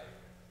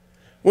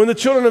 When the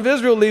children of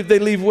Israel leave, they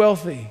leave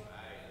wealthy.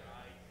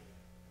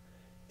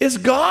 Is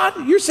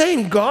God, you're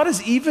saying God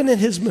is even in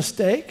his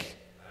mistake?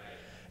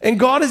 And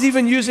God is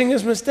even using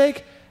his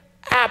mistake?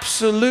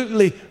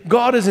 Absolutely.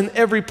 God is in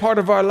every part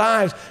of our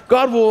lives.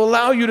 God will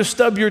allow you to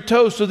stub your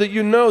toe so that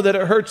you know that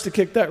it hurts to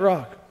kick that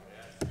rock.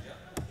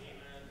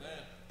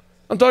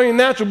 I'm talking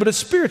natural, but it's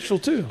spiritual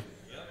too.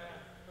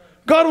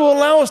 God will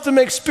allow us to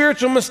make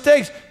spiritual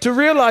mistakes to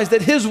realize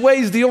that his way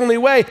is the only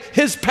way.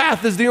 His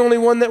path is the only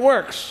one that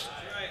works.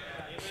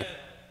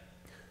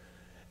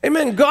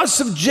 Amen. God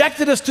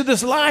subjected us to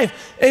this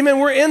life. Amen.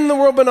 We're in the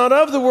world, but not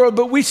of the world,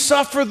 but we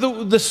suffer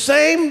with the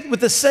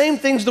same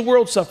things the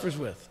world suffers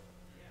with.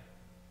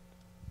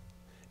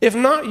 If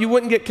not, you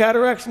wouldn't get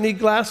cataracts, need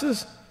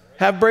glasses,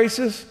 have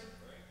braces,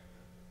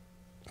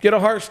 get a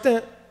heart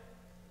stent,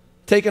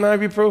 take an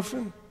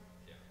ibuprofen.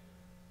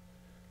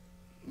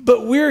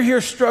 But we're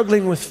here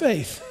struggling with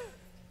faith,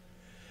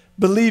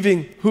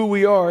 believing who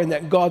we are and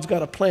that God's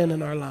got a plan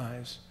in our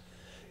lives.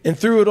 And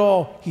through it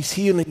all, he's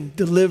healing,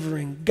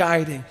 delivering,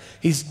 guiding.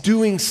 He's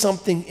doing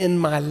something in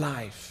my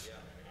life.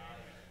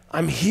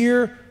 I'm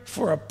here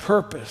for a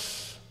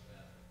purpose.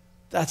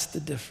 That's the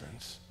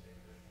difference.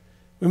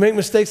 We make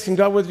mistakes. Can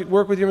God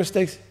work with your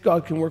mistakes?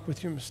 God can work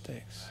with your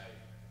mistakes.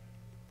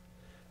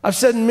 I've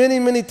said many,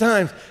 many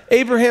times,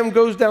 Abraham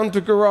goes down to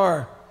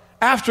Gerar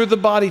after the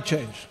body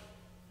change.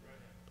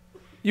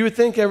 You would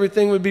think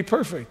everything would be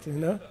perfect, you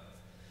know?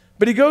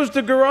 But he goes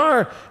to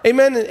Gerar,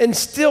 amen, and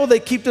still they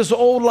keep this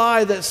old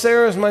lie that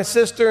Sarah's my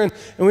sister, and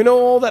we know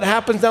all that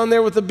happens down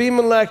there with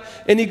Abimelech,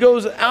 and he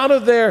goes out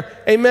of there,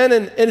 amen,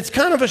 and it's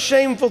kind of a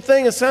shameful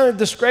thing. It's kind of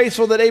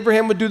disgraceful that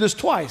Abraham would do this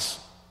twice.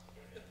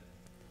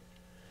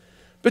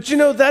 But you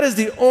know, that is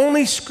the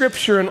only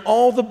scripture in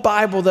all the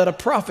Bible that a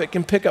prophet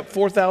can pick up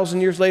 4,000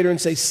 years later and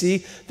say,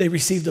 see, they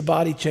received a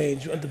body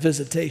change at the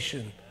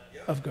visitation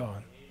of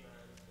God.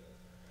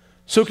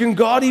 So can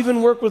God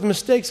even work with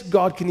mistakes?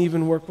 God can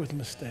even work with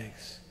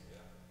mistakes.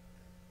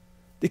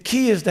 The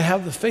key is to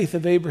have the faith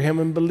of Abraham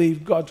and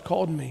believe God's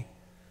called me.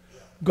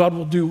 God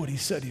will do what he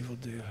said he will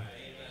do.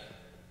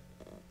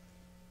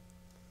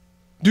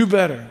 Do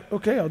better.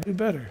 Okay, I'll do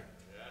better.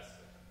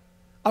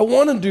 I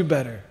want to do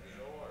better.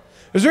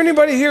 Is there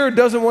anybody here who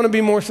doesn't want to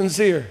be more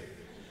sincere?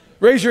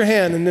 Raise your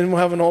hand and then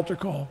we'll have an altar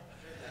call.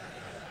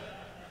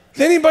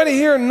 Does anybody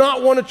here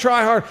not want to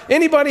try hard?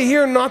 Anybody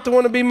here not to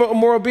want to be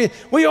more obedient?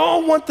 We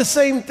all want the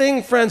same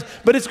thing, friends,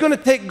 but it's going to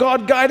take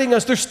God guiding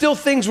us. There's still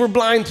things we're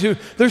blind to.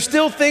 There's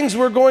still things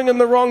we're going in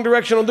the wrong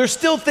direction. There's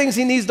still things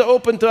he needs to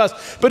open to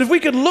us. But if we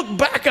could look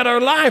back at our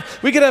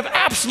life, we could have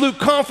absolute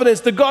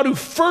confidence. The God who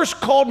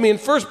first called me and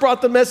first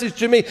brought the message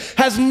to me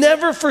has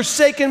never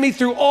forsaken me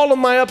through all of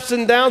my ups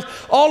and downs,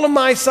 all of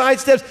my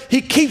sidesteps. He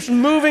keeps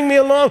moving me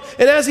along.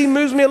 And as he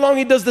moves me along,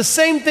 he does the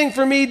same thing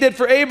for me he did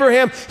for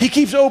Abraham. He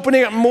keeps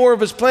opening up more of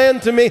his plan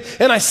to me,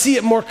 and I see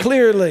it more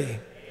clearly.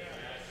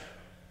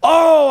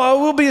 Oh, I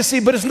will be a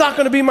seed, but it's not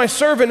going to be my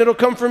servant. It'll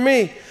come from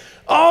me.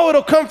 Oh,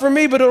 it'll come from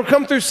me, but it'll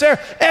come through Sarah.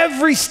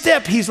 Every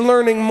step, he's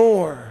learning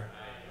more.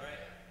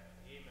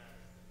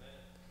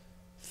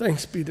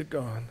 Thanks be to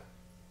God.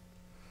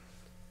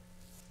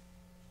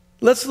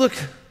 Let's look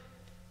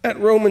at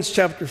Romans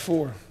chapter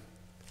 4.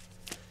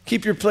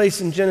 Keep your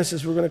place in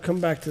Genesis. We're going to come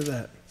back to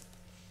that.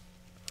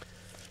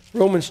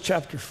 Romans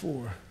chapter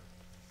 4.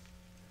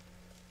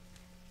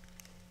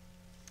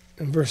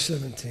 and verse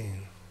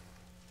 17.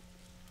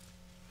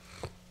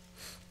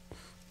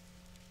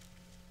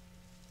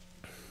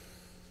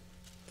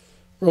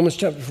 Romans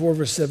chapter 4,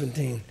 verse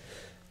 17.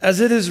 As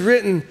it is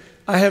written,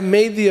 I have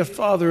made thee a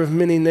father of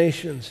many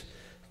nations,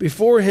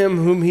 before him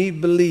whom he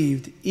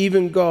believed,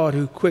 even God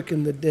who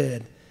quickened the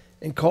dead,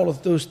 and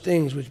calleth those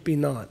things which be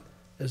not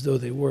as though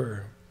they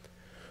were.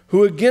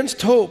 Who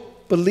against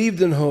hope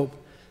believed in hope,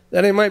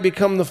 that he might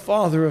become the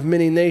father of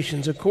many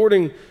nations,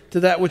 according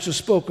to that which is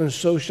spoken,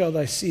 so shall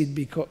thy seed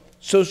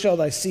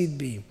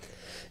be.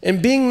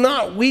 And being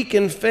not weak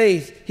in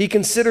faith, he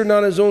considered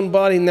not his own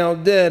body now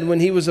dead, when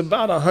he was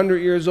about 100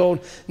 years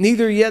old,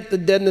 neither yet the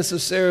deadness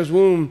of Sarah's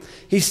womb.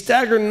 He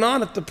staggered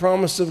not at the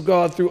promise of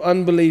God through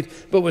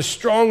unbelief, but was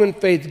strong in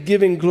faith,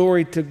 giving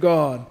glory to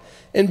God.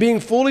 And being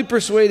fully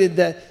persuaded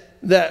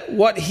that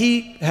what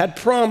he had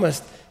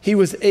promised, he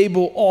was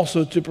able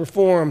also to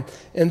perform.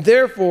 And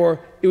therefore,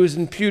 it was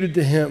imputed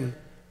to him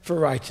for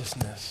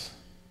righteousness.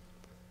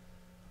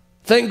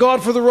 Thank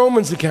God for the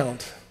Romans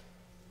account.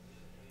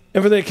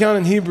 And for the account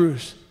in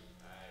Hebrews.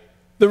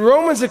 The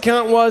Romans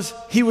account was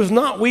he was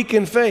not weak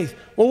in faith.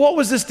 Well, what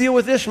was this deal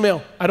with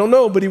Ishmael? I don't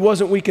know, but he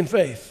wasn't weak in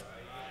faith.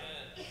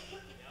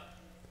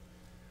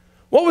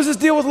 What was this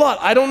deal with Lot?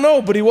 I don't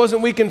know, but he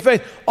wasn't weak in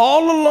faith.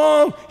 All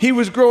along, he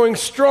was growing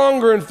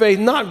stronger in faith,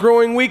 not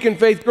growing weak in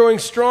faith, growing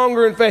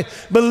stronger in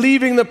faith,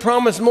 believing the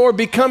promise more,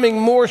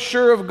 becoming more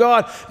sure of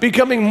God,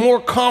 becoming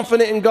more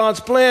confident in God's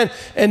plan.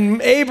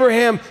 And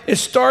Abraham is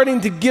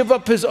starting to give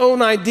up his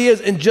own ideas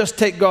and just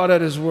take God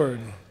at his word.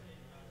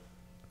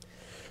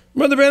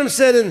 Brother Branham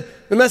said in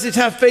the message,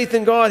 Have Faith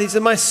in God, he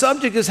said, my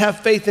subject is have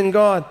faith in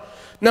God.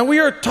 Now we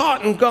are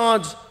taught in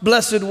God's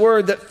blessed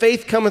word that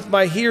faith cometh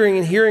by hearing,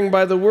 and hearing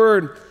by the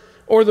word,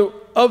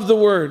 of the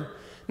word.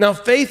 Now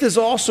faith is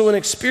also an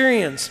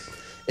experience.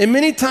 And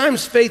many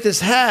times faith is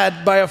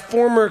had by a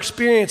former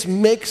experience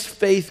makes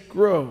faith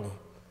grow.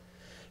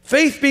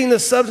 Faith being the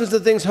substance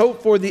of things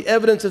hoped for, the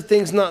evidence of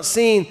things not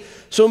seen.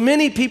 So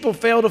many people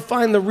fail to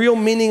find the real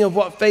meaning of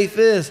what faith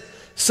is.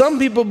 Some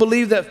people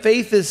believe that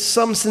faith is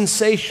some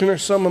sensation or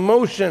some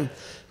emotion,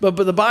 but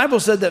the Bible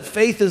said that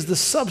faith is the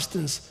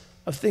substance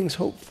of things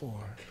hoped for.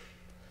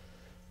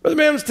 Brother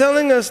Branham's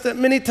telling us that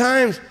many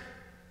times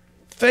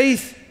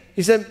faith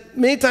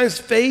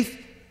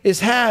is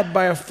had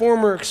by a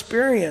former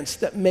experience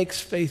that makes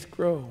faith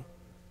grow.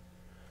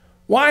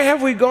 Why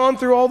have we gone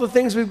through all the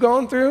things we've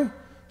gone through?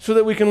 So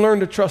that we can learn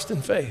to trust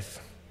in faith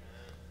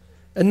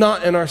and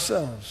not in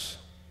ourselves.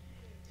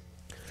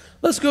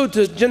 Let's go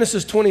to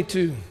Genesis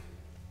 22.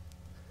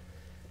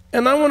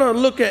 And I want to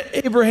look at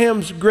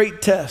Abraham's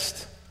great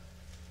test.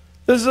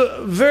 This is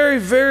a very,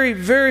 very,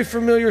 very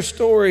familiar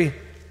story.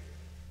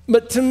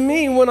 But to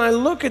me, when I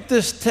look at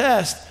this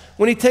test,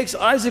 when he takes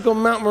Isaac on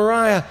Mount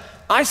Moriah,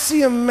 I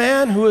see a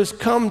man who has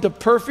come to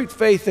perfect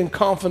faith and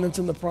confidence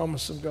in the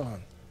promise of God.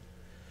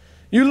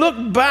 You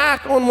look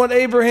back on what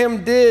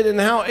Abraham did and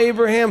how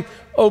Abraham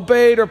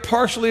obeyed or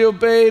partially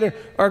obeyed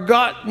or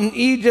got in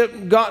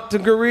Egypt, got to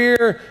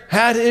Gerar,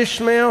 had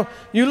Ishmael.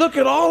 You look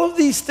at all of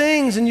these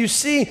things and you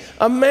see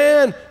a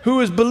man who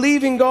is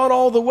believing God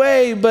all the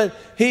way, but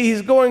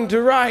he's going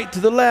to right, to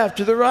the left,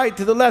 to the right,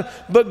 to the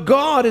left. But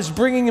God is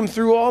bringing him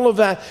through all of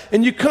that.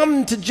 And you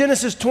come to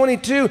Genesis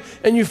 22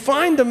 and you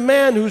find a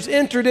man who's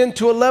entered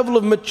into a level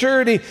of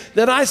maturity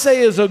that I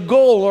say is a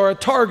goal or a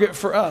target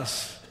for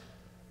us.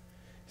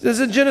 This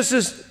is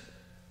Genesis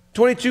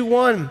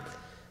 22:1.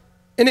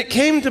 And it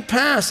came to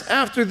pass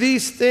after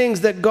these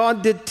things that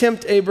God did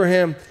tempt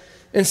Abraham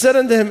and said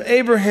unto him,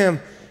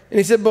 Abraham, and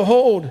he said,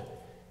 Behold,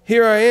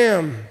 here I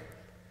am.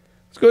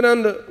 Let's go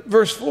down to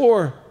verse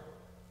 4.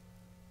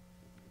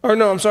 Or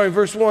no, I'm sorry,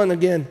 verse 1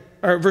 again.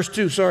 Or verse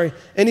 2, sorry.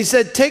 And he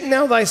said, Take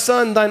now thy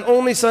son, thine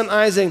only son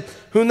Isaac,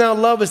 whom thou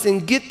lovest,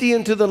 and get thee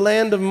into the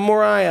land of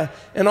Moriah,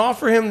 and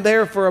offer him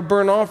there for a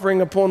burnt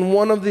offering upon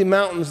one of the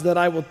mountains that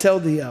I will tell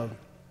thee of.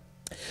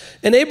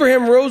 And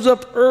Abraham rose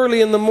up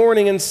early in the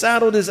morning and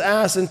saddled his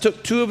ass and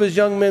took 2 of his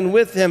young men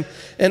with him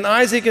and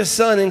Isaac his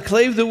son and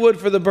clave the wood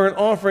for the burnt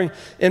offering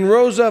and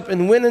rose up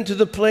and went into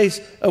the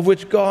place of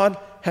which God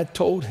had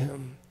told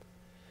him.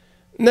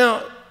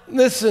 Now,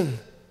 listen,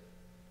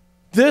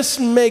 this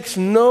makes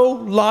no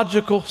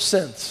logical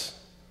sense.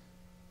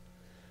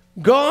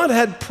 God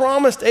had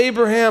promised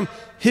Abraham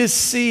his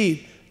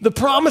seed. The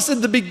promise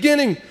at the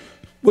beginning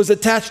was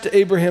attached to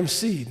Abraham's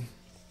seed.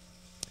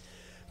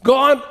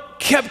 God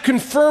kept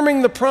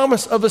confirming the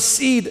promise of a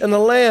seed and a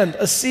land,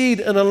 a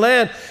seed and a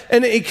land.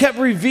 And he kept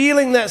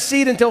revealing that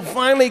seed until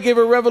finally he gave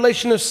a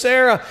revelation of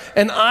Sarah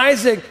and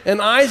Isaac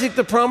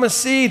the promised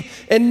seed.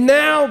 And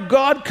now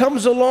God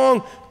comes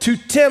along to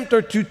tempt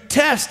or to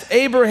test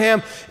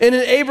Abraham. And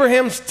in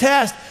Abraham's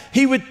test,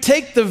 he would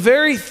take the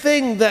very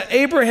thing that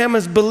Abraham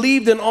has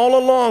believed in all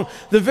along,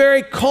 the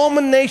very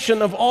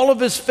culmination of all of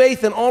his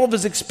faith and all of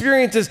his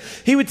experiences.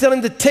 He would tell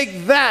him to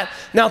take that.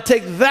 Now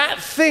take that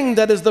thing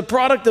that is the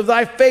product of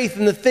thy faith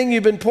and the thing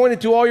you've been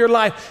pointed to all your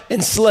life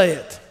and slay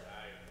it.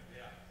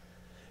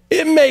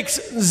 It makes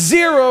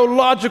zero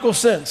logical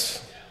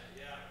sense.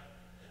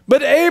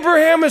 But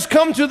Abraham has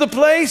come to the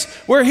place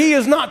where he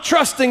is not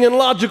trusting in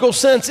logical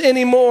sense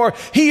anymore.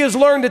 He has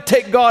learned to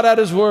take God at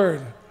his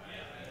word.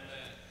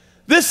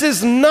 This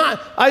is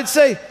not, I'd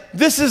say,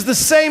 this is the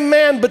same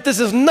man, but this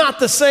is not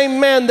the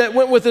same man that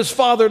went with his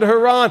father to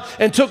Haran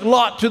and took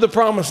Lot to the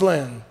promised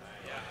land.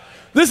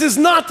 This is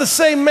not the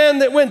same man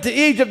that went to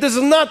Egypt. This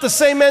is not the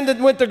same man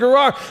that went to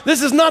Gerar.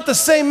 This is not the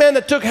same man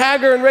that took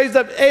Hagar and raised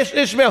up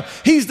Ishmael.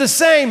 He's the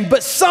same,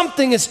 but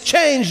something has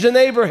changed in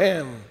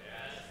Abraham.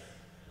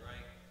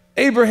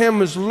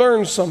 Abraham has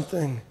learned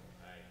something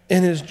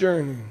in his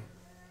journey.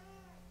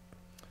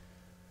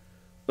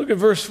 Look at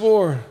verse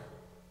 4.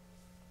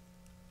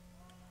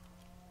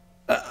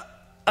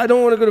 I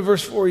don't want to go to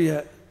verse 4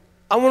 yet.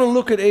 I want to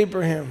look at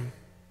Abraham.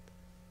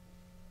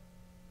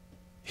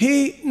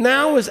 He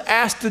now is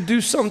asked to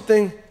do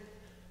something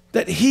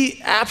that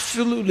he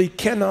absolutely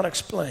cannot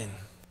explain.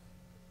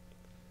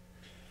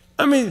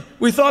 I mean,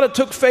 we thought it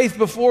took faith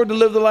before to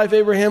live the life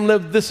Abraham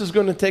lived. This is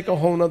going to take a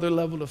whole nother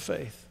level of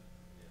faith.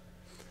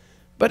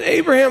 But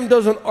Abraham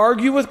doesn't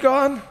argue with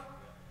God.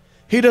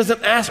 He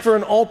doesn't ask for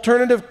an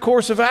alternative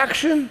course of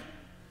action.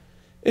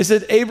 It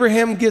said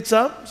Abraham gets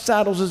up,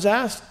 saddles his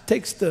ass,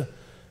 takes the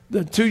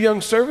two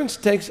young servants,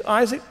 takes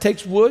Isaac,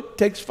 takes wood,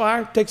 takes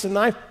fire, takes a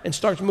knife, and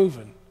starts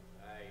moving.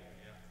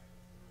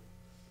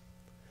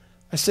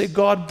 I say,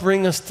 God,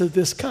 bring us to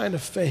this kind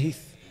of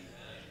faith.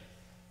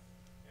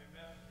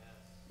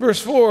 Verse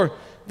 4,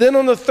 then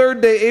on the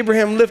third day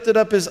Abraham lifted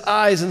up his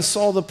eyes and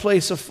saw the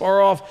place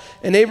afar off.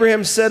 And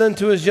Abraham said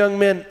unto his young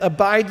men,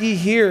 abide ye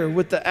here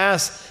with the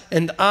ass,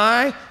 and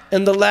I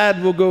and the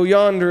lad will go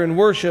yonder and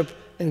worship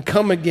and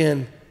come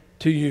again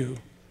to you.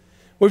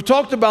 We've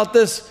talked about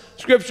this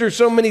scripture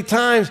so many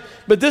times,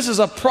 but this is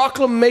a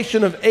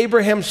proclamation of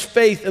Abraham's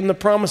faith in the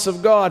promise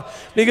of God,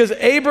 because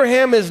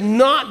Abraham is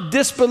not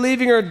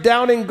disbelieving or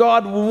doubting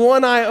God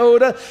one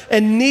iota,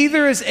 and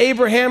neither is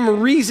Abraham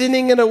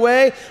reasoning in a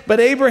way, but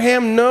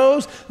Abraham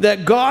knows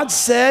that God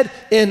said,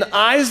 in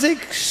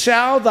Isaac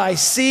shall thy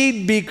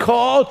seed be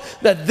called,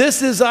 that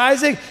this is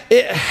Isaac.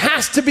 It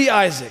has to be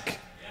Isaac.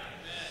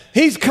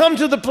 He's come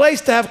to the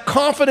place to have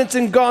confidence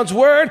in God's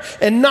word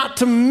and not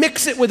to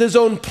mix it with his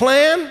own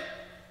plan.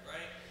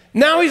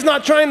 Now he's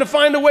not trying to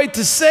find a way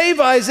to save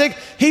Isaac.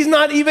 He's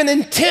not even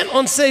intent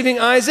on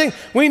saving Isaac.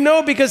 We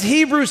know because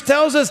Hebrews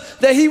tells us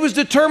that he was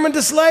determined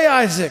to slay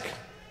Isaac.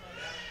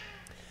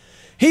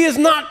 He is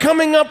not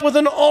coming up with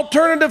an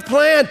alternative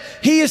plan.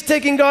 He is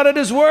taking God at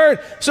his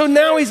word. So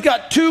now he's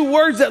got two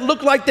words that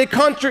look like they're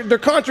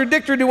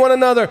contradictory to one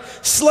another.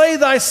 Slay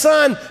thy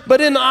son,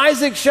 but in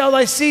Isaac shall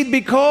thy seed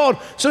be called.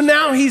 So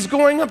now he's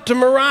going up to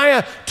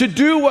Moriah to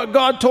do what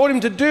God told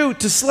him to do,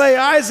 to slay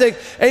Isaac.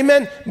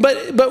 Amen.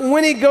 But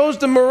when he goes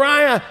to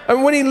Moriah,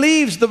 and when he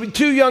leaves the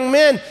two young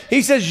men,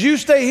 he says, you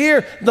stay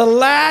here. The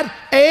lad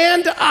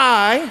and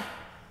I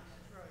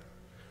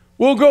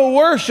will go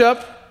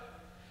worship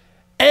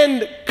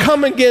and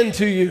come again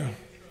to you.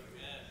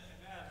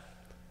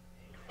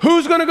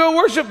 Who's going to go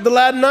worship? The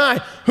lad and I.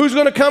 Who's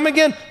going to come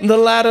again? The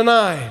lad and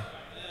I.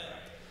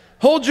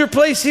 Hold your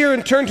place here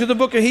and turn to the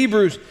book of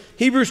Hebrews.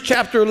 Hebrews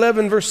chapter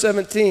 11, verse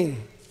 17.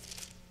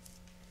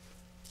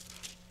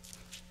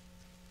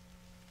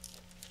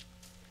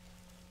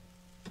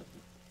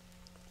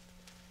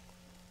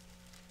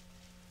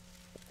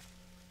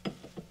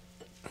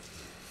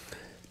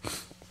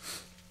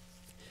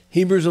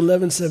 Hebrews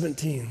 11,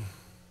 17.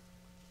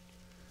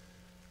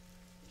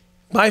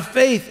 By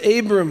faith,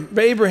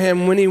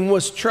 Abraham, when he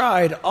was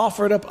tried,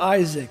 offered up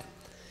Isaac.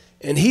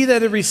 And he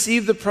that had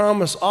received the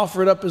promise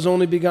offered up his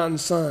only begotten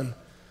son,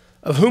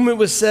 of whom it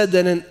was said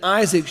that in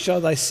Isaac shall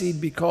thy seed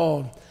be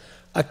called,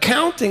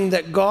 accounting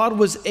that God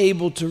was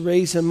able to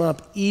raise him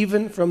up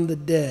even from the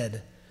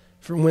dead,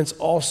 from whence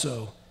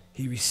also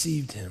he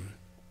received him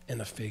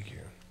in a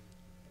figure.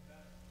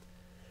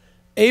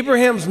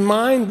 Abraham's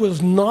mind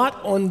was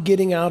not on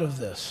getting out of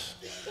this.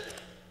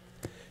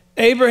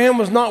 Abraham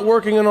was not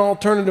working an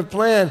alternative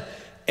plan.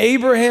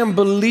 Abraham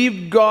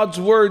believed God's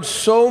word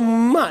so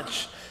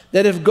much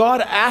that if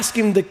God asked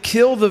him to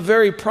kill the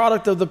very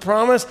product of the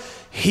promise,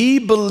 he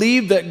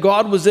believed that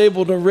God was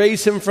able to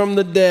raise him from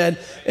the dead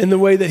in the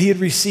way that he had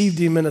received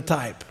him in a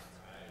type.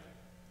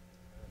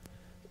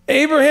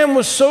 Abraham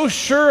was so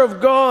sure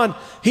of God,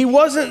 he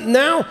wasn't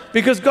now,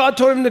 because God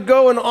told him to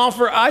go and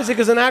offer Isaac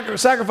as an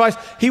sacrifice,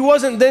 he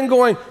wasn't then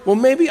going, well,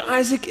 maybe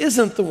Isaac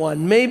isn't the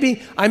one.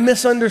 Maybe I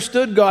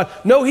misunderstood God.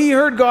 No, he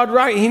heard God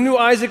right. He knew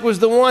Isaac was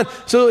the one.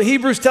 So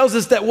Hebrews tells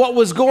us that what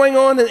was going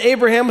on in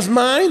Abraham's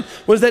mind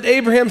was that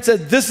Abraham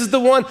said, this is the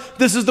one,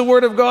 this is the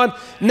word of God.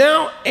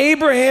 Now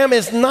Abraham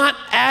is not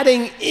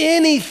adding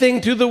anything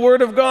to the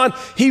word of God.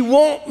 He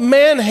won't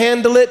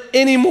manhandle it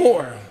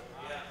anymore.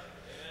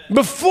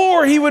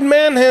 Before he would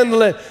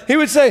manhandle it, he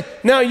would say,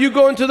 now you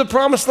go into the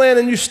promised land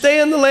and you stay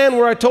in the land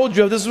where I told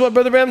you of. This is what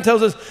Brother Branham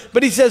tells us.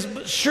 But he says,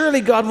 surely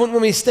God wouldn't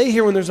let me stay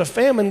here when there's a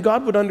famine.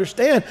 God would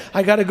understand.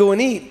 I got to go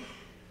and eat.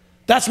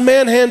 That's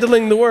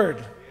manhandling the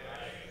word.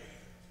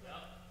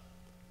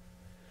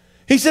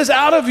 He says,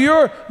 out of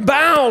your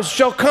bowels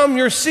shall come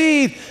your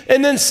seed.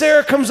 And then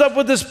Sarah comes up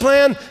with this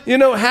plan,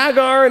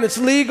 Hagar, and it's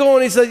legal.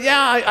 And he said,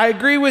 yeah, I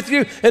agree with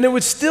you. And it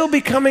would still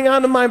be coming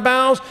out of my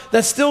bowels.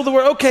 That's still the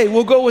word. Okay,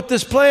 we'll go with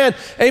this plan.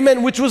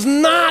 Amen. Which was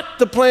not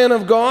the plan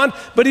of God,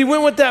 but he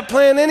went with that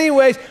plan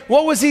anyways.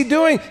 What was he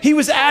doing? He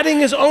was adding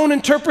his own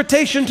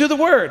interpretation to the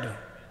word.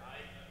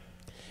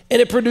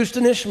 And it produced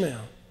an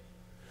Ishmael.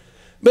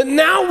 But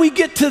now we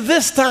get to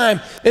this time,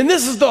 and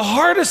this is the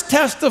hardest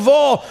test of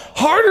all,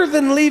 harder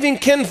than leaving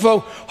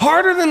kinfolk,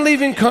 harder than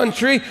leaving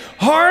country,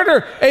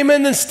 harder,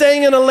 amen, than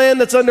staying in a land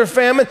that's under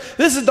famine.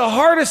 This is the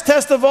hardest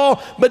test of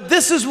all, but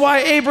this is why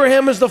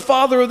Abraham is the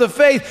father of the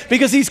faith,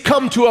 because he's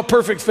come to a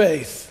perfect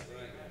faith.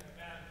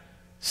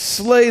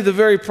 Slay the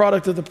very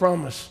product of the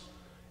promise.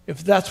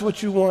 If that's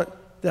what you want,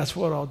 that's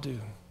what I'll do.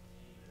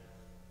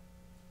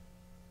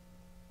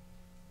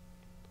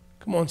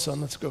 Come on,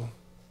 son, let's go.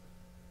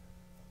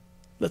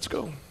 Let's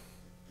go.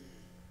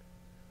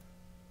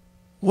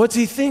 What's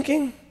he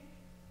thinking?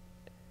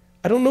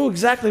 I don't know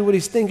exactly what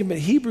he's thinking, but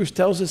Hebrews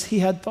tells us he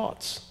had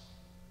thoughts.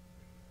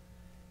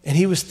 And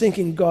he was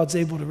thinking God's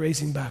able to raise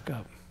him back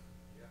up.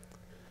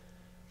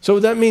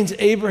 So that means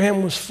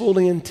Abraham was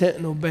fully intent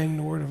in obeying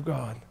the word of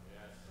God.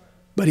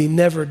 But he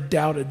never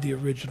doubted the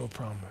original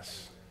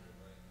promise.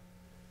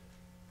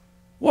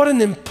 What an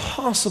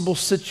impossible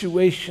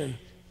situation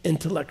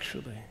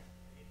intellectually.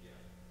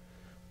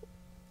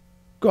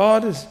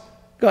 God has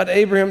got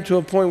Abraham to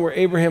a point where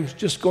Abraham's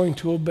just going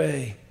to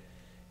obey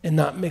and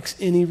not mix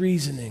any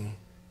reasoning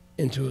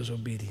into his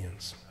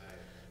obedience.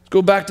 Let's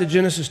go back to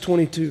Genesis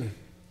 22.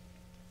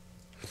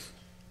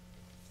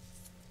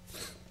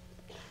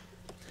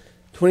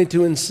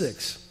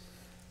 22:6.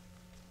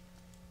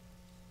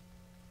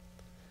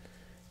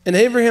 And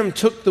Abraham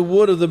took the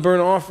wood of the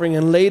burnt offering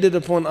and laid it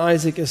upon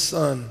Isaac his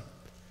son.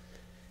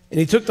 And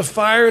he took the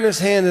fire in his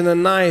hand and a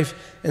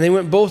knife, and they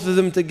went both of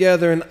them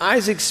together. And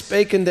Isaac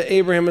spake unto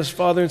Abraham his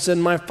father and said,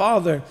 My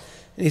father.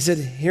 And he said,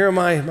 Here am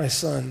I, my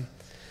son.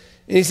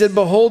 And he said,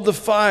 Behold the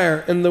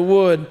fire and the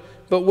wood,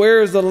 but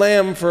where is the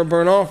lamb for a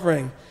burnt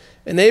offering?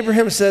 And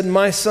Abraham said,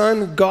 My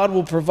son, God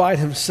will provide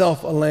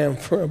himself a lamb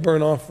for a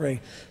burnt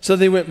offering. So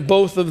they went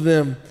both of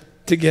them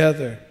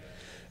together.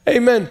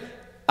 Amen.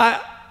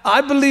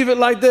 I believe it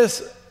like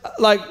this,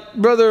 like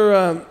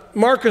Brother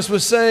Marcus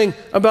was saying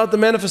about the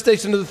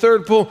manifestation of the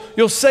third pull.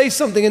 You'll say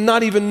something and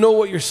not even know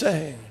what you're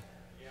saying.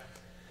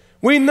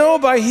 We know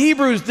by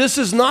Hebrews this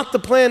is not the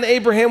plan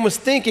Abraham was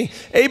thinking.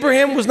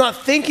 Abraham was not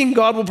thinking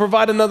God will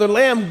provide another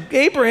lamb.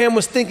 Abraham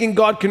was thinking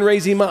God can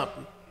raise him up.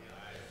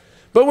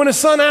 But when his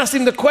son asked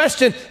him the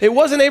question, it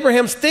wasn't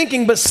Abraham's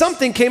thinking, but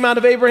something came out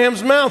of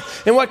Abraham's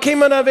mouth. And what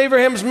came out of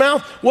Abraham's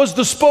mouth was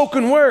the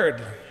spoken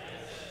word.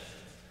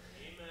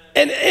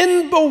 And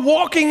in the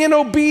walking in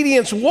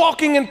obedience,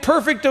 walking in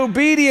perfect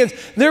obedience,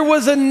 there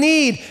was a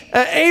need.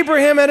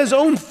 Abraham had his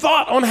own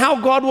thought on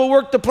how God will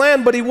work the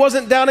plan, but he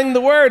wasn't doubting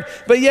the word.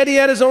 But yet he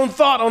had his own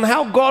thought on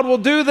how God will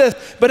do this.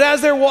 But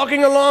as they're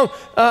walking along,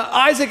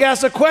 Isaac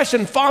asked a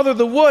question, Father,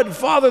 the wood,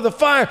 Father, the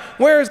fire,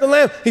 where is the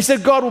lamb? He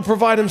said, God will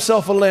provide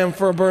himself a lamb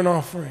for a burnt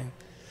offering.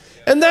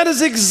 And that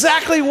is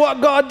exactly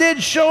what God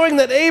did, showing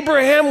that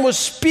Abraham was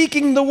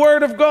speaking the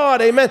word of God.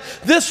 Amen.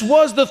 This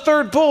was the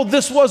third pull.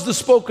 This was the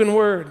spoken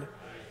word.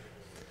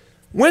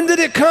 When did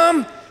it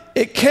come?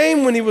 It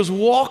came when he was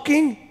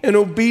walking in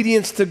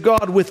obedience to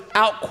God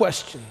without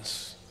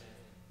questions.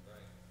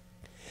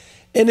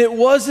 And it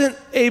wasn't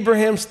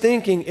Abraham's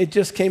thinking. It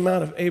just came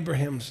out of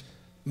Abraham's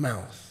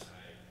mouth.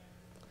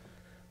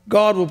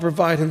 God will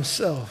provide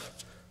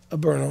himself a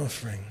burnt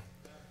offering.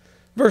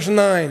 Verse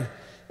 9.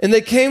 And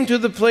they came to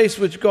the place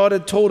which God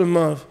had told him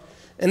of.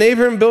 And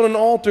Abraham built an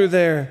altar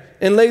there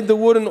and laid the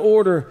wood in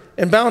order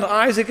and bound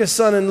Isaac his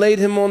son and laid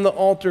him on the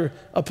altar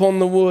upon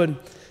the wood.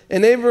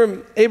 And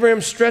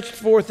Abraham stretched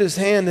forth his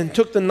hand and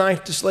took the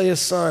knife to slay his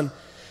son.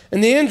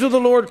 And the angel of the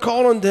Lord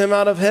called unto him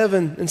out of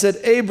heaven and said,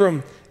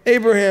 Abraham.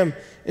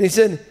 And he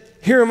said,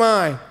 Here am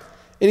I.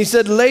 And he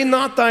said, Lay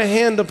not thy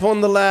hand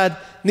upon the lad,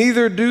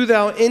 neither do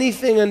thou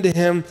anything unto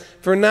him.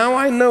 For now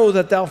I know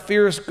that thou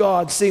fearest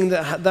God, seeing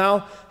that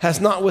thou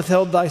hast not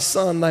withheld thy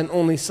son, thine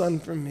only son,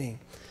 from me.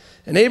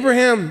 And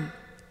Abraham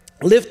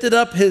lifted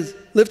up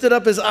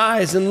his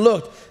eyes and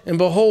looked, and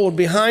behold,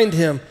 behind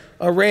him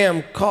a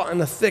ram caught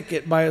in a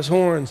thicket by his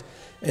horns.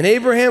 And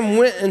Abraham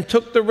went and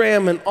took the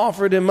ram and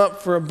offered him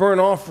up for a burnt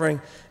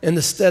offering in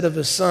the stead of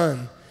his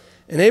son.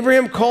 And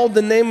Abraham called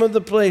the name of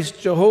the place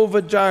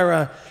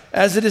Jehovah-Jireh,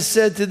 as it is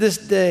said to this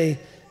day,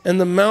 In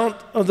the mount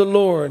of the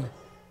Lord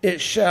it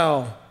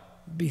shall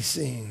be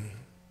seen.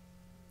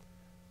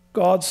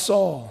 God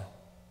saw.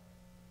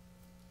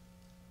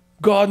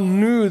 God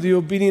knew the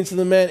obedience of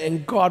the man,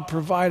 and God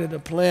provided a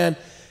plan.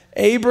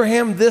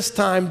 Abraham this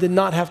time did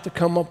not have to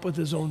come up with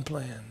his own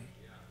plan.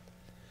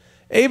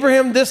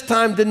 Abraham this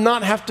time did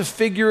not have to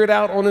figure it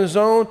out on his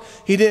own.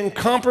 He didn't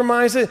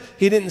compromise it.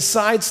 He didn't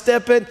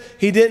sidestep it.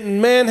 He didn't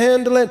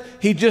manhandle it.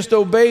 He just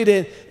obeyed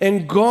it.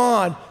 And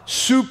God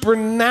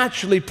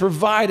supernaturally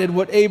provided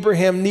what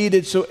Abraham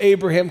needed so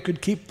Abraham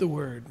could keep the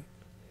word.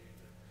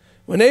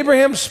 When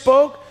Abraham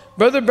spoke,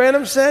 Brother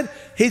Branham said,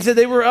 he said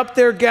they were up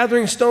there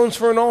gathering stones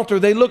for an altar.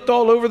 They looked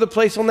all over the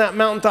place on that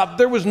mountaintop.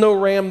 There was no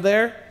ram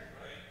there.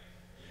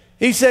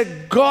 He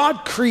said,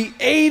 God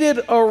created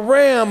a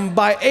ram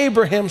by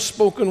Abraham's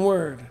spoken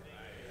word.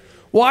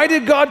 Why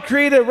did God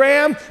create a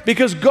ram?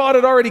 Because God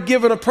had already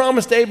given a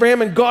promise to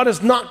Abraham, and God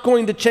is not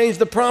going to change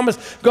the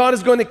promise. God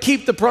is going to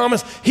keep the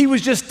promise. He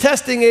was just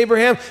testing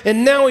Abraham,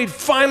 and now he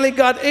finally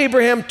got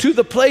Abraham to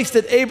the place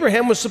that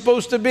Abraham was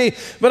supposed to be.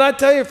 But I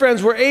tell you,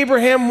 friends, where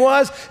Abraham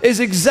was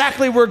is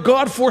exactly where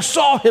God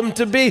foresaw him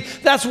to be.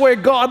 That's where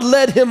God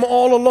led him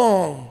all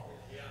along.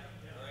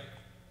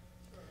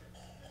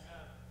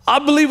 I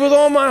believe with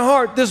all my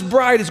heart this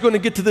bride is going to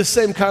get to this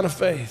same kind of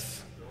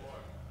faith,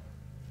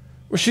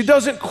 where she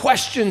doesn't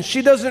question,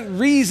 she doesn't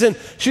reason,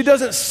 she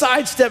doesn't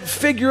sidestep,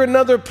 figure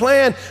another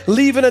plan,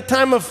 leave in a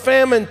time of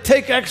famine,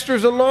 take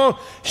extras along.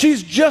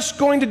 She's just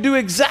going to do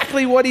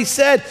exactly what he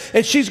said,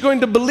 and she's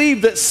going to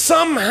believe that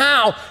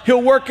somehow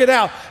he'll work it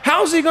out.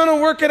 How's he going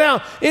to work it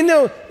out? You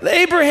know,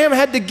 Abraham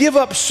had to give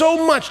up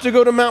so much to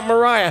go to Mount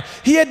Moriah.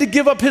 He had to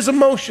give up his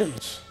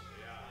emotions,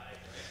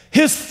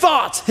 his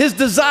thoughts, his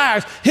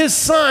desires, his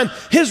son,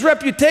 his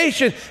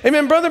reputation.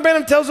 Amen. Brother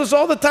Branham tells us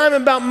all the time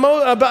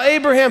about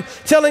Abraham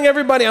telling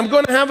everybody, I'm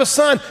going to have a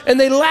son. And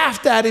they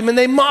laughed at him and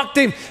they mocked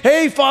him.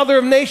 Hey, father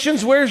of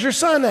nations, where's your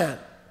son at?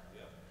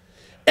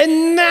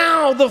 And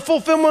now the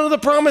fulfillment of the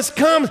promise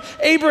comes.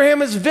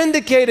 Abraham is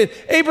vindicated.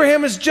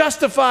 Abraham is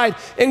justified.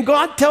 And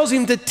God tells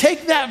him to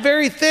take that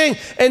very thing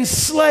and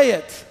slay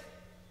it.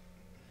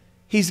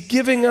 He's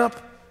giving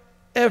up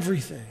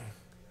everything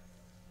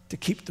to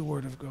keep the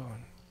word of God.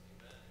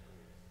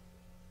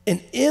 And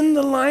in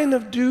the line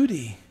of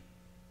duty,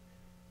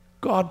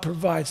 God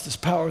provides this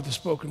power of the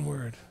spoken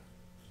word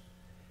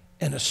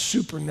and a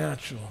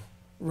supernatural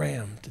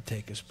ram to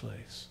take his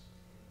place.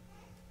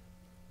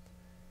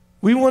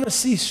 We want to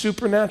see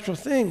supernatural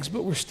things,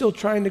 but we're still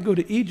trying to go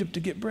to Egypt to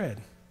get bread.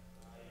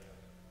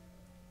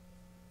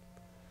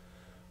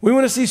 We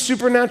want to see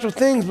supernatural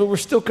things, but we're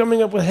still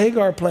coming up with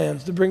Hagar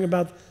plans to bring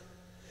about.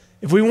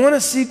 If we want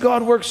to see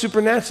God work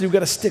supernaturally, we've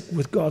got to stick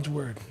with God's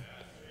word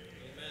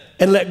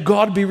and let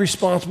God be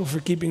responsible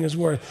for keeping his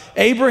word.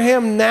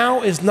 Abraham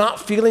now is not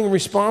feeling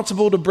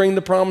responsible to bring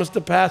the promise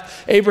to pass.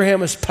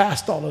 Abraham is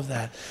past all of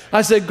that.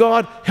 I said,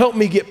 God, help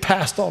me get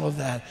past all of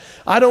that.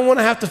 I don't want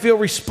to have to feel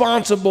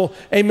responsible,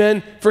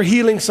 amen, for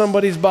healing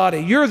somebody's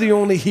body. You're the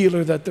only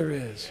healer that there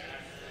is.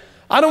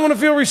 I don't want to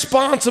feel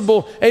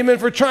responsible, amen,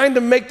 for trying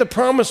to make the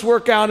promise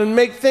work out and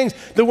make things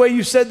the way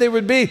you said they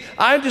would be.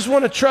 I just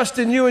want to trust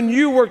in you and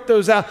you work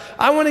those out.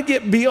 I want to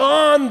get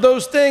beyond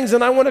those things,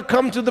 and I want to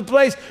come to the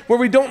place where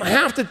we don't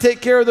have to take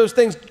care of those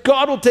things.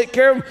 God will take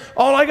care of them.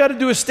 All I got to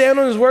do is stand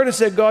on his word and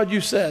say, God, you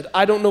said.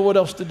 I don't know what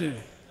else to do.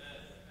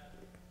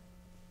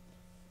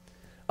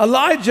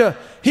 Elijah,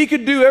 he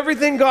could do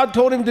everything God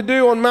told him to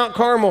do on Mount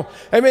Carmel.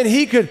 I mean,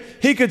 he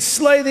could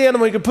slay the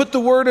animal. He could put the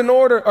word in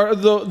order, or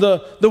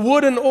the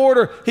wood in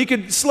order. He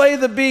could slay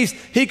the beast.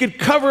 He could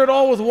cover it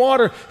all with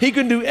water. He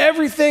could do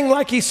everything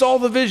like he saw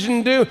the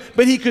vision do,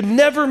 but he could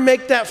never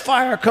make that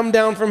fire come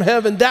down from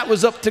heaven. That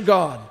was up to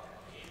God.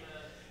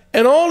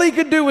 And all he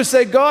could do was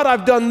say, God,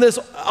 I've done this.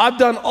 I've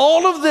done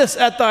all of this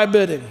at thy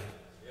bidding.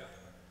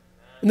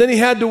 And then he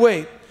had to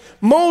wait.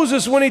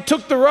 Moses, when he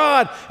took the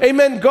rod,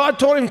 amen, God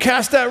told him,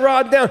 cast that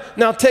rod down.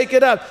 Now take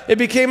it up. It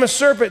became a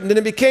serpent, and then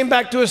it became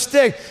back to a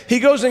stick.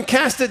 He goes and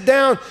casts it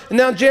down, and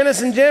now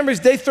Jannes and Jambres,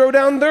 they throw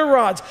down their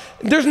rods.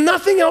 There's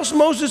nothing else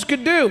Moses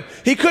could do.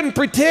 He couldn't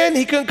pretend.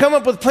 He couldn't come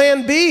up with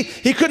plan B.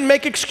 He couldn't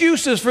make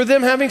excuses for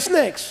them having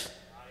snakes.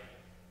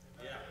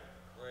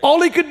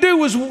 All he could do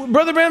was,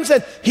 Brother Branham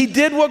said, he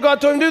did what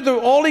God told him to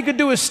do. All he could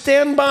do is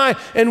stand by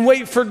and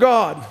wait for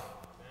God.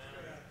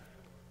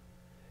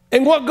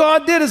 And what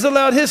God did is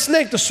allowed his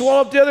snake to swallow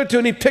up the other two,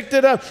 and he picked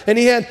it up, and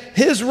he had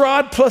his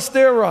rod plus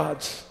their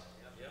rods.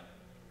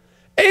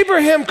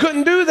 Abraham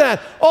couldn't do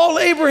that. All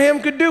Abraham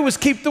could do was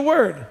keep the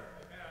word.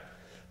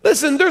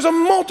 Listen, there's a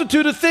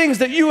multitude of things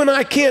that you and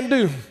I can't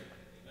do.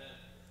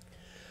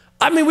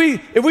 I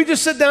mean, if we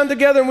just sit down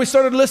together and we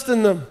started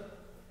listing them,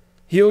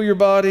 heal your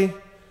body,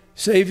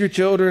 save your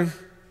children.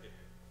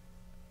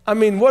 I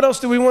mean, what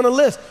else do we want to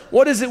list?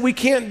 What is it we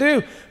can't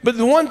do? But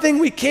the one thing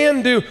we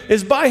can do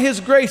is by his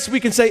grace, we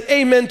can say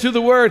amen to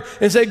the word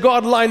and say,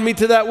 God, line me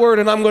to that word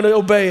and I'm going to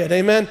obey it.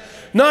 Amen.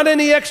 Not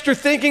any extra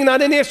thinking,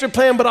 not any extra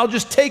plan, but I'll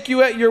just take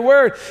you at your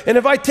word. And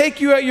if I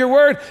take you at your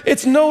word,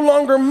 it's no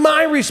longer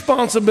my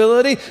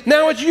responsibility.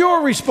 Now it's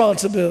your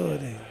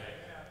responsibility.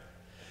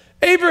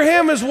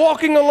 Abraham is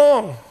walking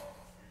along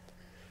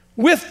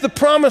with the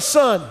promised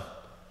son,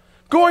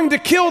 going to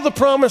kill the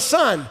promised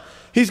son.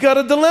 He's got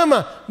a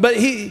dilemma, but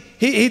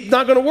he's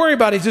not going to worry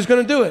about it. He's just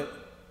going to do it.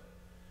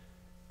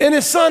 And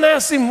his son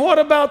asked him, what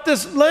about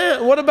this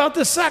land? What about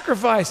this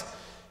sacrifice?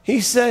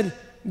 He said,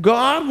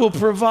 God will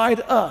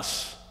provide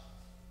us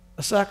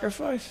a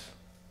sacrifice.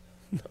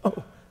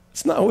 No,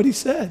 that's not what he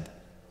said.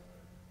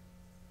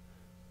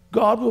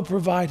 God will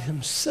provide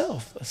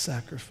himself a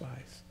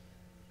sacrifice.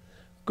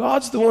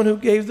 God's the one who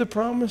gave the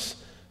promise.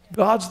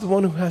 God's the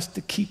one who has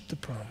to keep the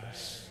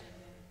promise.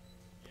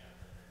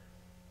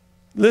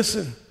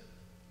 Listen,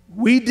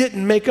 we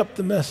didn't make up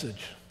the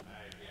message.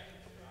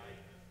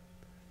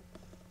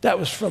 That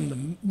was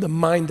from the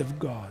mind of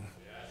God.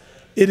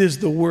 It is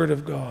the Word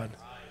of God.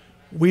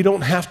 We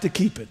don't have to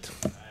keep it.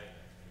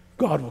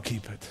 God will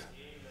keep it.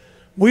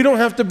 We don't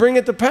have to bring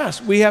it to pass.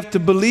 We have to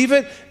believe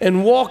it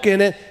and walk in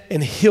it,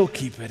 and He'll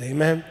keep it.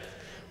 Amen.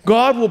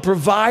 God will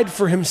provide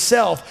for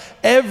Himself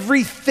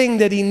everything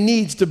that He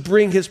needs to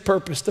bring His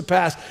purpose to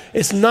pass.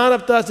 It's not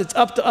up to us. It's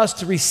up to us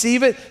to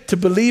receive it, to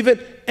believe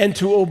it, and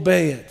to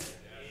obey it.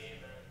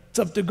 It's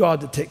up to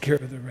God to take care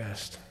of the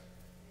rest.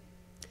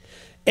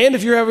 And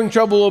if you're having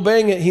trouble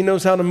obeying it, He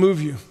knows how to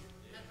move you,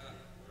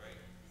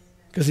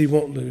 because He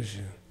won't lose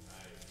you.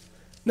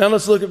 Now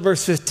let's look at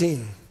verse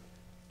 15.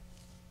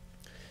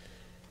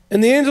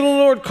 And the angel of the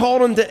Lord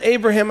called unto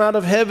Abraham out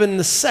of heaven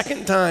the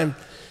second time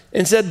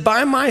and said,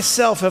 By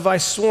myself have I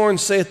sworn,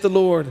 saith the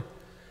Lord,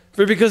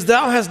 for because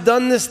thou hast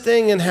done this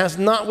thing and hast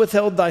not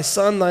withheld thy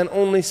son, thine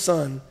only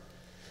son,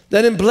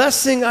 that in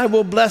blessing I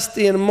will bless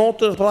thee, and in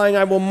multiplying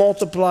I will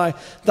multiply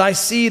thy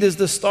seed as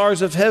the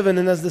stars of heaven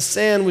and as the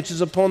sand which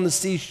is upon the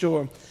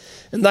seashore.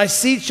 And thy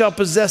seed shall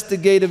possess the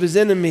gate of his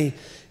enemy,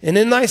 and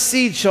in thy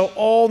seed shall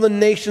all the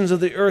nations of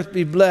the earth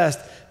be blessed,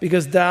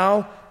 because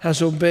thou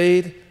hast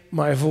obeyed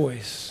my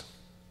voice.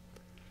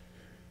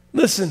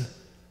 Listen,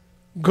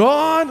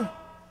 God,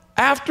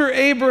 after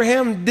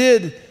Abraham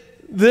did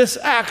this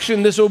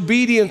action, this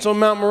obedience on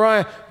Mount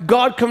Moriah,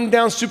 God come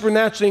down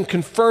supernaturally and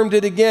confirmed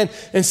it again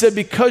and said,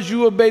 because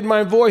you obeyed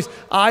my voice,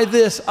 I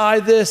this,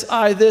 I this,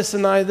 I this,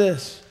 and I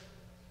this.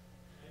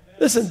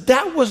 Listen,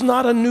 that was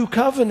not a new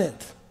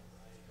covenant.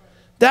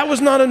 That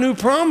was not a new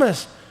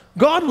promise.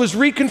 God was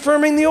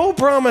reconfirming the old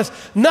promise.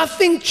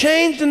 Nothing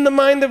changed in the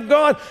mind of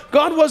God.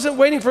 God wasn't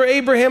waiting for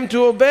Abraham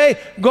to obey.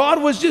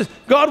 God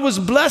was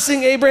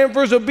blessing Abraham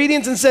for his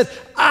obedience and said,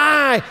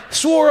 I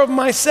swore of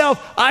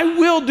myself, I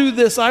will do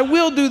this, I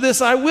will do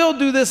this, I will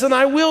do this, and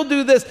I will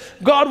do this.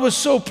 God was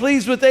so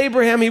pleased with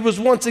Abraham, He was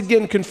once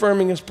again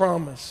confirming His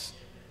promise.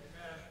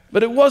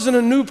 But it wasn't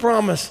a new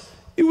promise.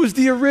 It was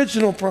the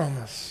original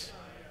promise.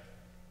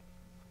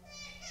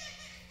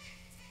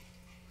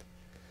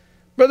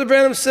 Brother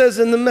Branham says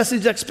in the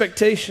Message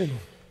Expectation,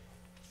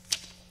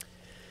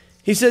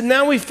 he said,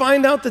 now we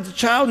find out that the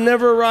child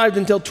never arrived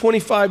until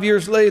 25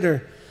 years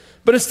later.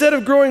 But instead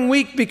of growing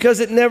weak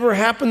because it never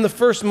happened the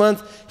first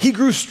month, he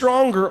grew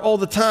stronger all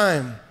the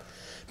time.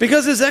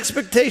 Because his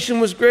expectation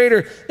was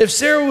greater. If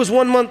Sarah was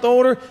 1 month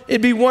older,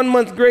 it'd be 1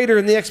 month greater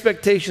in the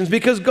expectations,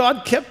 because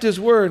God kept His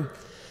word.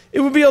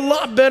 It would be a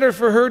lot better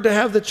for her to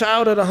have the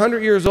child at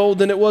 100 years old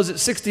than it was at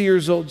 60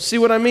 years old. See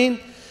what I mean?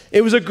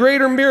 It was a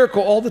greater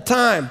miracle all the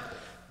time.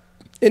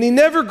 And he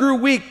never grew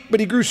weak, but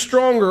he grew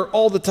stronger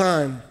all the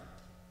time.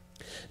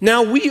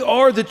 Now we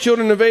are the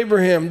children of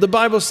Abraham. The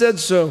Bible said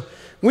so.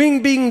 We,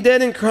 being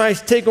dead in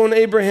Christ, take on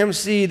Abraham's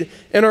seed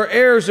and are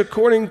heirs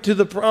according to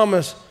the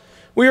promise.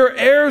 We are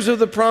heirs of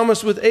the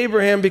promise with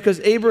Abraham because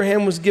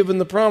Abraham was given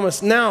the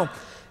promise. Now,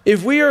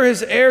 if we are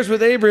his heirs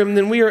with Abraham,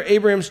 then we are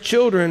Abraham's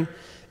children.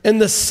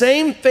 And the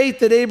same faith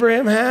that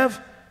Abraham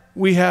have,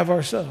 we have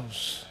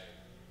ourselves.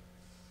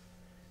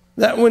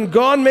 That when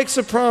God makes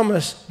a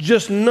promise,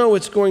 just know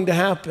it's going to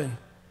happen.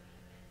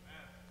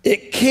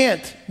 It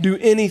can't do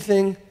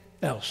anything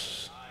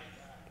else.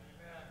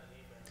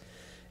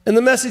 And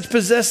the Message,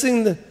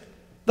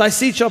 thy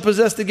seed shall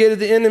possess the gate of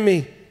the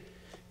enemy.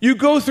 You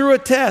go through a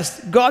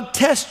test. God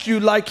tests you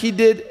like He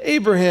did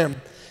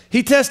Abraham.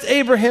 He tests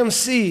Abraham's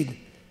seed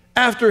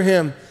after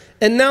him.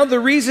 And now the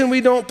reason we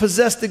don't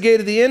possess the gate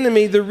of the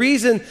enemy, the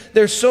reason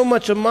there's so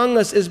much among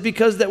us, is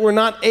because that we're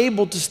not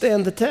able to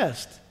stand the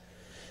test.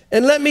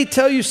 And let me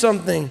tell you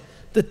something,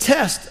 the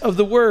test of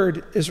the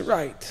word is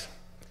right.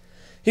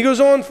 He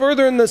goes on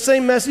further in the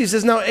same message. He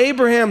says, now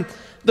Abraham,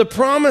 the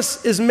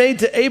promise is made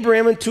to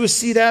Abraham and to his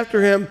seed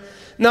after him.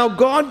 Now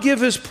God give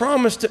His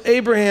promise to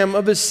Abraham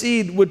of his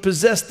seed would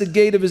possess the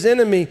gate of his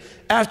enemy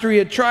after He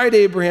had tried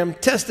Abraham,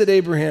 tested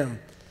Abraham.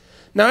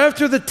 Now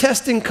after the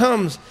testing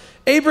comes,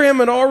 Abraham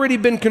had already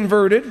been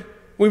converted,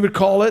 we would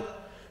call it,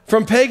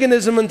 from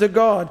paganism unto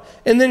God.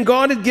 And then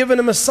God had given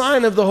him a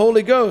sign of the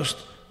Holy Ghost,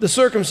 the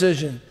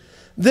circumcision.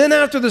 Then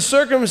after the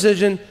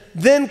circumcision,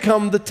 then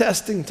come the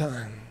testing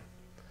time.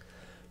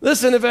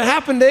 Listen, if it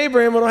happened to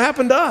Abraham, it'll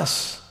happen to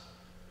us.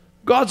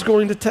 God's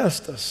going to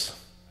test us.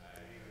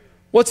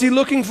 What's He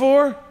looking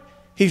for?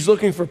 He's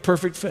looking for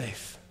perfect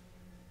faith.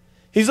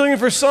 He's looking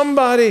for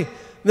somebody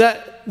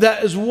that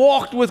has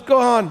walked with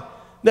God,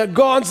 that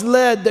God's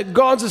led, that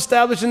God's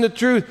established in the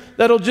truth,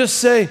 that'll just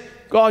say,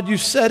 God, you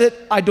said it.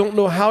 I don't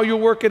know how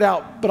you'll work it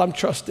out, but I'm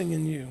trusting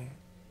in you.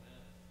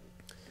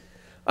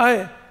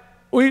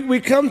 We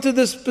come to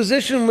this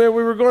position where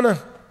we were going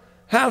to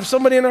have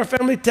somebody in our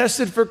family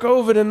tested for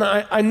COVID, and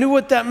I knew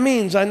what that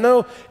means. I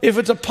know if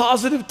it's a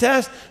positive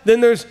test,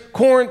 then there's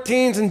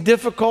quarantines and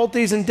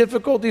difficulties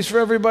for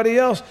everybody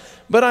else.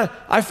 But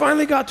I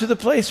finally got to the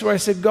place where I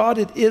said, God,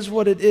 it is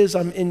what it is.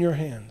 I'm in your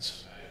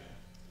hands.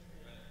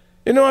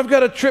 You know, I've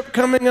got a trip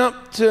coming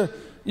up to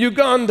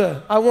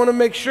Uganda. I want to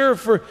make sure,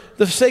 for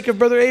the sake of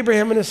Brother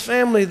Abraham and his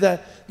family,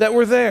 that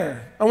we're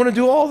there. I want to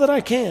do all that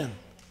I can.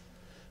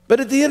 But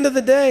at the end of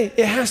the day,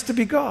 it has to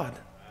be God.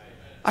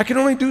 I can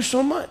only do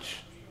so much.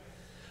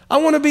 I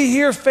want to be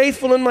here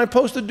faithful in my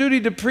post of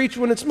duty to preach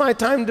when it's my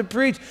time to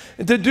preach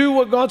and to do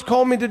what God's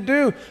called me to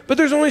do. But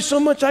there's only so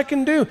much I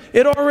can do.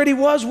 It already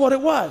was what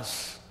it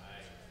was.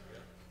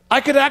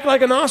 I could act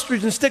like an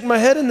ostrich and stick my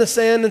head in the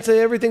sand and say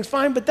everything's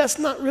fine, but that's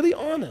not really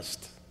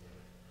honest.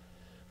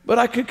 But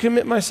I could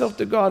commit myself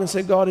to God and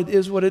say, God, it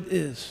is what it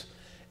is,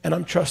 and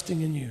I'm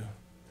trusting in you.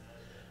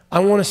 I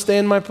want to stay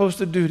in my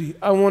post of duty.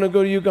 I want to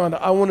go to Uganda.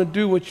 I want to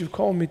do what you've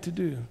called me to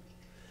do.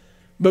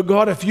 But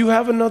God, if you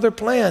have another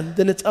plan,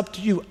 then it's up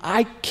to you.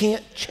 I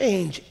can't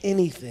change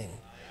anything.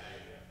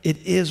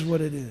 It is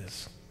what it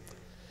is.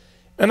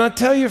 And I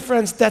tell you,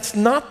 friends, that's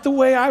not the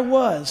way I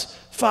was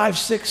 5,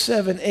 6,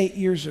 7, 8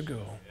 years ago.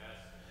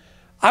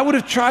 I would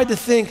have tried to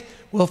think,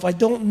 well, if I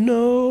don't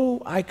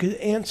know, I could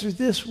answer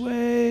this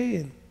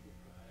way.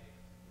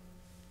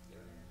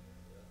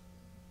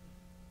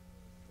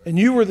 And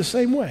you were the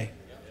same way.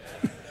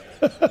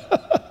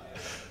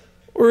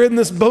 We're in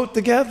this boat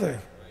together.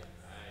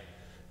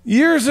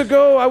 Years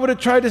ago, I would have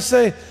tried to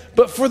say,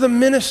 but for the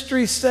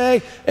ministry's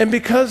sake, and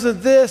because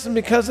of this and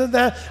because of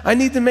that, I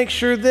need to make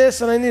sure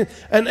this, and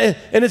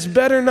it's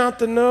better not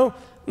to know.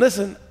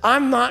 Listen,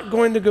 I'm not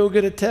going to go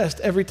get a test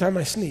every time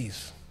I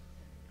sneeze.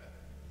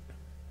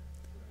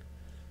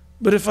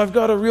 But if I've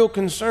got a real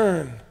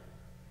concern,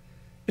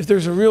 if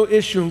there's a real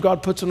issue and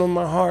God puts it on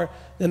my heart,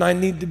 then I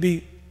need to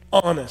be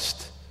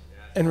honest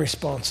and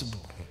responsible.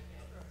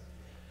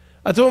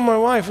 I told my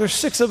wife, there's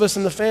 6 of us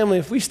in the family.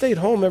 If we stayed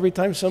home every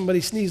time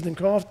somebody sneezed and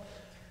coughed,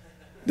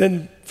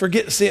 then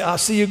I'll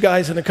see you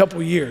guys in a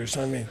couple years.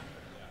 I mean,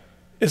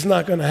 it's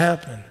not going to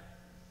happen.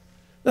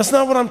 That's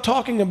not what I'm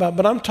talking about,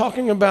 but I'm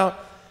talking about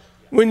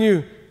when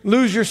you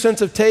lose your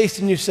sense of taste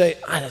and you say,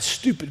 that's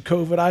stupid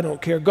COVID, I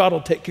don't care. God will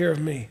take care of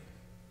me.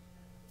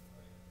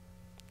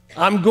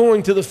 I'm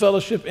going to the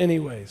fellowship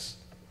anyways.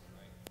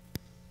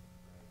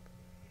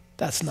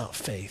 That's not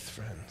faith,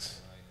 friends.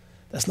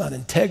 That's not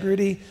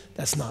integrity.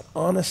 That's not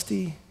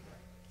honesty.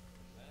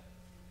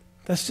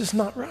 That's just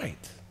not right.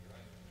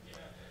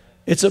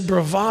 It's a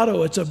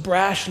bravado. It's a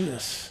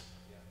brashness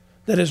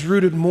that is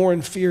rooted more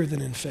in fear than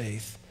in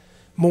faith,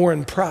 more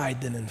in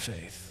pride than in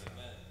faith.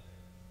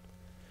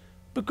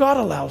 But God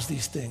allows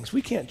these things.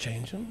 We can't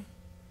change them.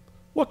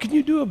 What can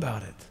you do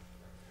about it?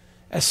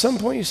 At some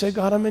point you say,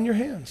 God, I'm in your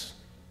hands.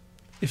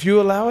 If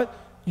you allow it,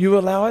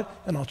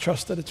 and I'll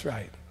trust that it's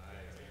right.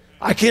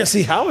 I can't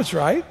see how it's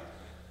right.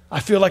 I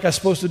feel like I'm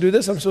supposed to do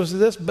this, I'm supposed to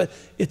do this, but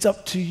it's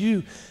up to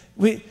you.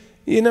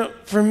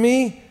 For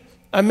me,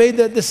 I made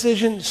that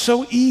decision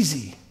so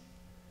easy.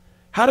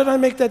 How did I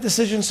make that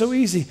decision so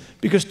easy?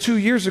 Because 2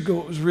 years ago,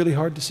 it was a really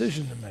hard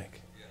decision to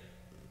make.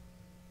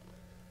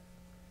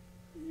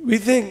 We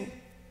think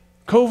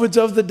COVID's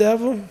of the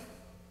devil.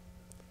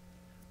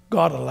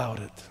 God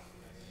allowed it.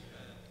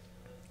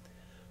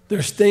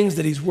 There's things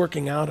that he's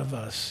working out of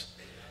us.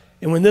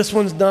 And when this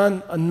one's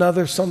done,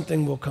 another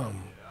something will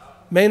come.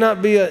 May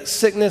not be a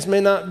sickness,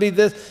 may not be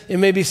this. It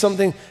may be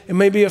something, it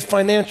may be a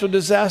financial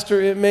disaster.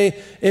 It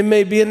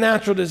may be a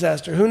natural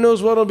disaster. Who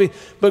knows what it'll be.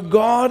 But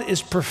God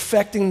is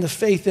perfecting the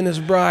faith in his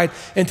bride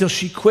until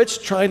she quits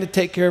trying to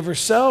take care of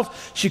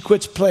herself. She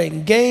quits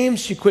playing games.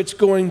 She quits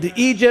going to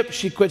Egypt.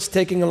 She quits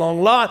taking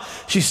along Lot.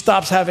 She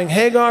stops having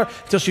Hagar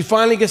until she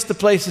finally gets to the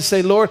place to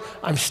say, Lord,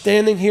 I'm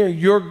standing here.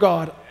 You're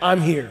God.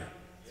 I'm here.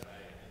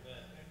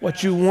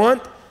 What you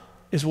want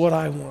is what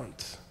I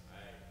want.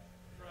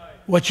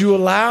 What you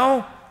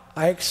allow,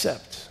 I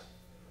accept.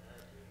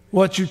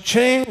 What you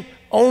change,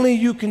 only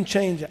you can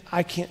change it.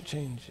 I can't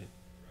change it.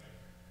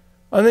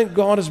 I think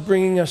God is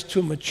bringing us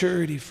to a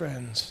maturity,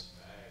 friends,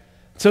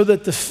 so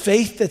that the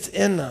faith that's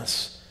in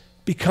us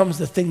becomes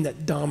the thing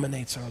that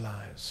dominates our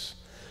lives.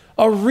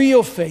 A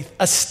real faith,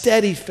 a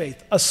steady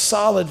faith, a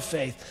solid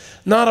faith,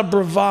 not a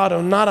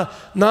bravado, not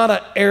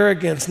a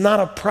arrogance, not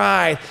a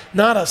pride,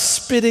 not a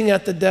spitting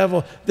at the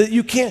devil. That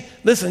you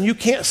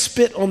can't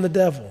spit on the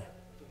devil.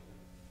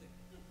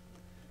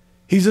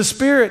 He's a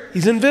spirit.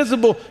 He's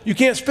invisible. You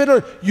can't spit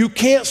on him. You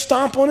can't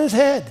stomp on his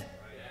head.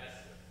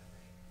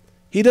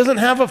 He doesn't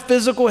have a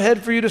physical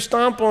head for you to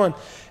stomp on.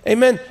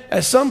 Amen.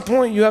 At some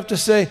point, you have to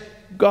say,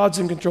 God's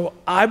in control.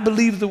 I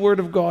believe the word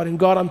of God, and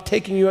God, I'm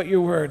taking you at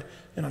your word,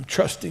 and I'm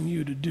trusting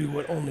you to do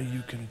what only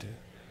you can do.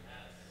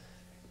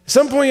 At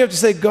some point, you have to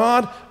say,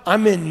 God,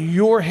 I'm in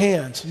your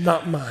hands,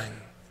 not mine.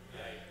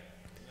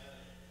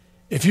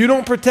 If you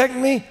don't protect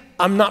me,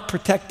 I'm not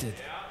protected.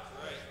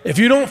 If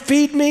you don't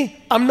feed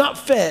me, I'm not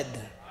fed.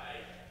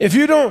 If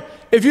you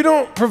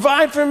don't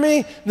provide for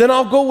me, then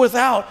I'll go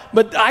without.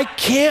 But I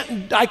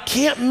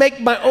can't make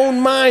my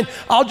own mind.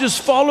 I'll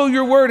just follow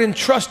your word and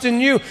trust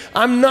in you.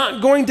 I'm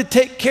not going to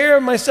take care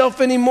of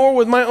myself anymore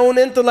with my own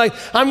intellect.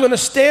 I'm going to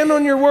stand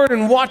on your word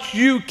and watch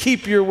you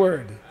keep your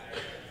word.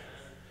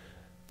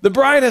 The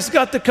bride has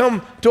got to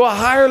come to a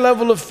higher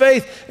level of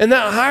faith, and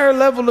that higher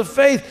level of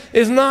faith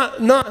is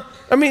not,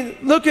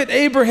 look at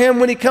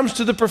Abraham when he comes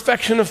to the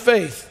perfection of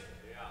faith.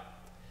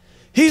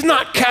 He's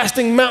not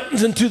casting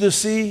mountains into the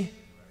sea.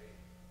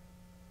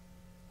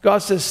 God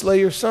says, slay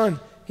your son.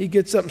 he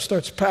gets up and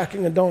starts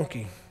packing a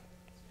donkey.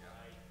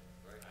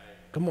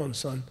 Come on,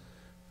 son.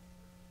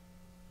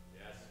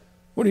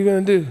 What are you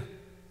going to do?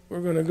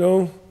 We're going to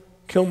go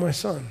kill my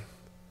son.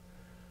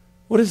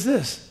 What is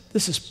this?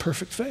 This is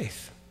perfect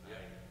faith.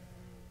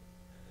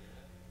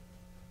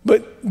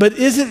 But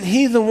isn't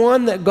he the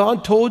one that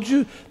God told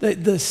you that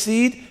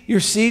your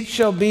seed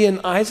shall be in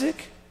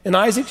Isaac? And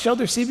Isaac shall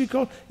their seed be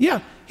called? Yeah,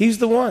 he's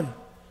the one.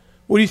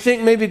 What do you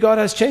think? Maybe God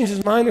has changed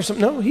his mind or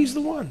something? No, he's the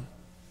one.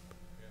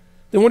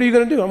 Then what are you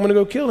going to do? I'm going to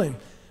go kill him.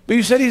 But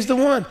you said he's the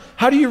one.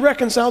 How do you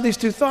reconcile these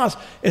two thoughts?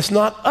 It's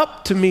not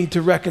up to me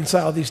to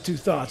reconcile these two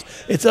thoughts.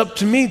 It's up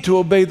to me to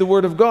obey the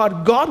word of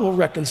God. God will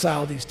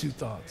reconcile these two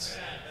thoughts.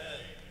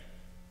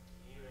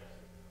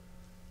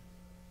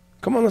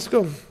 Come on, let's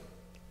go.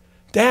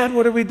 Dad,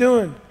 what are we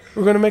doing?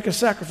 We're going to make a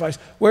sacrifice.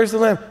 Where's the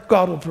lamb?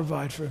 God will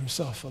provide for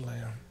himself a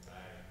lamb.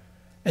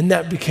 And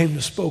that became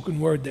the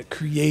spoken word that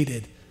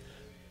created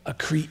a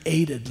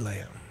created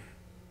lamb.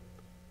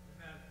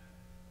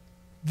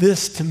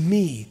 This to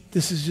me,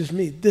 this is just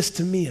me, this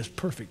to me is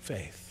perfect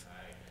faith.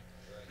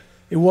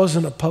 It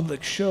wasn't a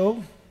public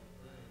show.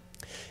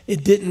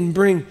 It didn't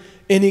bring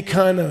any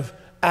kind of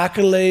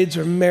accolades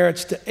or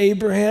merits to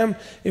Abraham.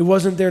 It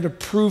wasn't there to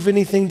prove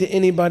anything to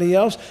anybody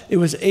else. It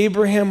was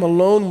Abraham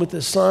alone with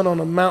his son on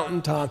a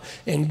mountaintop,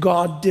 and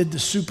God did the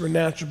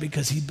supernatural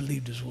because he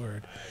believed his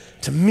word.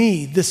 To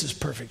me, this is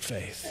perfect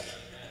faith.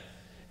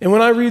 And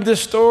when I read this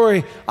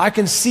story, I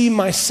can see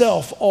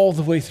myself all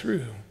the way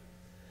through.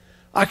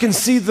 I can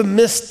see the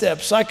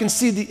missteps. I can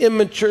see the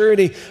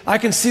immaturity. I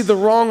can see the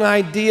wrong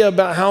idea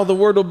about how the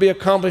word will be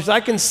accomplished. I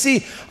can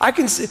see,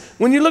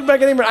 when you look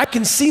back at Abraham, I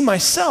can see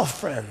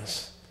myself,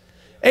 friends.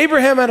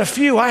 Abraham had a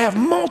few. I have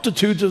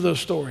multitudes of those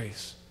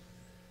stories.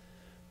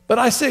 But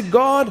I said,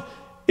 God,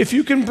 if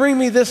you can bring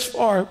me this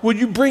far, would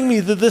you bring me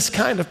to this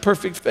kind of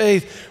perfect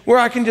faith where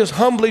I can just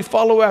humbly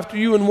follow after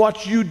you and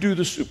watch you do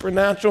the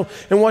supernatural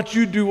and watch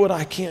you do what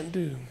I can't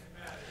do?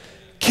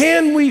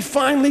 Can we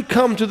finally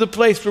come to the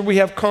place where we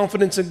have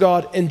confidence in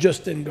God and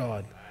just in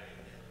God?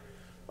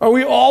 Are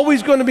we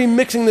always going to be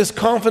mixing this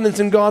confidence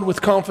in God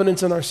with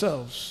confidence in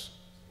ourselves?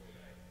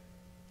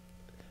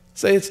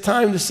 Say it's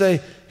time to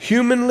say,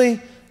 humanly,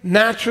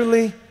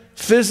 naturally,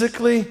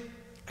 physically,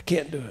 I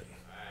can't do it.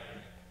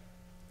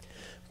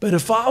 But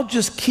if I'll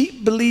just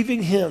keep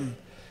believing him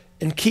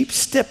and keep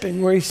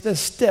stepping where he says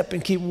step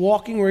and keep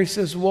walking where he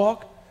says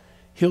walk,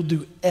 he'll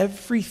do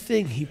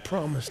everything he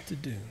promised to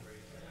do.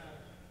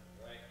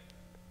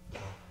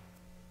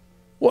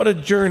 What a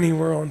journey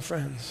we're on,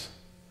 friends.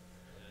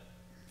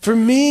 For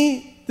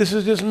me, this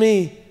is just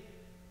me,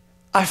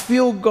 I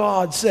feel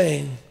God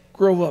saying,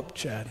 grow up,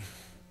 Chad.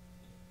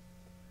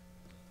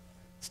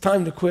 It's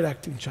time to quit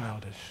acting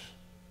childish.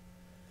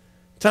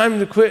 Time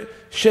to quit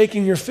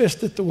shaking your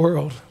fist at the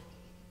world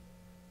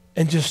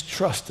and just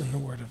trust in the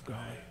word of God.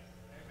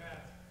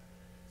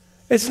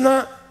 It's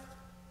not,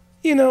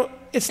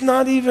 it's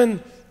not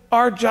even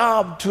our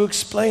job to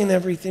explain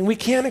everything. We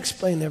can't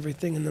explain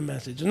everything in the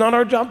message. It's not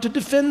our job to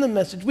defend the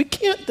message. We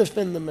can't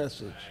defend the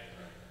message.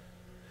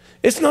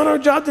 It's not our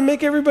job to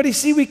make everybody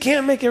see. We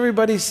can't make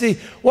everybody see.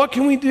 What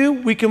can we do?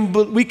 We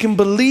can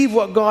believe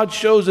what God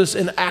shows us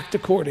and act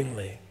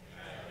accordingly.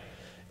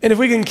 And if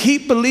we can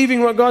keep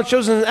believing what God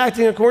shows us and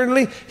acting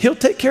accordingly, he'll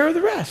take care of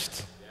the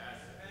rest.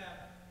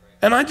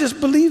 And I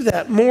just believe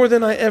that more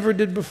than I ever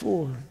did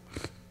before.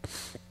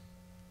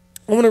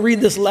 I want to read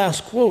this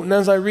last quote. And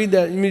as I read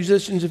that,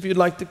 musicians, if you'd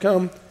like to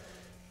come,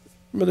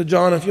 Brother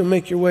John, if you'll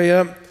make your way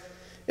up.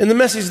 In the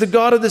message, The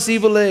God of This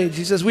Evil Age,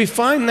 he says, we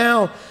find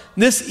now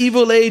this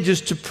evil age is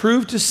to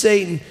prove to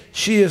Satan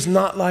she is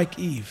not like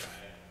Eve.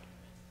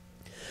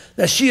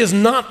 That she is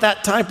not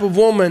that type of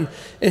woman,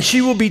 and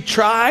she will be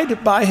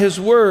tried by his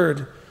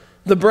word,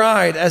 the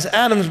bride, as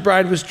Adam's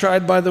bride was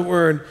tried by the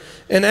word.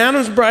 And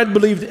Adam's bride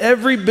believed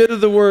every bit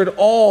of the word,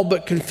 all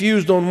but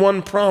confused on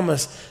one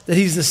promise, that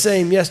he's the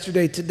same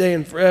yesterday, today,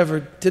 and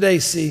forever. Today,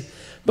 see.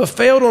 But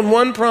failed on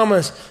one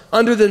promise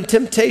under the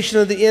temptation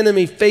of the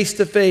enemy face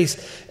to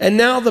face. And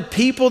now the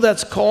people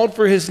that's called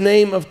for his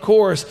name, of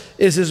course,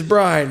 is his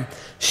bride.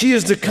 She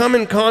is to come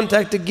in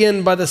contact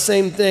again by the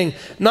same thing,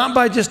 not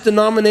by just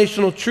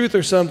denominational truth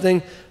or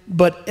something,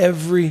 but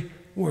every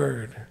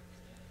word.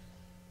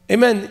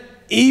 Amen.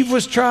 Eve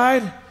was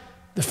tried.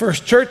 The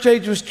first church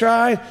age was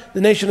tried.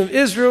 The nation of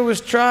Israel was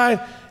tried.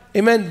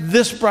 Amen.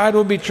 This bride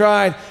will be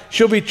tried.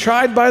 She'll be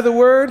tried by the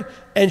word,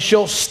 and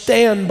she'll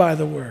stand by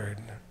the word.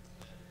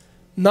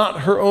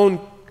 Not her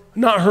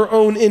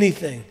own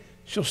anything.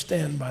 She'll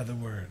stand by the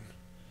word.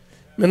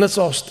 Amen. Let's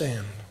all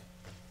stand.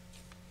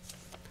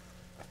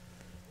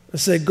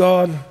 Let's say,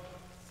 God,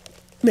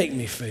 make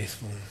me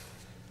faithful.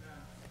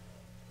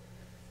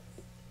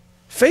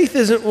 Faith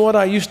isn't what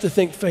I used to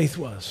think faith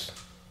was.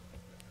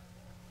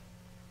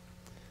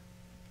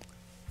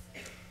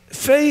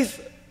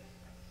 Faith,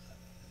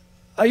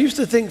 I used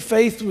to think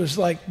faith was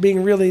like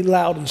being really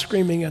loud and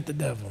screaming at the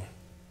devil.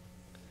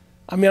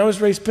 I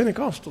was raised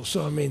Pentecostal,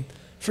 so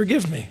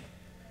forgive me.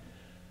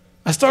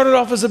 I started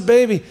off as a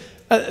baby.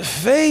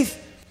 Faith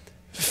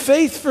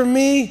for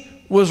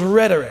me was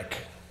rhetoric.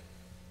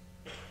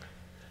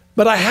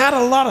 But I had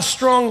a lot of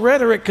strong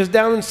rhetoric because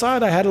down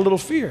inside I had a little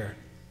fear.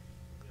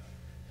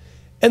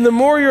 And the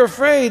more you're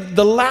afraid,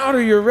 the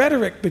louder your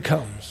rhetoric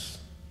becomes.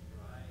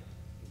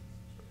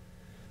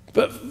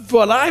 But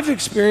what I've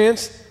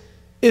experienced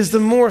is the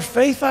more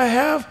faith I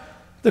have,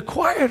 the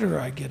quieter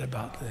I get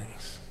about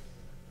things.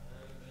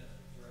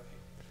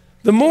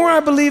 The more I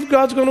believe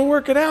God's going to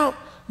work it out,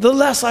 the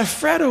less I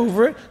fret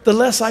over it, the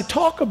less I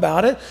talk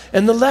about it,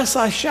 and the less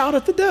I shout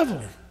at the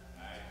devil.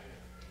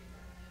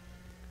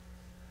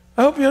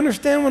 I hope you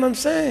understand what I'm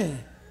saying.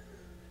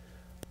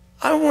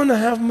 I want to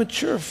have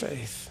mature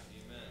faith.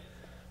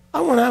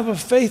 I want to have a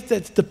faith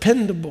that's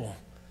dependable,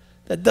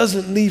 that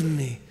doesn't leave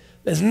me,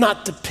 that's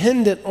not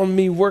dependent on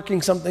me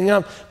working something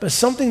out, but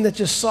something that's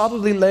just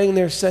solidly laying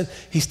there said,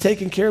 he's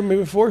taken care of me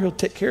before, he'll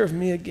take care of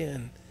me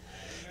again.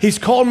 He's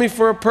called me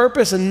for a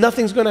purpose, and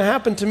nothing's going to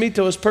happen to me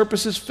till his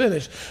purpose is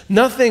finished.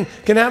 Nothing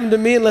can happen to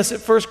me unless it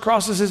first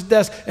crosses his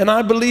desk, and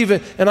I believe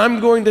it, and I'm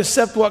going to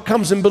accept what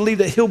comes and believe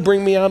that he'll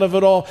bring me out of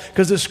it all,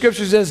 because the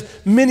scripture says,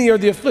 many are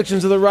the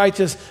afflictions of the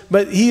righteous,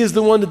 but he is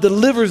the one that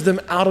delivers them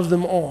out of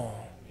them all.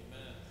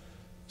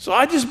 So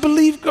I just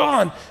believe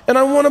God, and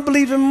I want to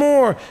believe him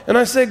more. And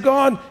I say,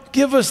 God,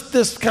 give us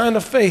this kind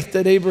of faith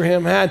that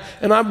Abraham had,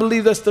 and I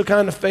believe that's the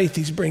kind of faith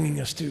he's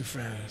bringing us to,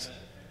 friends.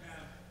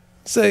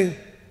 Say,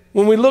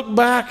 when we look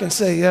back and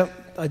say,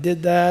 yep, I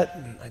did that,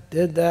 and I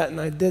did that,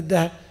 and I did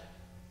that,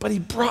 but he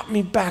brought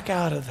me back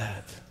out of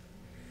that.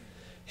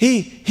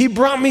 He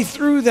brought me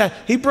through that.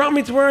 He brought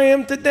me to where I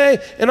am today,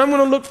 and I'm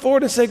going to look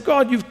forward and say,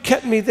 God, you've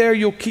kept me there,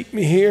 you'll keep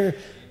me here.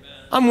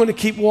 I'm going to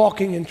keep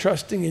walking and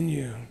trusting in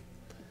you.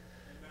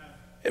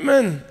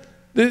 Amen.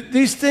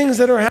 These things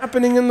that are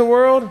happening in the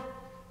world,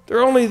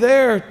 they're only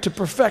there to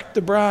perfect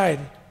the bride.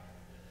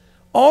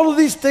 All of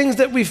these things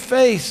that we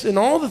face and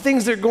all the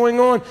things that are going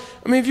on,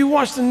 I mean, if you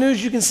watch the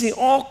news, you can see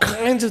all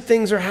kinds of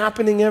things are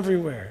happening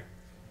everywhere.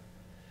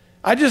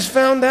 I just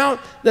found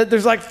out that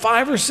there's like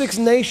 5 or 6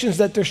 nations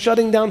that they're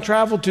shutting down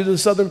travel to the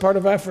southern part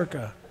of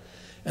Africa.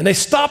 And they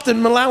stopped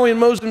in Malawi and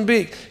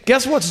Mozambique.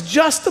 Guess what's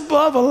just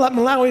above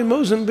Malawi and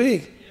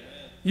Mozambique?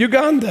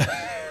 Uganda.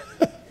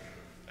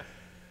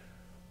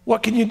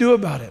 What can you do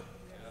about it?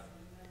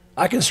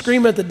 I can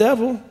scream at the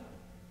devil,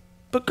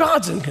 but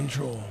God's in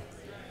control.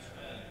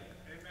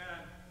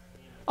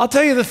 I'll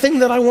tell you, the thing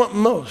that I want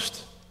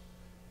most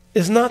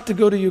is not to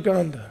go to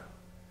Uganda.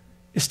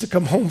 It's to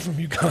come home from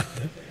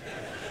Uganda.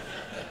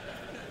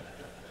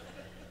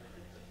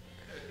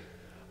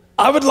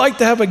 I would like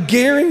to have a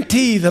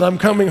guarantee that I'm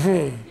coming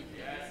home.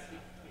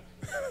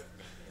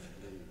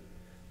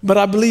 But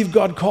I believe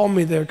God called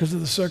me there because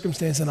of the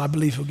circumstance, and I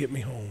believe he'll get me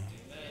home.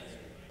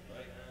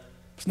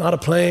 It's not a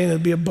plane, it'll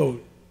be a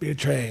boat, be a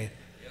train.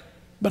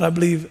 But I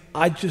believe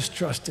I just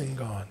trust in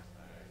God.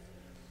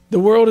 The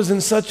world is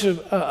in such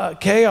a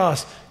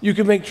chaos. You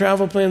can make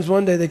travel plans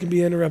one day, they can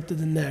be interrupted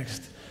the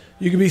next.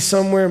 You could be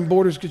somewhere and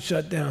borders could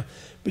shut down.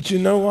 But you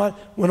know what?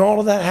 When all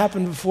of that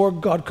happened before,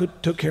 God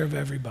took care of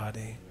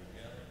everybody.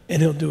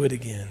 And he'll do it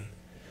again.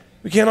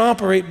 We can't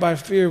operate by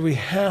fear. We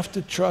have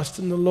to trust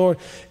in the Lord.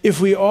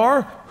 If we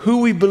are who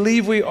we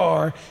believe we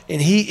are,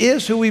 and he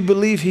is who we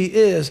believe he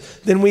is,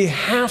 then we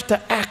have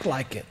to act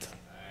like it.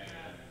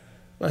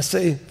 I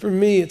say, for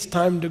me, it's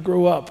time to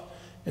grow up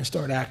and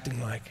start acting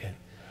like it.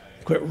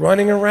 Quit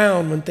running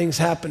around when things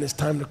happen. It's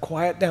time to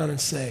quiet down and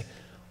say,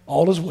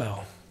 all is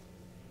well.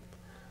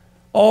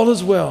 All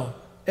is well.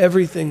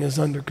 Everything is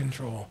under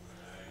control.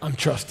 I'm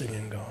trusting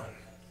in God.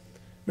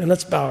 Man,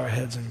 let's bow our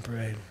heads and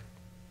pray.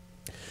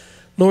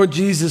 Lord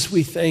Jesus,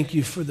 we thank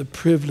you for the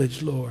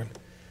privilege, Lord,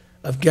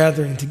 of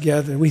gathering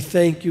together. We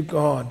thank you,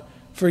 God,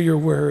 for your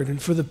word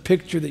and for the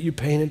picture that you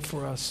painted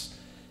for us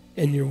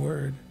in your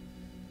word.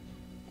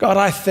 God,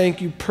 I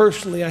thank you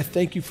personally. I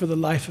thank you for the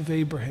life of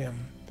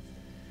Abraham.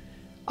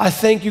 I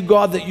thank you,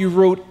 God, that you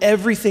wrote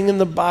everything in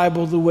the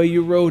Bible the way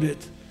you wrote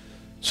it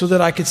so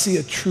that I could see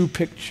a true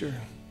picture.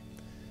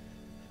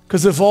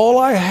 Because if all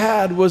I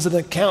had was an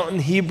account in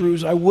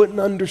Hebrews, I wouldn't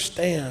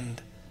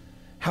understand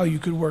how you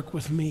could work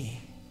with me.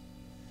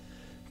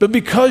 But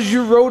because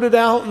you wrote it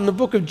out in the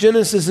book of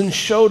Genesis and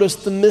showed us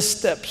the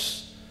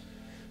missteps,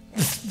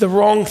 the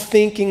wrong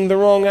thinking, the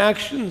wrong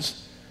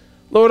actions,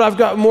 Lord, I've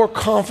got more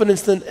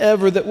confidence than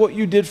ever that what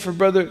you did for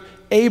brother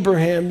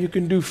Abraham, you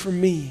can do for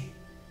me.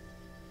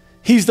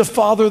 He's the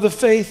father of the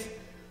faith.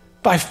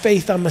 By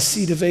faith, I'm a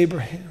seed of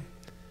Abraham.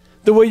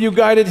 The way you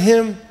guided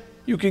him,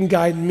 you can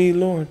guide me,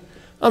 Lord.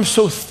 I'm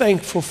so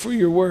thankful for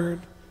your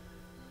word.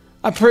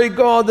 I pray,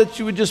 God, that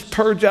you would just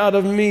purge out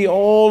of me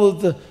all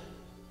of the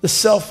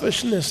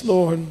selfishness,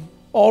 Lord,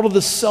 all of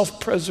the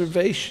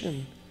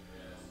self-preservation,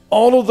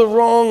 all of the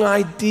wrong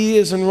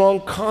ideas and wrong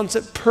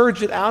concepts.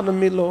 Purge it out of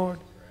me, Lord.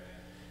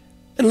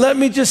 And let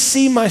me just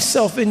see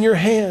myself in your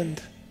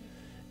hand.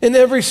 In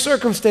every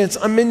circumstance,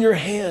 I'm in your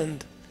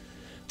hand.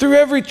 Through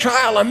every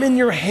trial, I'm in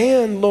your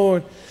hand,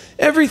 Lord.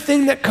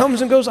 Everything that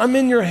comes and goes, I'm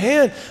in your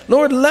hand.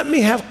 Lord, let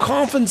me have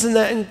confidence in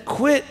that and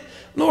quit,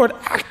 Lord,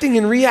 acting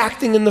and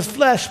reacting in the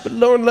flesh. But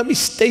Lord, let me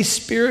stay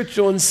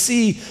spiritual and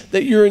see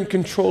that you're in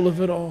control of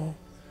it all.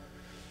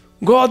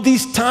 God,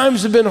 these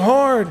times have been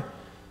hard.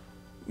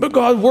 But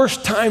God, worse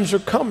times are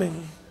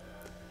coming.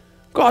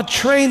 God,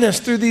 train us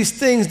through these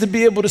things to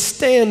be able to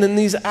stand in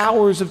these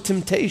hours of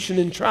temptation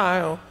and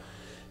trial.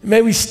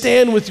 May we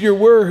stand with your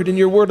word and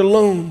your word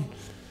alone.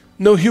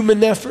 No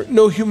human effort,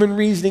 no human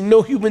reasoning,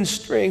 no human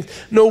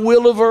strength, no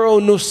will of our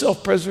own, no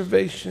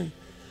self-preservation.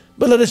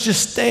 But let us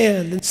just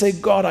stand and say,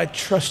 God, I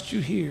trust you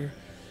here.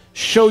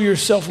 Show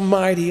yourself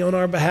mighty on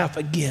our behalf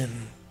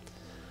again.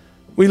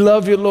 We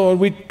love you, Lord.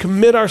 We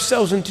commit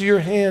ourselves into your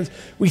hands.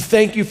 We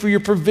thank you for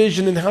your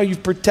provision and how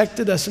you've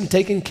protected us and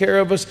taken care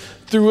of us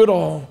through it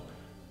all.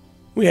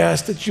 We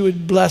ask that you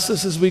would bless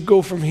us as we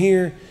go from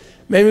here.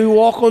 May we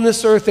walk on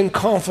this earth in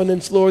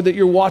confidence, Lord, that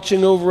you're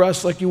watching over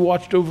us like you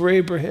watched over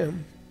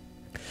Abraham.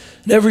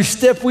 And every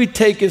step we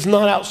take is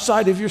not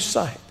outside of your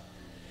sight.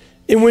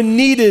 And when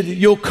needed,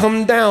 you'll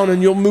come down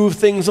and you'll move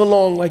things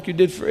along like you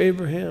did for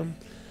Abraham.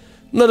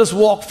 Let us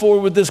walk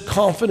forward with this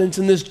confidence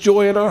and this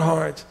joy in our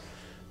hearts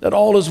that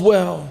all is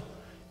well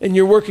and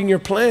you're working your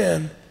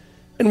plan.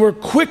 And we're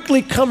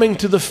quickly coming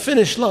to the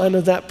finish line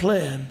of that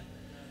plan.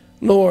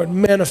 Lord,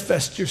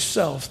 manifest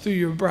yourself through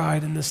your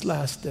bride in this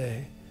last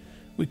day.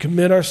 We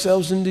commit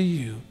ourselves into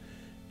you.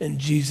 In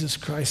Jesus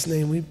Christ's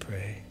name we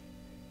pray.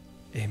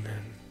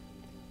 Amen.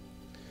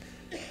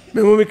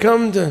 And when we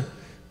come to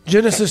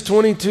Genesis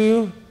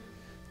 22,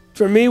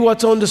 for me,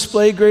 what's on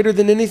display greater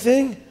than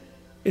anything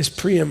is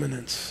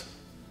preeminence.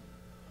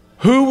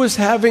 Who was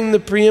having the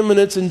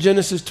preeminence in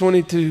Genesis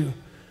 22?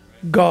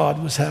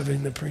 God was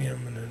having the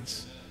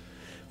preeminence.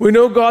 We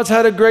know God's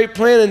had a great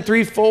plan and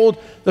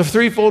the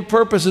threefold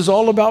purpose is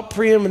all about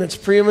preeminence.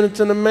 Preeminence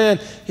in a man.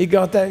 He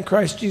got that in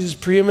Christ Jesus.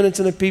 Preeminence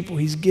in a people.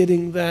 He's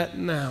getting that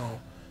now.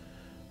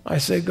 I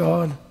say,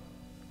 God,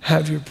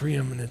 have your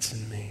preeminence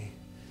in me.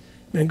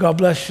 Man, God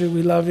bless you.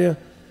 We love you.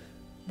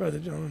 Brother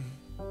John.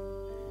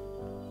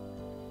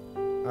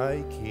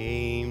 I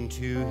came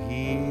to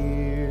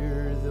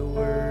hear the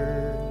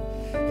word,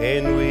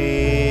 and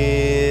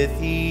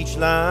with each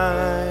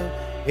line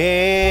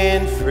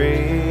and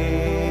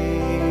phrase,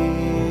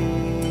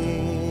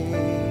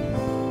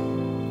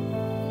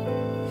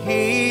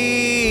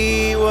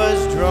 he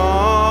was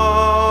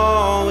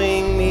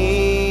drawing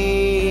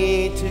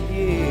me to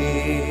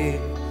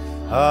give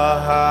a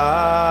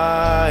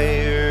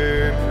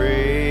higher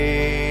praise.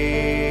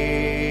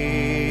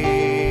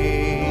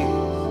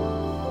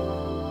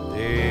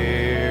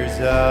 There's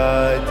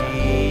a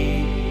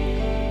deep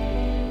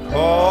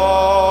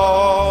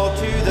call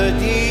to the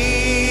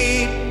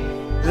deep,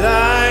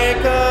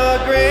 like a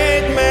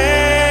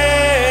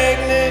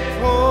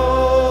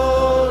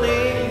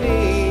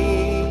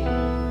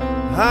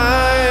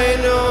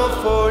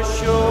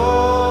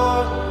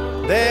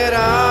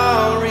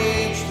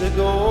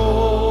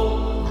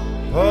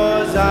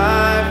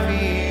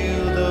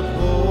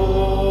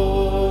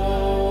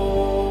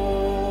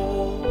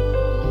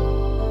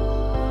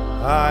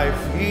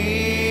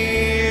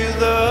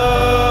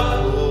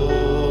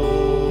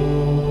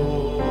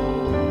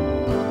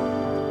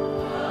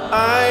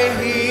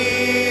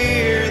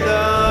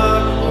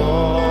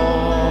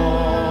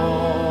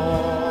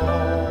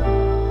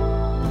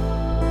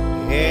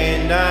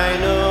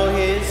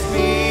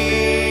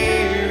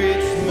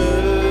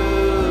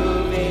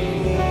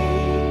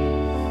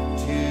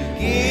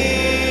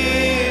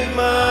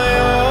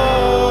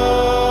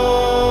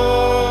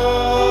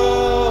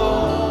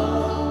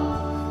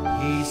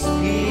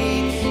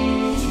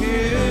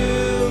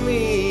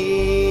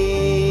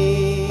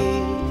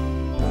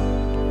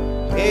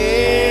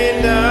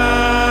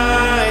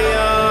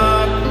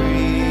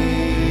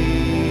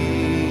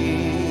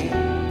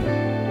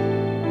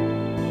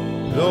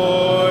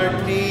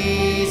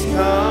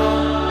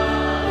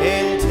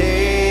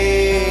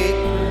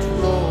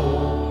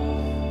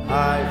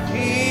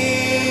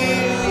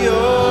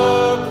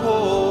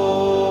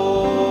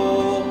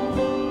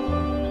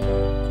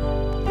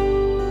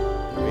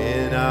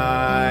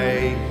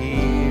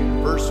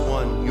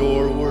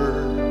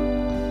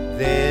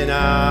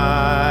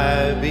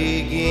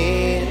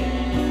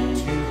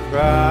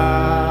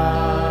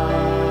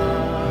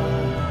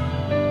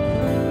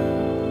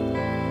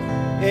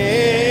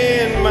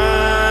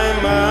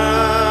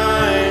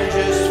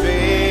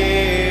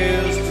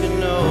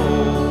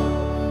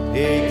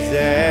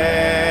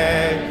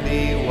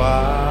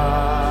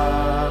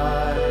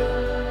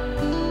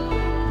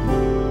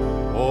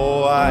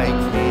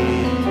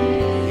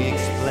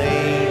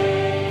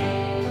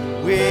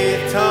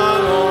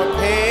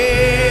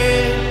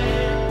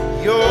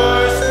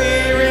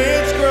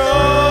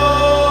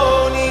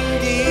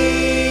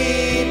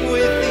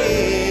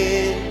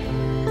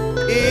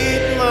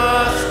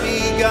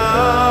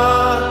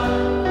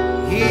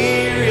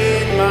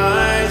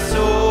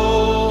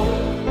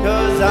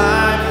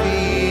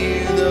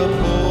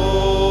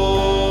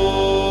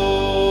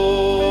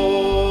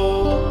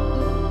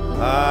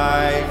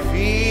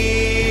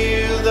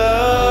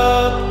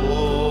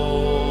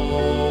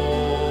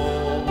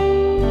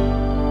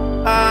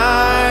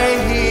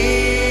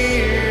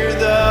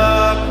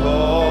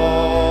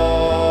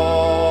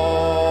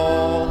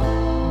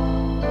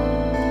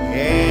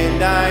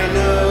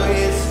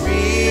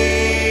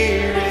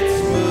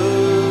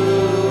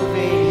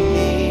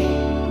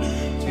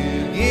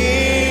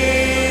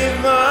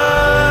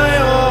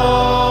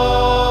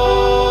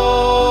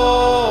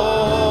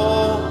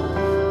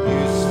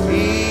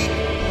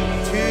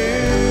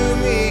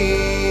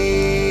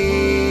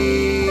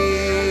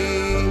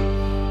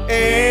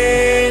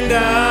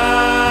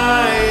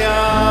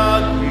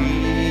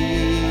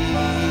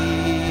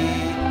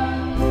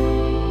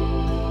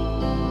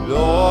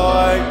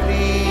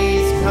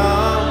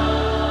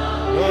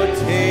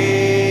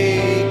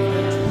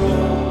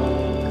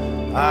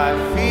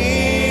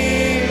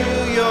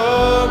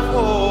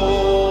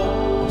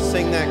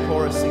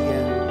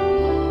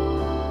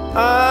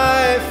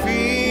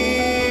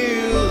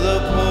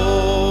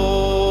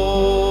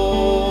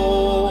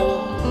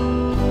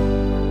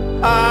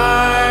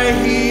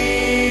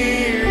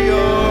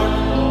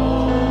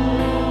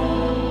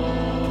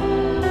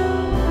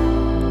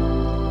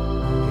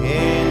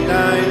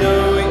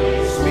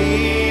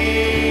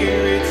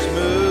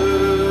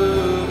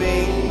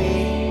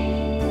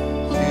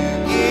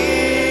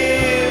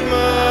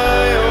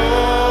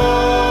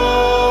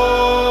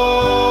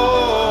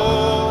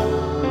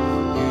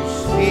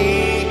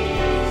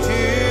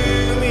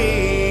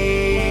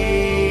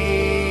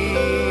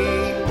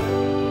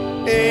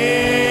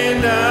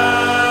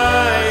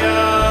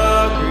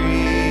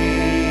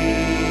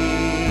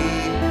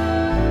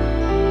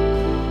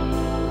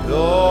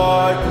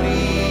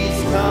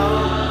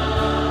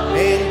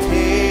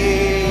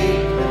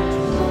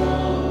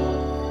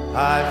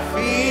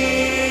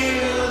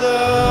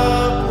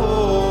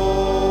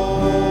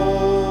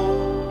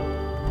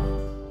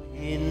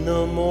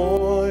the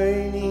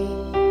morning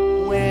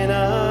when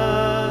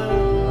I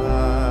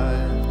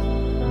rise,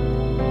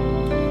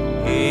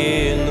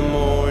 in the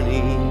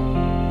morning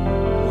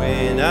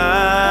when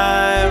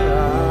I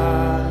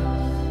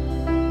rise,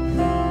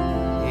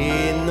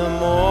 in the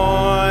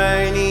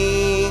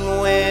morning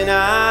when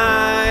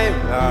I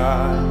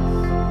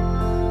rise,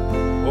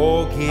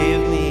 oh,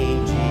 give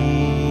me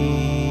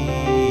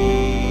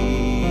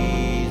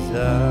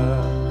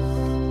Jesus.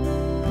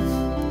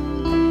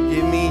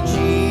 Give me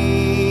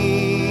Jesus.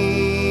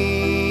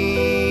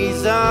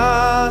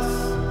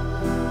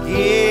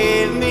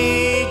 Give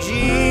me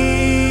Jesus.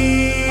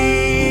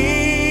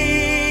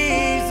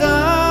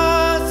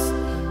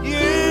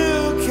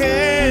 You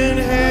can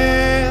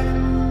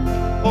have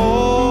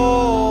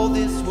all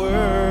this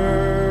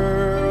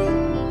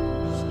world.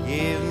 Just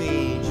give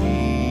me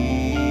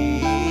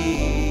Jesus.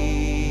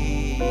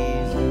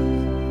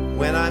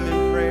 When I'm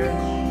in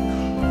prayer,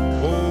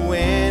 oh,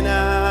 when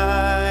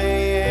I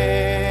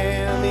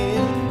am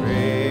in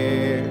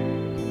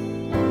prayer,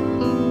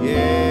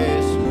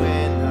 yes,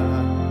 when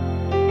I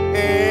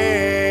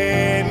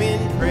am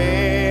in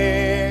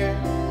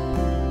prayer,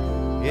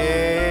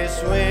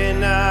 yes,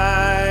 when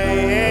I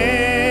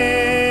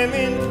am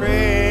in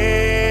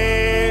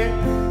prayer,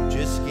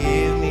 just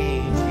give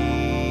me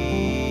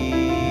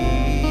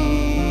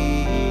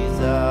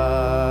Jesus.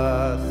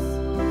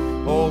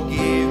 Oh,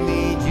 give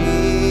me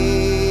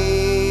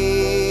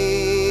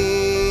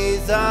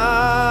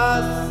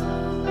Jesus.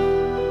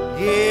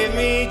 Give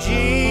me Jesus.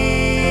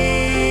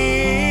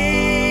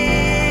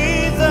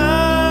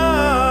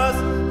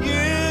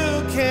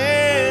 You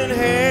can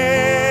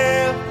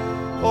have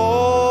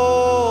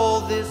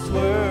all this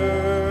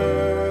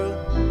world,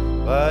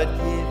 but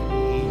give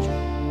me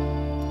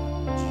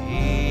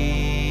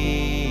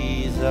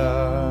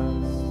Jesus.